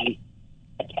would be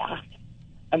attacked.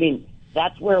 I mean,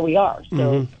 that's where we are.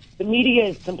 So the media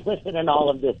is complicit in all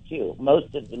of this too.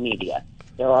 Most of the media.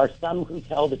 There are some who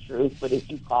tell the truth, but if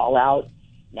you call out,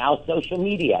 now social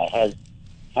media has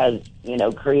has,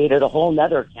 created a whole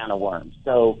nother can of worms.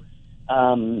 So,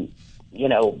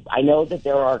 I know that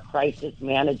there are crisis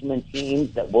management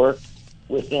teams that work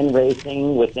within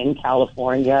racing, within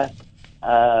California.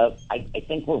 I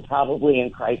think we're probably in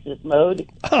crisis mode.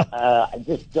 I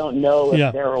just don't know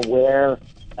if they're aware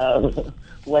of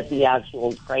what the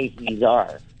actual crises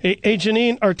are. Hey,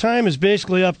 Janine, our time is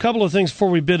basically up. Couple of things before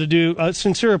we bid adieu.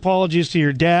 Sincere apologies to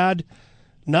your dad,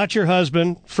 not your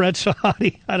husband, Fred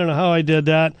Sahadi. I don't know how I did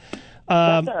that.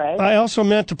 That's all right. I also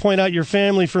meant to point out your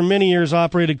family for many years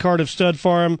operated Cardiff Stud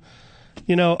Farm,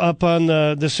 up on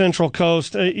the Central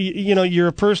Coast. You're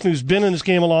a person who's been in this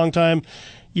game a long time.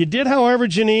 You did, however,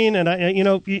 Janine, and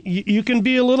you can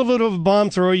be a little bit of a bomb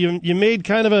thrower. You made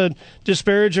kind of a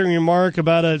disparaging remark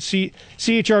about a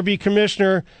CHRB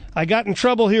commissioner. I got in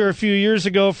trouble here a few years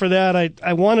ago for that.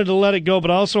 I wanted to let it go,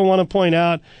 but I also want to point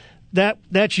out that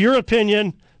that's your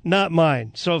opinion, not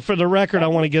mine. So for the record, I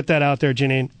want to get that out there,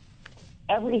 Janine.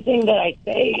 Everything that I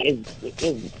say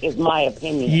is my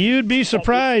opinion. You'd be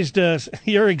surprised.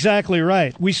 You're exactly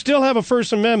right. We still have a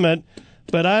First Amendment,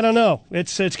 but I don't know.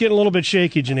 It's getting a little bit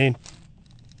shaky, Janine.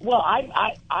 Well,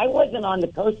 I wasn't on the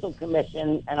Coastal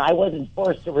Commission, and I wasn't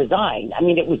forced to resign. I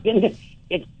mean, it was it's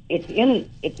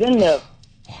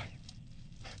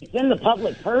in the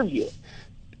public purview.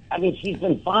 I mean, she's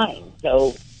been fined.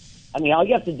 So, I mean, all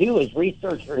you have to do is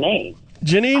research her name.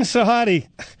 Janine Sahadi.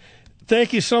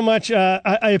 Thank you so much.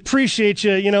 I appreciate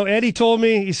you. Eddie told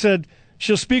me, he said,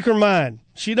 she'll speak her mind.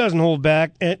 She doesn't hold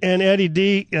back. And Eddie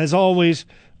D, as always,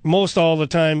 most all the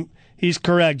time, he's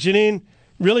correct. Janine,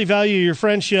 really value your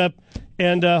friendship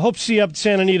and hope to see you up at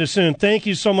Santa Anita soon. Thank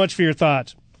you so much for your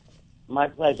thoughts. My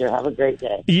pleasure. Have a great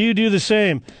day. You do the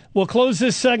same. We'll close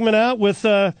this segment out with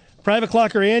private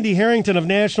clocker Andy Harrington of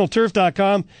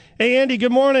NationalTurf.com. Hey, Andy,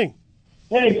 good morning.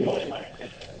 Hey, good morning, Mike.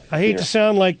 I hate to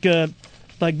sound like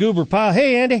Goober Pyle.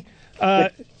 Hey, Andy.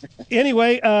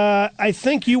 Anyway, I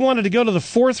think you wanted to go to the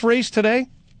fourth race today?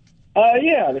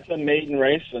 Yeah, it's a maiden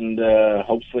race, and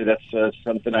hopefully that's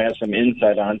something I have some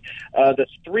insight on. The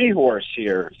 3-horse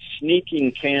here,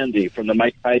 Sneaking Candy from the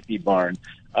Mike Pipey barn.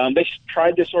 They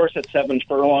tried this horse at 7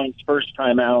 furlongs first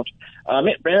time out.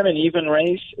 It ran an even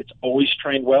race. It's always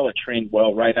trained well. It trained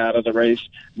well right out of the race.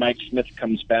 Mike Smith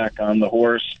comes back on the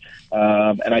horse.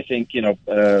 And I think,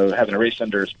 having a race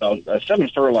under his belt, 7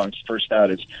 furlongs first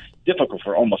out is difficult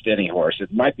for almost any horse.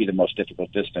 It might be the most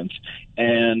difficult distance.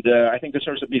 And I think this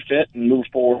horse would be fit and move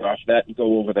forward off that and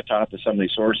go over the top of some of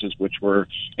these horses which were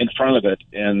in front of it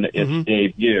in its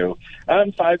debut.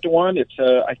 5-1, it's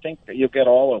I think you'll get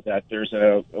all of that. There's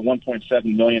a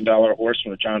 $1.7 million horse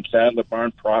from the John Sadler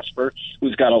barn, Prosper,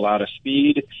 who's got a lot of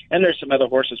speed. And there's some other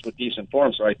horses with decent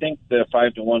form. So I think the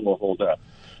 5-1 will hold up.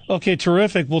 Okay,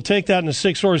 terrific. We'll take that in a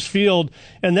 6-horse field,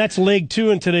 and that's leg 2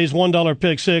 in today's $1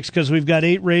 pick 6 because we've got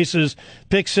 8 races,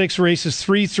 pick 6 races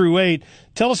 3 through 8.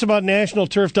 Tell us about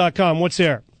NationalTurf.com. What's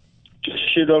there?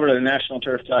 Just shoot over to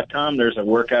NationalTurf.com. There's a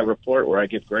workout report where I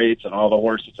give grades on all the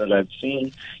horses that I've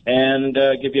seen and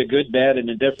give you a good, bad, and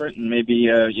indifferent, and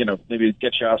maybe maybe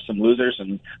get you off some losers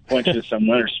and point you to some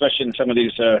winners, especially in some of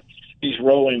these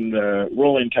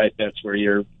rolling type bets where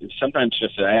you're sometimes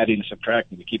just adding and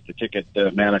subtracting to keep the ticket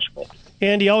manageable.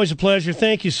 Andy, always a pleasure.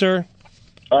 Thank you, sir.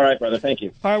 All right, brother. Thank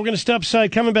you. All right, we're going to step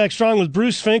aside. Coming back strong with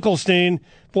Bruce Finkelstein.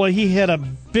 Boy, he had a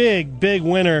big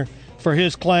winner for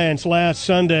his clients last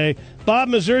Sunday. Bob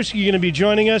Mazurski going to be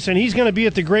joining us, and he's going to be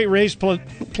at the Great Race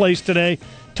Place today.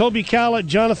 Toby Callett,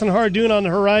 Jonathan Hardoon on the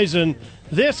horizon.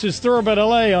 This is Thoroughbred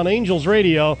LA on Angels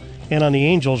Radio and on the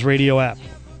Angels Radio app.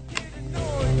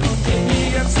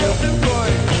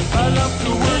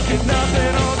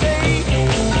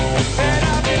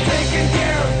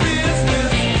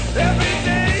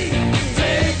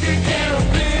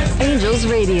 Angels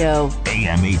Radio.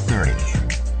 AM 830.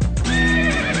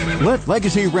 Let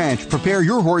Legacy Ranch prepare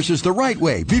your horses the right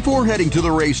way before heading to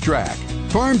the racetrack.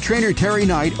 Farm trainer Terry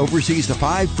Knight oversees the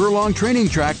 5-furlong training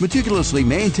track meticulously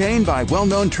maintained by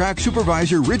well-known track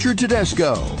supervisor Richard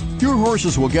Tedesco. Your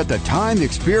horses will get the time,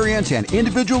 experience, and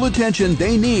individual attention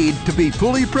they need to be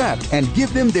fully prepped and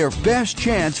give them their best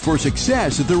chance for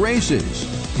success at the races.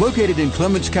 Located in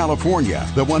Clements, California,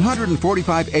 the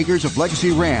 145 acres of Legacy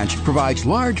Ranch provides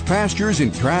large pastures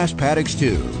and grass paddocks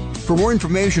too. For more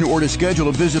information or to schedule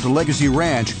a visit to Legacy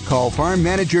Ranch, call Farm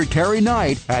Manager Terry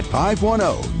Knight at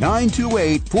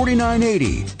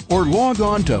 510-928-4980 or log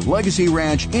on to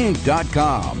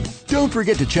LegacyRanchInc.com. Don't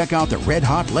forget to check out the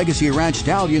red-hot Legacy Ranch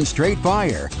Stallion Straight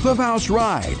Fire, Clubhouse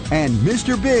Ride, and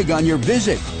Mr. Big on your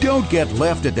visit. Don't get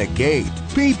left at the gate.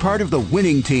 Be part of the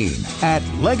winning team at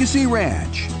Legacy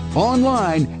Ranch.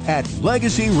 Online at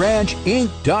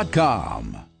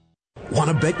LegacyRanchInc.com. Want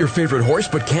to bet your favorite horse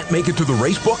but can't make it to the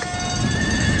racebook?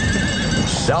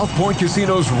 South Point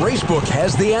Casino's Racebook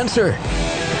has the answer.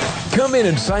 Come in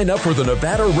and sign up for the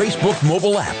Nevada Racebook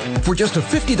mobile app. For just a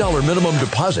 $50 minimum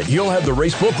deposit, you'll have the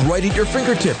Racebook right at your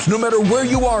fingertips, no matter where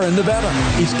you are in Nevada.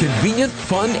 It's convenient,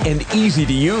 fun, and easy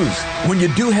to use. When you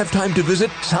do have time to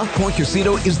visit, South Point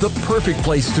Casino is the perfect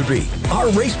place to be. Our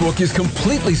Racebook is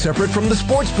completely separate from the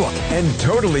Sportsbook and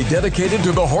totally dedicated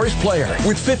to the horse player.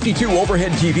 With 52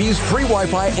 overhead TVs, free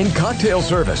Wi-Fi, and cocktail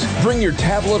service. Bring your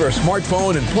tablet or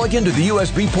smartphone and plug into the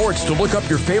USB ports to look up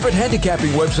your favorite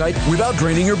handicapping website without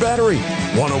draining your battery.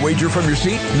 Want to wager from your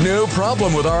seat? No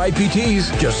problem with our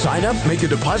IPTs. Just sign up, make a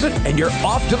deposit, and you're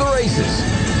off to the races.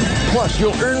 Plus,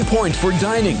 you'll earn points for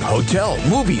dining, hotel,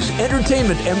 movies,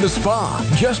 entertainment, and the spa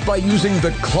just by using the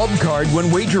club card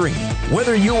when wagering.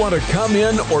 Whether you want to come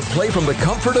in or play from the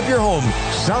comfort of your home,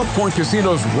 South Point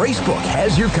Casino's Racebook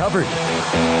has you covered.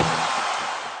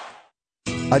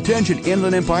 Attention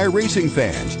Inland Empire racing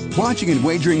fans. Watching and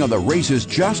wagering on the races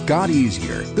just got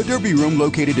easier. The Derby Room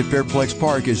located at Fairplex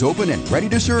Park is open and ready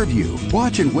to serve you.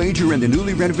 Watch and wager in the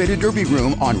newly renovated Derby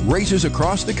Room on races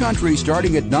across the country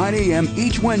starting at 9 a.m.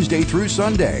 each Wednesday through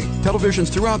Sunday. Televisions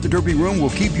throughout the Derby Room will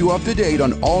keep you up to date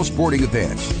on all sporting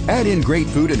events. Add in great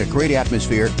food and a great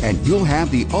atmosphere and you'll have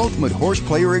the ultimate horse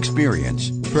player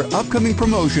experience. For upcoming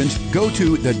promotions, go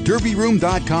to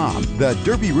thederbyroom.com.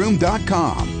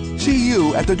 Thederbyroom.com. See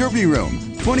you at the Derby Room,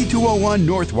 2201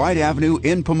 North White Avenue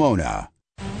in Pomona.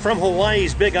 From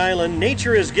Hawaii's Big Island,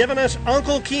 nature has given us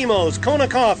Uncle Kimo's Kona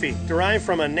coffee, derived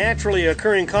from a naturally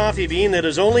occurring coffee bean that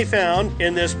is only found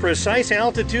in this precise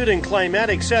altitude and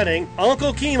climatic setting.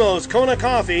 Uncle Kimo's Kona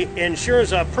coffee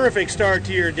ensures a perfect start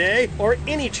to your day or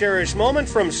any cherished moment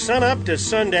from sunup to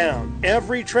sundown.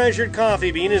 Every treasured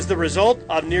coffee bean is the result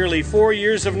of nearly 4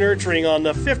 years of nurturing on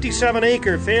the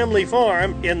 57-acre family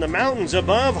farm in the mountains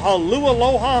above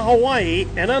Holualoha, Hawaii,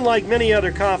 and unlike many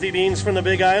other coffee beans from the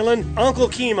Big Island, Uncle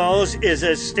Kimo's is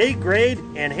estate grade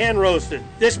and hand roasted.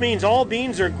 This means all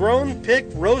beans are grown,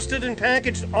 picked, roasted, and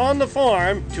packaged on the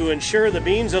farm to ensure the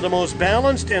beans are the most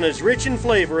balanced and as rich in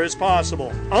flavor as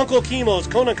possible. Uncle Kimo's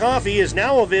Kona coffee is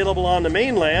now available on the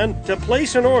mainland. To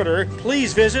place an order,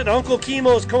 please visit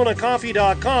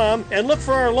UncleKimosKonaCoffee.com and look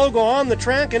for our logo on the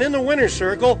track and in the winner's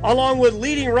circle, along with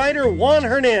leading writer Juan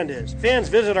Hernandez. Fans,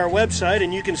 visit our website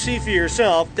and you can see for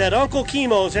yourself that Uncle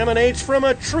Kimo's emanates from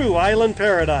a true island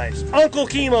paradise. Uncle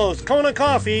Kimo's Kona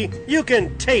coffee, you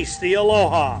can taste the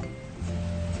aloha.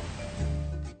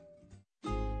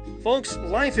 Folks,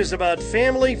 life is about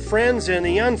family, friends, and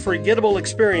the unforgettable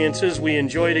experiences we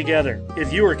enjoy together.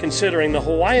 If you are considering the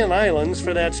Hawaiian Islands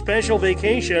for that special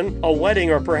vacation, a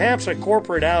wedding, or perhaps a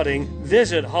corporate outing,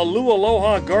 visit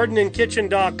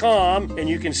HalualohaGardenandKitchen.com and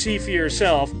you can see for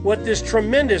yourself what this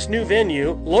tremendous new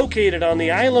venue located on the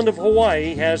island of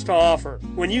Hawaii has to offer.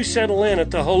 When you settle in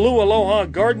at the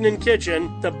Holualoha Garden and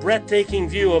Kitchen, the breathtaking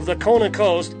view of the Kona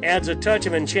coast adds a touch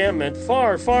of enchantment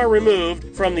far, far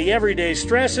removed from the everyday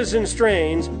stresses and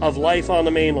strains of life on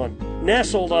the mainland.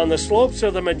 Nestled on the slopes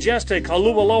of the majestic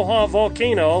Holualoha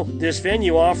volcano, this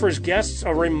venue offers guests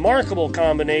a remarkable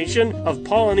combination of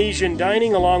Polynesian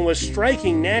dining along with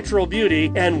striking natural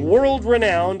beauty and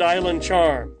world-renowned island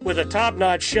charm. With a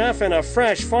top-notch chef and a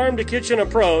fresh farm-to-kitchen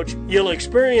approach, you'll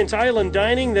experience island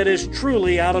dining that is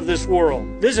truly out of this world.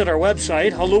 Visit our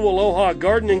website,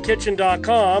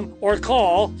 HalualohaGardenandKitchen.com, or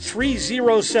call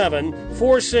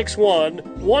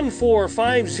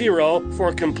 307-461-1450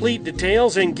 for complete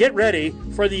details and get ready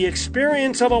for the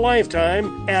experience of a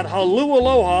lifetime at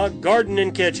Holualoha Garden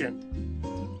and Kitchen.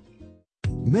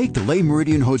 Make the Le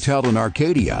Meridian Hotel in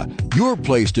Arcadia your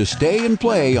place to stay and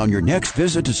play on your next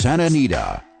visit to Santa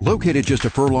Anita. Located just a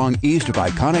furlong east of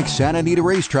iconic Santa Anita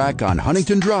Racetrack on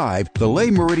Huntington Drive, the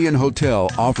Le Meridian Hotel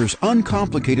offers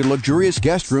uncomplicated luxurious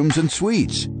guest rooms and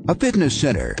suites, a fitness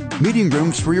center, meeting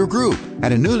rooms for your group,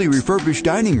 and a newly refurbished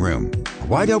dining room. A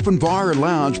wide open bar or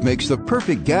lounge makes the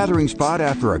perfect gathering spot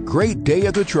after a great day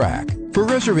at the track. For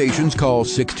reservations, call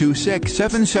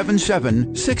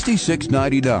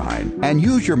 626-777-6699 and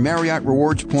use your Marriott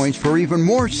Rewards points for even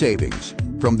more savings.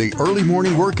 From the early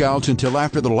morning workouts until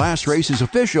after the last race is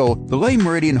official, the Le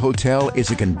Meridian Hotel is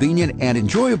a convenient and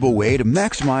enjoyable way to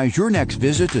maximize your next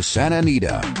visit to Santa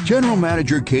Anita. General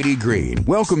Manager Katie Green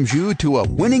welcomes you to a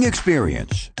winning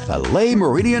experience. The Le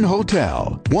Meridian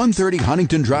Hotel, 130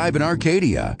 Huntington Drive in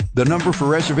Arcadia. The number for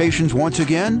reservations once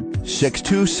again,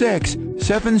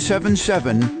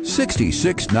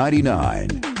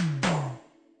 626-777-6699.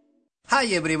 Hi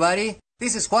everybody,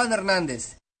 this is Juan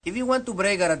Hernandez. If you want to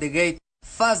break out of the gate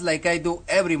fast like I do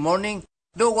every morning,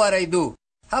 do what I do.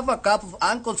 Have a cup of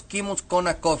Uncle Kimo's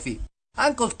Kona coffee.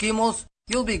 Uncle Kimo's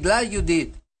You'll be glad you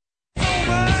did.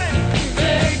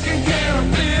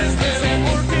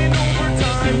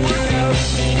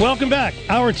 Welcome back.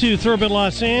 Hour 2, Thoroughbred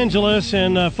Los Angeles.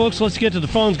 And, folks, let's get to the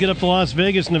phones. Get up to Las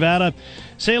Vegas, Nevada.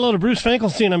 Say hello to Bruce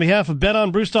Finkelstein on behalf of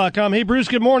BetOnBruce.com. Hey, Bruce,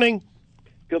 good morning.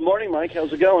 Good morning, Mike.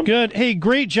 How's it going? Good. Hey,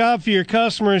 great job for your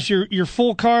customers. Your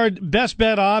full card best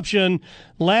bet option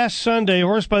last Sunday, a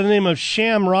horse by the name of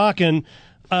Shamrockin'.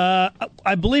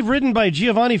 I believe ridden by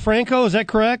Giovanni Franco. Is that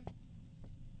correct?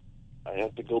 I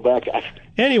have to go back.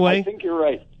 Anyway. I think you're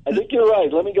right.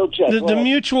 Let me go check. The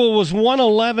mutual was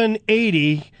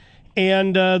 $111.80,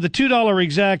 and the $2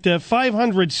 exacta,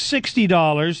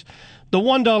 $560. The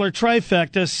 $1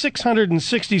 trifecta,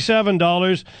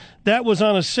 $667. That was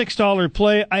on a $6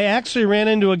 play. I actually ran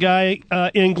into a guy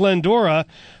in Glendora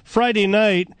Friday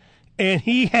night, and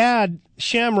he had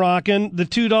Shamrockin', the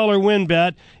 $2 win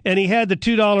bet, and he had the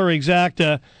 $2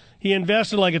 exacta. He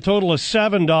invested like a total of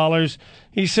 $7.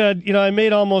 He said, I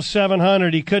made almost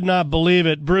 $700. He could not believe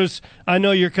it. Bruce, I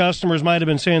know your customers might have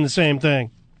been saying the same thing.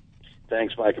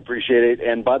 Thanks, Mike. Appreciate it.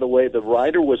 And by the way, the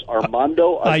rider was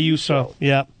Armando Ayuso.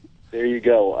 Yeah. There you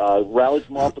go. Rallied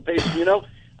from off the pace.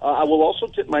 I will also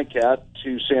tip my cap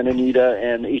to Santa Anita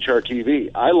and HRTV.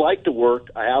 I like to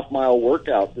work a half-mile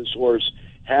workout this horse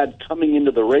had coming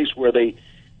into the race where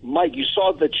Mike, you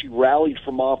saw that she rallied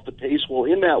from off the pace. Well,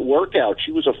 in that workout,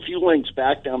 she was a few lengths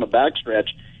back down the backstretch,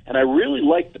 and I really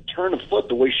liked the turn of foot,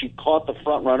 the way she caught the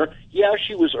front runner. Yeah,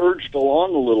 she was urged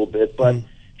along a little bit, but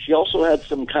she also had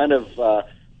some kind of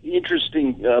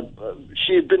interesting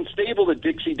she had been stable at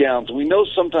Dixie Downs, and we know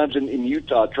sometimes in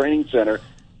Utah Training Center,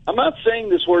 I'm not saying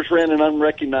this horse ran in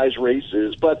unrecognized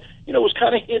races, but, it was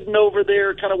kind of hidden over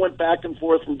there, kind of went back and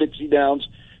forth from Dixie Downs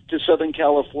to Southern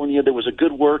California. There was a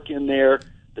good work in there.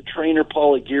 The trainer,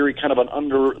 Paul Aguirre, kind of an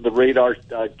under-the-radar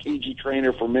cagey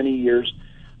trainer for many years.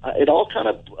 It all kind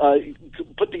of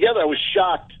put together. I was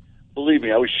shocked. Believe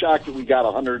me, I was shocked that we got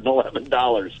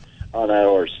 $111 on that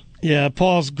horse. Yeah,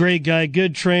 Paul's a great guy,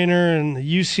 good trainer, and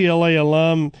UCLA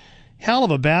alum. Hell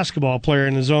of a basketball player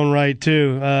in his own right,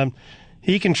 too.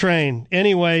 He can train.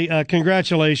 Anyway,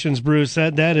 congratulations, Bruce.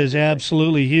 That is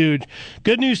absolutely huge.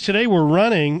 Good news today, we're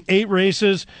running 8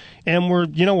 races, and we're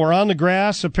on the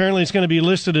grass. Apparently it's going to be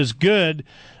listed as good.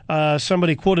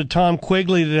 Somebody quoted Tom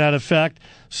Quigley to that effect.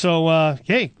 So,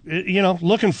 hey,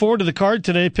 looking forward to the card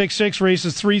today. Pick 6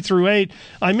 races 3 through 8.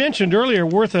 I mentioned earlier,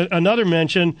 worth another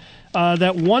mention,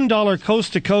 that $1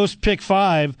 coast to coast pick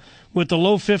 5 with the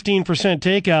low 15%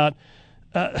 takeout.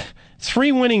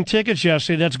 3 winning tickets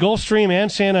yesterday. That's Gulfstream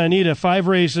and Santa Anita, 5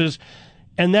 races,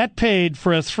 and that paid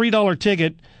for a $3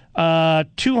 ticket,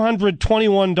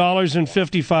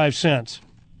 $221.55.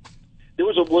 There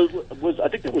was I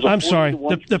think there was. I'm sorry.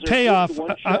 The payoff.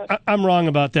 I'm wrong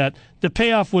about that. The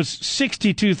payoff was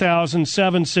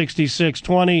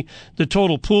 $62,766.20. The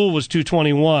total pool was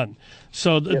 $221.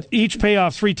 So each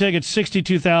payoff 3 tickets,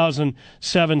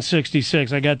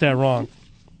 $62,766. I got that wrong.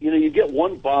 You get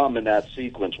one bomb in that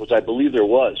sequence, which I believe there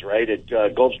was, right, at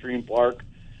Gulfstream Park.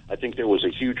 I think there was a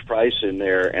huge price in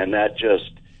there, and that just,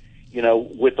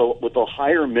 with the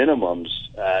higher minimums,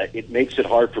 it makes it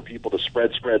hard for people to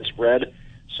spread.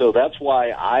 So that's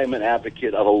why I'm an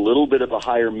advocate of a little bit of the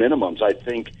higher minimums. I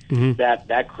think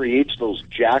that creates those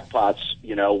jackpots,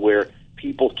 where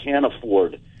people can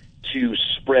afford to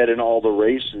spread in all the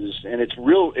races, and it's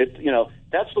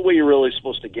that's the way you're really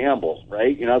supposed to gamble,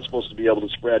 right? You're not supposed to be able to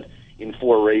spread in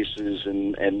 4 races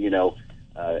and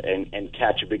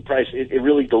catch a big price. It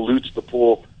really dilutes the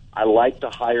pool. I like the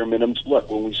higher minimums. Look,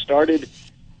 when we started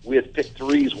with pick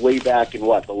 3s way back in the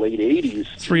late 80s,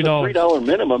 $3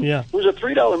 minimum. Yeah. It was a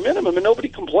 $3 minimum, and nobody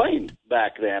complained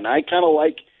back then. I kind of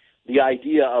like the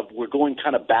idea of we're going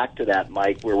kind of back to that,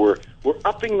 Mike, where we're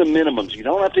upping the minimums. You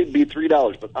don't have to be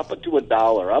 $3, but up it to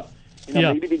 $1. Up,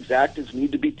 maybe the exactas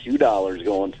need to be $2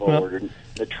 going forward, and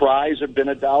the tries have been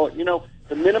 $1.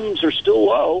 The minimums are still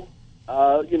low.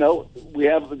 We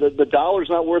have the dollar's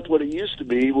not worth what it used to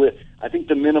be. I think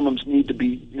the minimums need to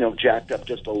be, jacked up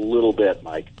just a little bit,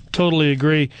 Mike. Totally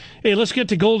agree. Hey, let's get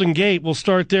to Golden Gate. We'll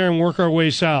start there and work our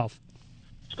way south.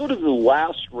 Let's go to the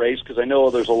last race, because I know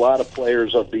there's a lot of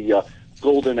players of the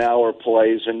Golden Hour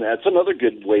plays, and that's another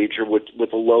good wager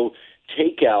with a low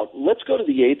takeout. Let's go to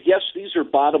the 8th. Yes, these are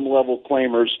bottom-level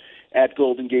claimers at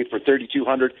Golden Gate for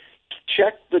 $3,200.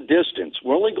 Check the distance.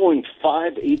 We're only going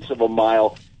 5/8 of a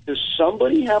mile. Does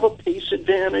somebody have a pace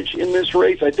advantage in this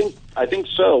race? I think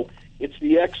so. It's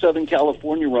the ex-Southern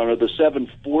California runner, the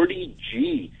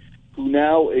 740G, who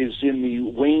now is in the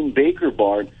Wayne Baker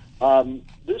barn.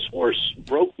 This horse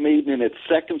broke maiden in its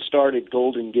second start at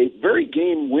Golden Gate. Very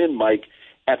game win, Mike.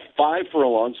 at 5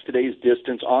 furlongs, today's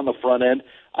distance on the front end.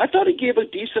 I thought he gave a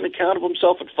decent account of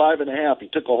himself at 5.5. He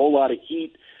took a whole lot of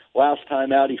heat last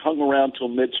time out. He hung around till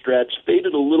mid-stretch,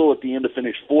 faded a little at the end to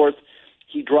finish 4th.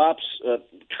 He drops a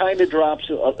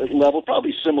level,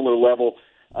 probably similar level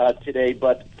today,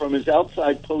 but from his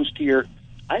outside post here,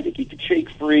 I think he could shake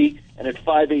free, and at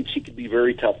 5/8 he could be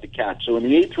very tough to catch. So in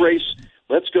the 8th race,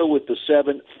 let's go with the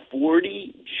 7,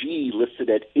 40G, listed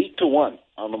at 8-1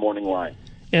 on the morning line.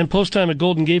 And post time at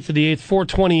Golden Gate for the 8th,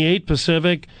 4:28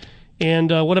 Pacific. And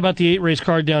what about the 8-race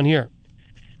card down here?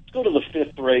 Let's go to the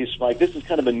 5th race, Mike. This is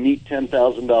kind of a neat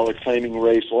 $10,000 claiming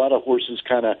race. A lot of horses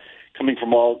kind of coming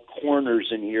from all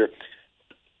corners in here.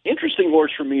 Interesting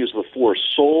horse for me is the 4,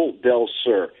 Sol del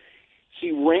Sur.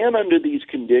 He ran under these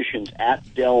conditions at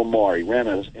Del Mar. He ran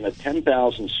in a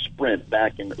 10,000 sprint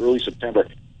back in early September.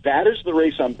 That is the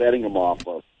race I'm betting him off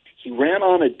of. He ran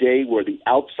on a day where the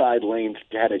outside lanes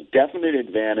had a definite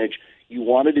advantage. You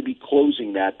wanted to be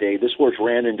closing that day. This horse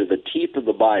ran into the teeth of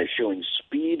the bias, showing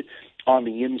speed on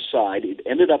the inside. It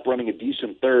ended up running a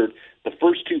decent third. The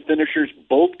first 2 finishers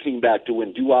both came back to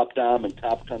win. Duop Dom and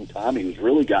Top Gun Tommy, who's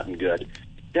really gotten good.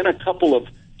 Then a couple of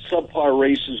subpar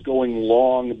races going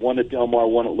long, one at Del Mar,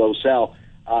 one at Los Al.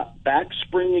 Back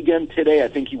spring again today. I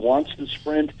think he wants to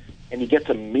sprint, and he gets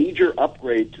a major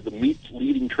upgrade to the meet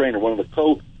leading trainer, one of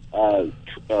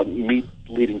the meet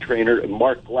leading trainer,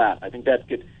 Mark Glatt. I think that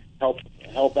could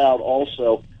help out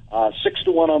also.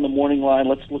 6-1 on the morning line.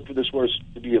 Let's look for this horse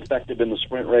to be effective in the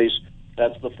sprint race.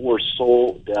 That's the 4,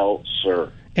 Sol del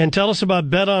Sur. And tell us about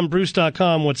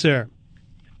betonbruce.com. What's there?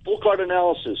 Full card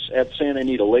analysis at Santa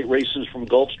Anita. Late races from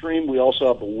Gulfstream. We also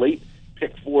have a late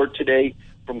pick 4 today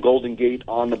from Golden Gate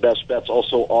on the best bets.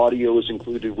 Also, audio is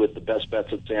included with the best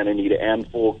bets at Santa Anita and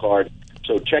full card.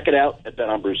 So check it out at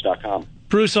betonbruce.com.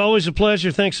 Bruce, always a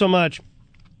pleasure. Thanks so much.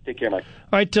 Take care, Mike.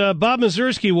 All right, Bob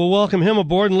Mazursky, we'll welcome him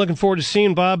aboard, and looking forward to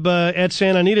seeing Bob at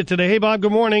Santa Anita today. Hey, Bob,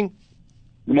 good morning.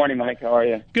 Good morning, Mike. How are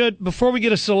you? Good. Before we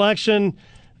get a selection,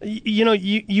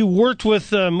 you worked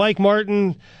with Mike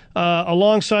Martin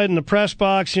alongside in the press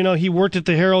box. He worked at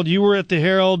the Herald. You were at the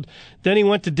Herald. Then he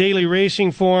went to Daily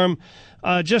Racing for him.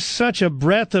 Just such a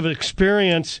breadth of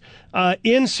experience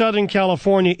in Southern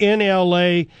California, in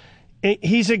L.A.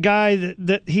 He's a guy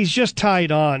that he's just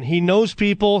tied on. He knows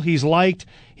people. He's liked.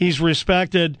 He's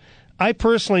respected. I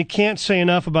personally can't say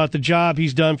enough about the job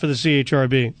he's done for the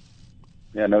CHRB.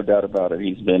 Yeah, no doubt about it.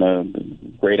 He's been a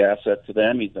great asset to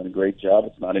them. He's done a great job.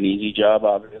 It's not an easy job,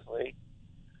 obviously,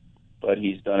 but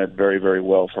he's done it very, very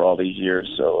well for all these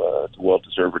years. So it's a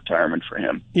well-deserved retirement for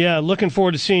him. Yeah, looking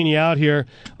forward to seeing you out here.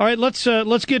 All right, let's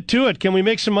get to it. Can we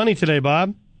make some money today,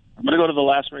 Bob? I'm going to go to the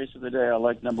last race of the day. I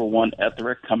like number 1,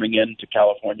 Etherick, coming into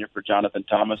California for Jonathan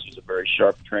Thomas, who's a very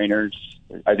sharp trainer.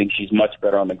 I think she's much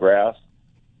better on the grass.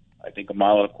 I think 1.25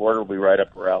 miles will be right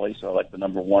up her alley, so I like the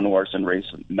number 1 horse in race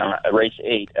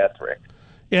 8, Etherick.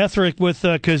 Etherick with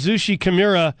Kazushi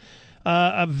Kimura,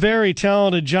 a very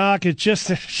talented jock. It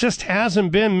just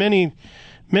hasn't been many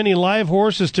live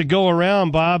horses to go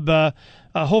around, Bob.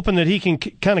 Hoping that he can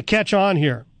kind of catch on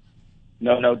here.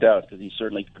 No doubt, because he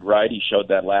certainly could ride. He showed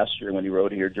that last year when he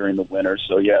rode here during the winter.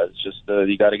 So, yeah, it's just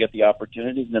you got to get the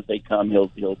opportunities, and if they come,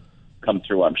 he'll come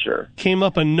through, I'm sure. Came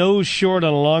up a nose short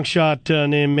on a long shot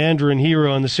named Mandarin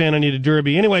Hero in the Santa Anita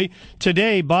Derby. Anyway,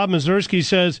 today, Bob Mazursky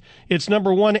says it's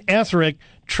number 1, Etherick,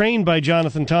 trained by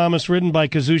Jonathan Thomas, ridden by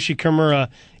Kazushi Kimura.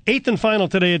 8th and final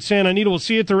today at Santa Anita. We'll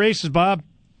see you at the races, Bob.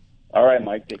 All right,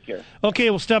 Mike. Take care. Okay,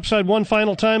 we'll step aside one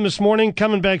final time this morning.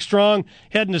 Coming back strong,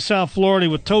 heading to South Florida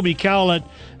with Toby Cowlett.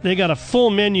 They got a full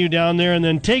menu down there. And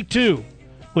then take 2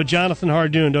 with Jonathan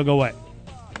Hardoon. Don't go away.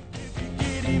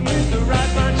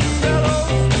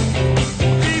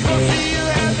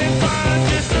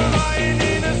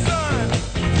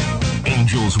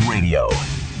 Angels Radio.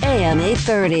 AM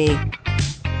 830.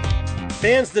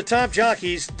 Fans, the top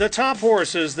jockeys, the top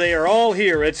horses, they are all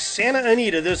here at Santa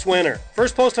Anita this winter.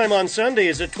 First post time on Sunday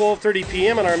is at 12:30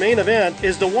 p.m. and our main event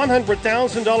is the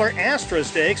 $100,000 Astra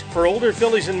Stakes for older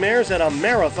fillies and mares at a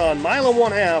marathon 1.5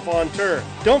 mile on turf.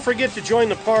 Don't forget to join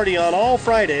the party on all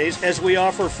Fridays as we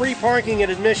offer free parking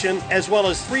and admission as well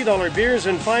as $3 beers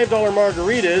and $5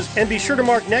 margaritas. And be sure to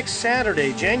mark next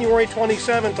Saturday, January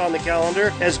 27th on the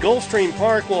calendar as Gulfstream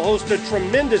Park will host a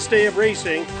tremendous day of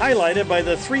racing highlighted by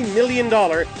the $3 million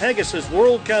 $1,000 Pegasus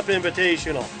World Cup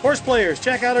Invitational. Horse players,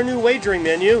 check out our new wagering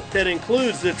menu that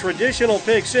includes the traditional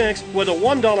Pick 6 with a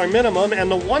 $1 minimum and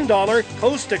the $1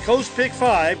 Coast to Coast Pick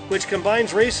 5, which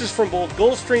combines races from both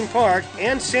Gulfstream Park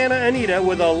and Santa Anita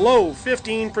with a low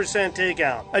 15%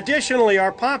 takeout. Additionally,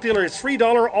 our popular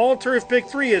 $3 All-Turf Pick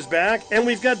 3 is back, and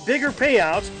we've got bigger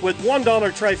payouts with $1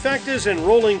 trifectas and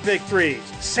rolling Pick 3s.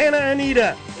 Santa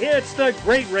Anita, it's the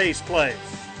great race place.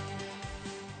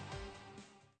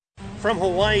 From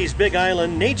Hawaii's Big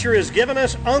Island, nature has given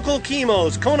us Uncle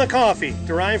Kimo's Kona coffee,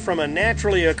 derived from a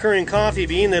naturally occurring coffee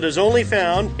bean that is only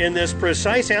found in this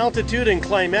precise altitude and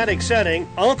climatic setting.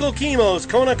 Uncle Kimo's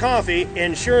Kona coffee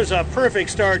ensures a perfect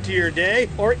start to your day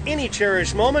or any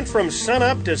cherished moment from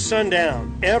sunup to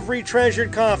sundown. Every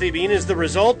treasured coffee bean is the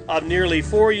result of nearly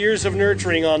 4 years of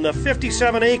nurturing on the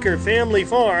 57-acre family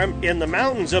farm in the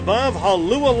mountains above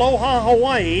Holualoha,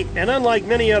 Hawaii, and unlike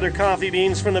many other coffee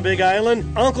beans from the Big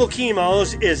Island, Uncle Kimo's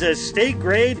is estate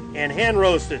grade and hand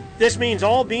roasted. This means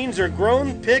all beans are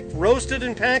grown, picked, roasted,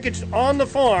 and packaged on the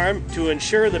farm to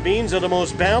ensure the beans are the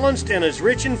most balanced and as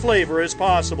rich in flavor as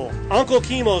possible. Uncle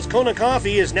Kimo's Kona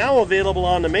coffee is now available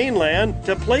on the mainland.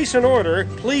 To place an order,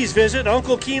 please visit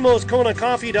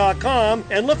UncleKimosKonaCoffee.com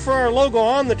and look for our logo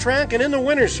on the track and in the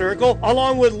winner's circle,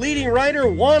 along with leading writer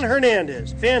Juan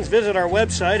Hernandez. Fans, visit our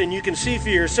website and you can see for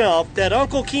yourself that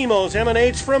Uncle Kimo's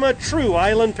emanates from a true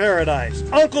island paradise.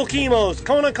 Uncle Kimo's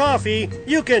Kona coffee,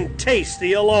 you can taste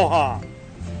the aloha.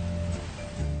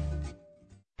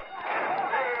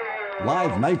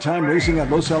 Live nighttime racing at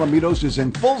Los Alamitos is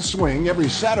in full swing every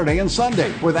Saturday and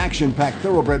Sunday with action-packed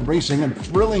thoroughbred racing and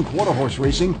thrilling quarter horse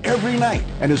racing every night.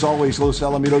 And as always, Los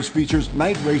Alamitos features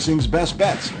night racing's best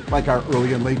bets, like our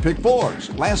early and late pick fours.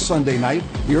 Last Sunday night,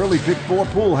 the early pick four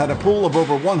pool had a pool of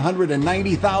over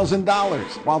 $190,000,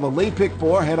 while the late pick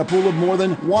four had a pool of more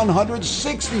than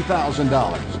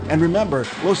 $160,000. And remember,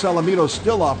 Los Alamitos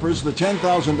still offers the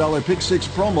 $10,000 pick six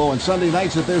promo on Sunday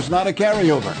nights if there's not a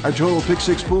carryover. Our total pick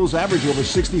six pools average over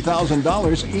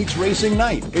 $60,000 each racing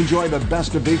night. Enjoy the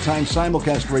best of daytime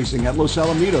simulcast racing at Los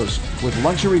Alamitos with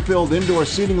luxury-filled indoor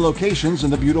seating locations in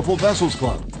the beautiful Vessels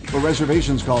Club. For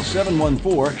reservations, call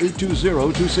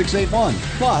 714-820-2681.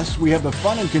 Plus, we have the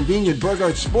fun and convenient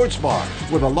Burgart Sports Bar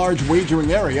with a large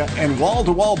wagering area and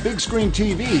wall-to-wall big screen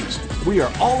TVs. We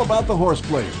are all about the horse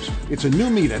players. It's a new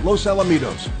meet at Los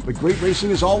Alamitos, but great racing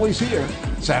is always here.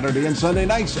 Saturday and Sunday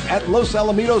nights at Los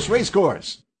Alamitos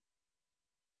Racecourse.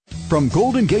 From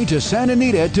Golden Gate to Santa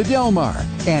Anita to Del Mar,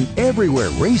 and everywhere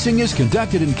racing is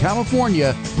conducted in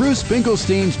California, Bruce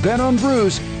Finkelstein's Bet on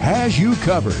Bruce has you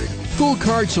covered. Full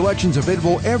card selections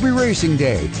available every racing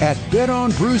day at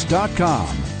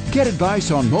betonbruce.com. Get advice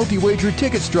on multi-wager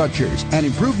ticket structures and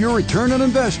improve your return on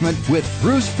investment with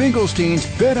Bruce Finkelstein's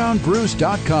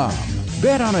betonbruce.com.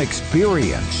 Bet on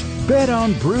experience.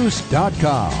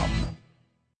 betonbruce.com.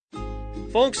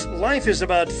 Folks, life is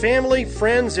about family,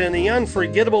 friends, and the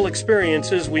unforgettable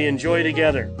experiences we enjoy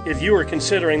together. If you are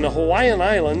considering the Hawaiian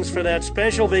Islands for that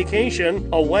special vacation,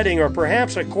 a wedding, or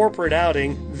perhaps a corporate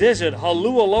outing, visit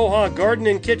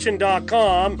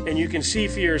HolualohaGardenandKitchen.com and you can see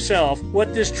for yourself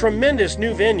what this tremendous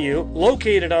new venue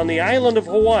located on the island of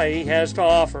Hawaii has to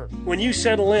offer. When you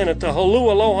settle in at the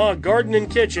Holualoha Garden and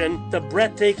Kitchen, the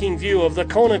breathtaking view of the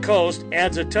Kona coast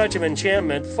adds a touch of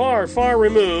enchantment far, far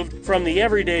removed from the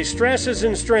everyday stresses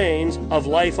and strains of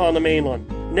life on the mainland.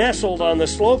 Nestled on the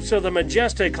slopes of the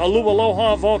majestic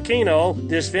Holualoha volcano,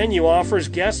 this venue offers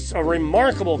guests a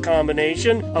remarkable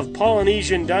combination of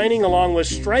Polynesian dining along with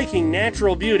striking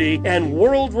natural beauty and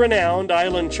world-renowned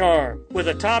island charm. With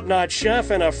a top-notch chef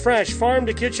and a fresh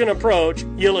farm-to-kitchen approach,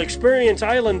 you'll experience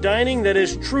island dining that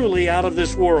is truly out of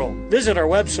this world. Visit our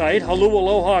website,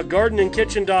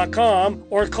 HolualohaGardenandKitchen.com,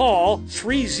 or call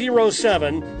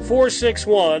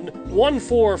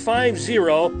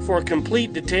 307-461-1450 for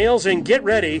complete details, and get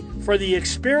ready for the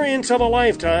experience of a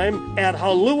lifetime at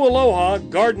Holualoha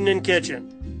Garden and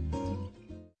Kitchen.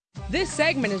 This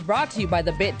segment is brought to you by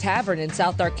the Bit Tavern in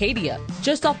South Arcadia,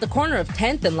 just off the corner of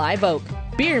 10th and Live Oak.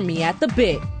 Beer me at the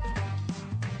Bit.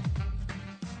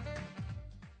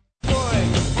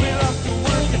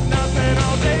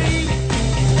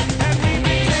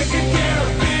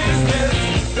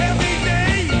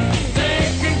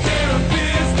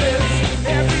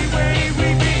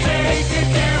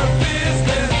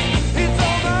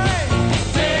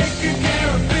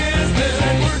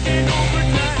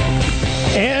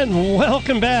 And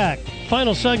welcome back.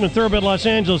 Final segment, Thoroughbred Los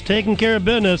Angeles, taking care of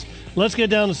business. Let's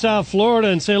get down to South Florida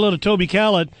and say hello to Toby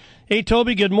Callett. Hey,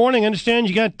 Toby, good morning. I understand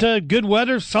you got good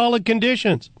weather, solid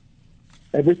conditions.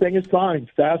 Everything is fine,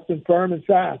 fast and firm and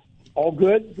fast. All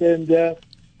good, and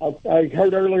I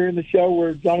heard earlier in the show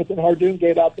where Jonathan Hardoon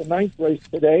gave out the 9th race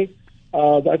today.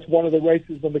 That's one of the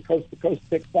races on the Coast to Coast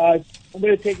Pick 5. I'm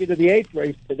going to take you to the 8th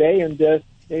race today and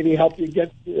maybe help you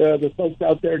get the folks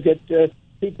out there get 2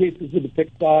 pieces of the Pick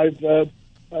 5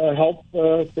 help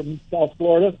from South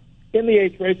Florida. In the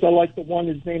 8th race, I like the one.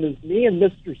 His name is Me and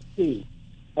Mr. C.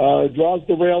 Draws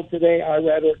the rail today.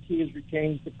 Irad Ortiz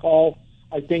retains the call.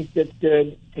 I think that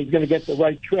he's going to get the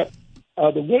right trip.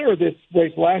 The winner of this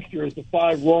race last year is the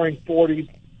 5 Roaring 40s,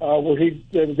 where he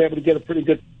was able to get a pretty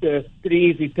good, pretty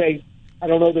easy pace. I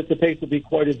don't know that the pace will be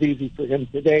quite as easy for him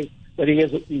today, but he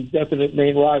is the definite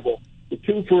main rival. The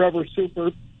 2 Forever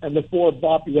Super and the 4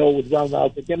 Bapio would round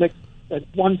out the gimmick. That's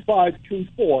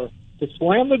 1-5-2-4 to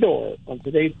slam the door on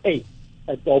today's 8th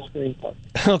at Gulfstream Park.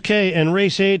 Okay, and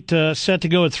race 8 set to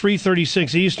go at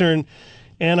 3:36 Eastern.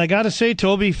 And I got to say,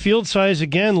 Toby, field size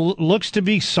again looks to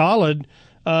be solid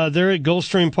there at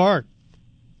Gulfstream Park.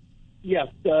 Yes.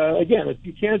 Again, if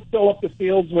you can't fill up the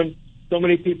fields when so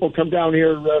many people come down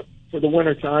here for the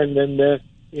wintertime, then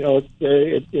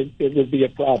it would be a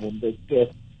problem.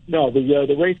 But no,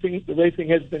 the racing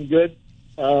has been good.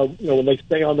 When they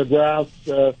stay on the grass,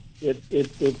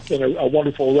 it's been a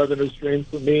wonderful revenue stream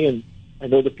for me, and I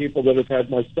know the people that have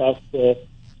had my stuff. So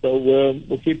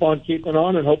we'll keep on keeping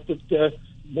on and hope that the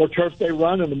more turf they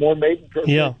run and the more maiden turf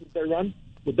races they run,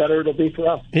 the better it'll be for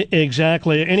us.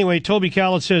 Exactly. Anyway, Toby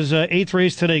Callett says 8th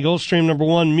race today, Gulfstream number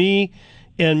 1, Me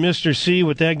and Mr. C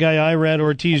with that guy Irad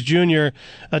Ortiz Jr.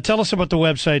 Tell us about the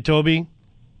website, Toby.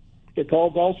 It's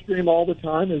all Gulfstream all the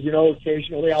time. As you know,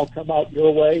 occasionally I'll come out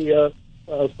your way to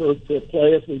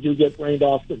play if we do get rained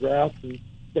off the grass and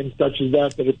things such as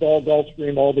that. But it's all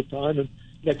Gulfstream all the time. And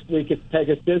next week it's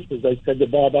Pegasus, as I said to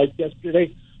Bob Ike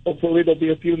yesterday. Hopefully there'll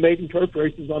be a few maiden turf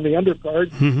races on the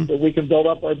undercard so we can build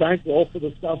up our bankroll for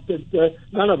the stuff that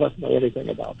none of us know anything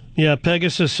about. Yeah,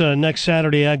 Pegasus next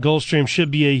Saturday at Gulfstream should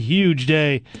be a huge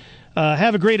day.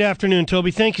 Have a great afternoon,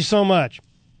 Toby. Thank you so much.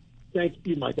 Thank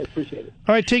you, Mike. I appreciate it.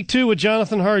 All right, take 2 with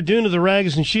Jonathan Hardoon of the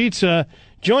Rags and Sheets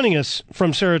joining us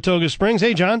from Saratoga Springs.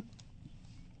 Hey, John.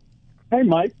 Hey,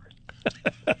 Mike.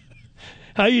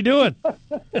 How you doing?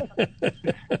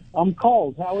 I'm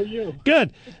cold. How are you?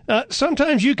 Good.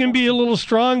 Sometimes you can be a little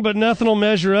strong, but nothing will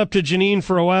measure up to Janine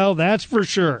for a while. That's for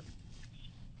sure.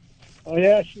 Oh,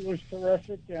 yeah, she was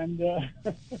terrific, and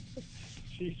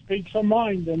she speaks her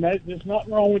mind, and there's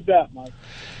nothing wrong with that, Mike.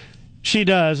 She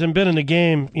does, and been in the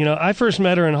game. You know, I first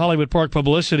met her in Hollywood Park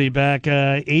Publicity back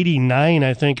 89,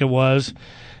 I think it was.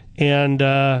 And,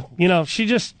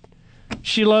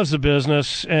 she loves the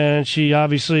business, and she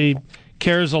obviously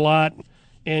cares a lot,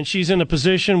 and she's in a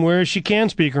position where she can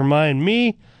speak her mind.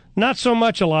 Me, not so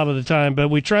much a lot of the time, but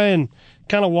we try and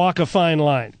kind of walk a fine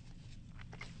line.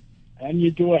 And you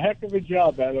do a heck of a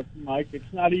job at it, Mike.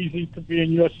 It's not easy to be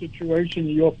in your situation,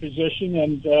 your position,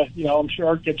 and, I'm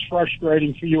sure it gets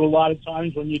frustrating for you a lot of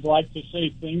times when you'd like to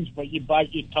say things, but you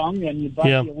bite your tongue and you bite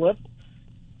your lip,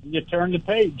 and you turn the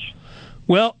page.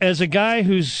 Well, as a guy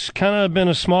who's kind of been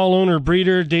a small owner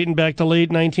breeder dating back to late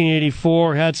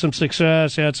 1984, had some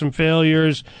success, had some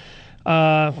failures,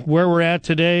 where we're at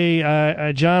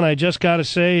today, John, I just got to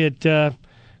say it,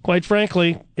 quite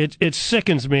frankly, it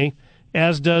sickens me,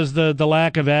 as does the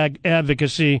lack of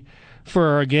advocacy for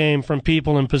our game from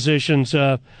people in positions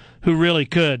who really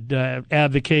could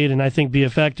advocate and I think be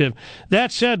effective.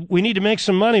 That said, we need to make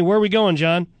some money. Where are we going,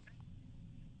 John?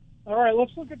 All right,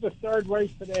 let's look at the 3rd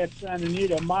race today at Santa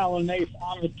Anita, 1.1 miles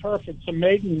on the turf. It's a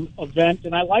maiden event,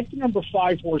 and I like the number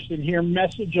 5 horse in here,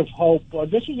 Message of Hope.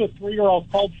 This is a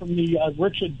 3-year-old colt from the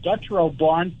Richard Dutrow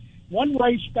barn. One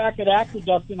race back at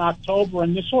Aqueduct in October,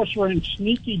 and this horse ran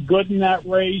sneaky good in that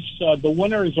race. The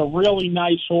winner is a really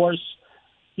nice horse.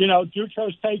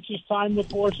 Dutrow takes his time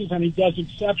with horses, and he does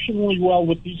exceptionally well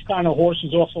with these kind of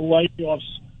horses off the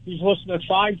layoffs. He's listed at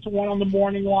 5-1 on the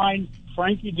morning line.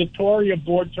 Frankie Dettori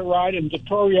aboard to ride, and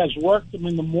Dettori has worked him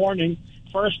in the morning.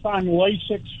 First time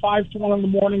Lasix, 5-1 on the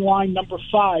morning line. Number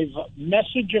 5,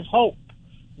 Message of Hope,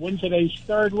 wins today's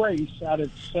 3rd race out at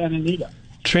Santa Anita.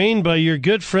 Trained by your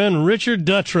good friend Richard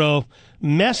Dutrow,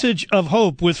 Message of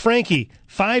Hope with Frankie,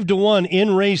 5-1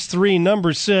 in race 3,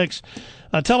 number 6.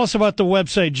 Tell us about the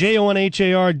website,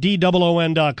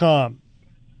 JONHARDOON.com.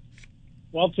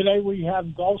 Well, today we have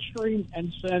Gulfstream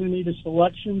and Santa Anita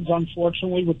selections,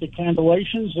 unfortunately, with the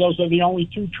cancellations. Those are the only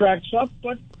 2 tracks up,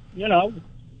 but,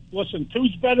 listen,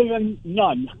 2's better than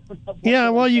none.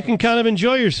 Yeah, well, you can kind of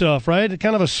enjoy yourself, right?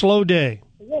 Kind of a slow day.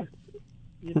 Yeah.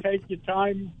 You take your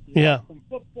time, have some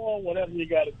football, whatever you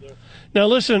got to do. Now,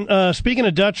 listen, speaking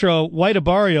of Dutrow, White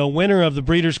Abarrio, winner of the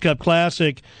Breeders' Cup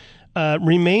Classic,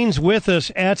 remains with us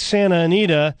at Santa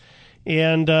Anita.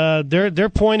 and they're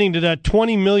pointing to that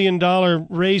 $20 million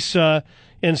race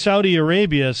in Saudi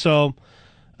Arabia. So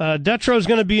Detro's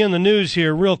going to be in the news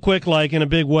here real quick, like in a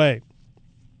big way.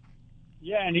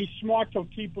 Yeah, and he's smart to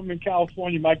keep him in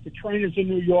California, Mike. The trainers in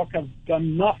New York have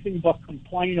done nothing but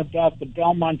complain about the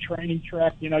Belmont training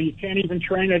track. You know, you can't even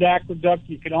train at Aqueduct.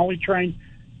 You can only train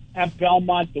at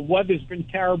Belmont. The weather's been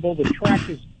terrible. The track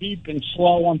is deep and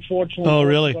slow, unfortunately. Oh,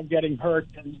 really? People are getting hurt.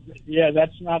 And, yeah,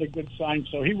 that's not a good sign.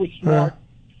 So he was smart.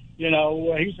 You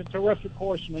know, he's a terrific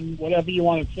horseman, whatever you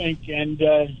want to think. And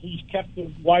he's kept the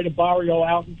White Barrio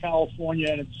out in California,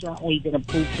 and it's certainly going to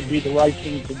prove to be the right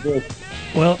thing to do.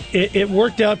 Well, it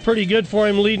worked out pretty good for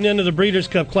him leading into the Breeders'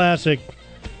 Cup Classic.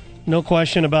 No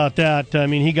question about that. I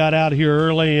mean, he got out here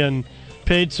early and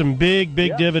paid some big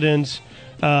dividends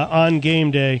on game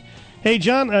day. Hey,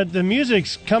 John, the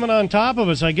music's coming on top of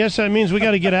us. I guess that means we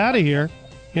got to get out of here,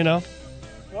 you know.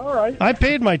 All right. I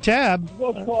paid my tab.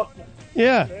 We'll talk.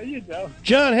 Yeah. There you go.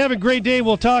 John, have a great day.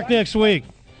 We'll talk next week.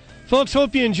 Folks,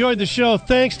 hope you enjoyed the show.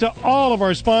 Thanks to all of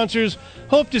our sponsors.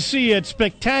 Hope to see you at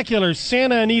spectacular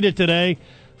Santa Anita today.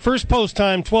 First post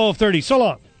time, 12:30. So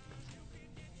long.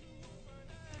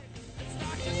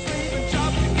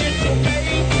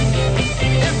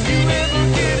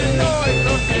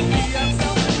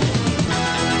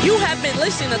 You have been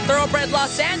listening to Thoroughbred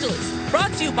Los Angeles,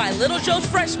 brought to you by Little Joe's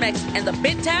Fresh Mix and the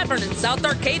Big Tavern in South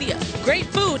Arcadia. Great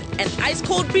food and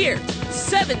ice-cold beer,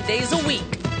 7 days a week.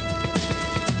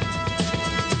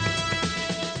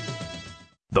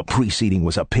 The preceding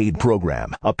was a paid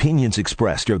program. Opinions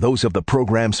expressed are those of the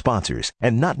program sponsors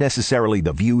and not necessarily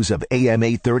the views of AM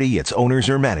 830, its owners,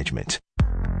 or management.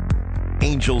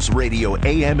 Angels Radio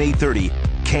AM 830,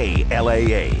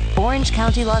 KLAA. Orange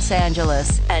County, Los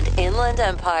Angeles, and Inland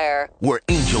Empire, where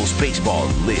Angels baseball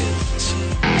lives.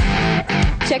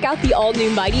 Check out the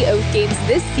all-new Mighty Oath games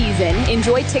this season.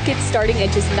 Enjoy tickets starting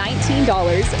at just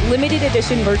 $19. Limited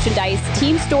edition merchandise,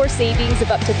 team store savings of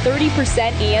up to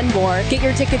 30% and more. Get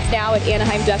your tickets now at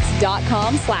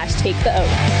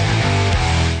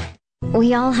AnaheimDucks.com/taketheoath.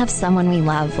 We all have someone we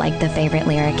love, like the favorite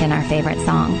lyric in our favorite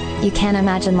song. You can't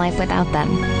imagine life without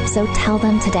them. So tell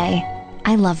them today,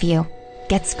 I love you.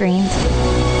 Get screened.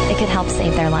 It could help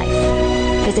save their life.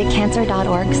 Visit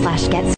cancer.org/get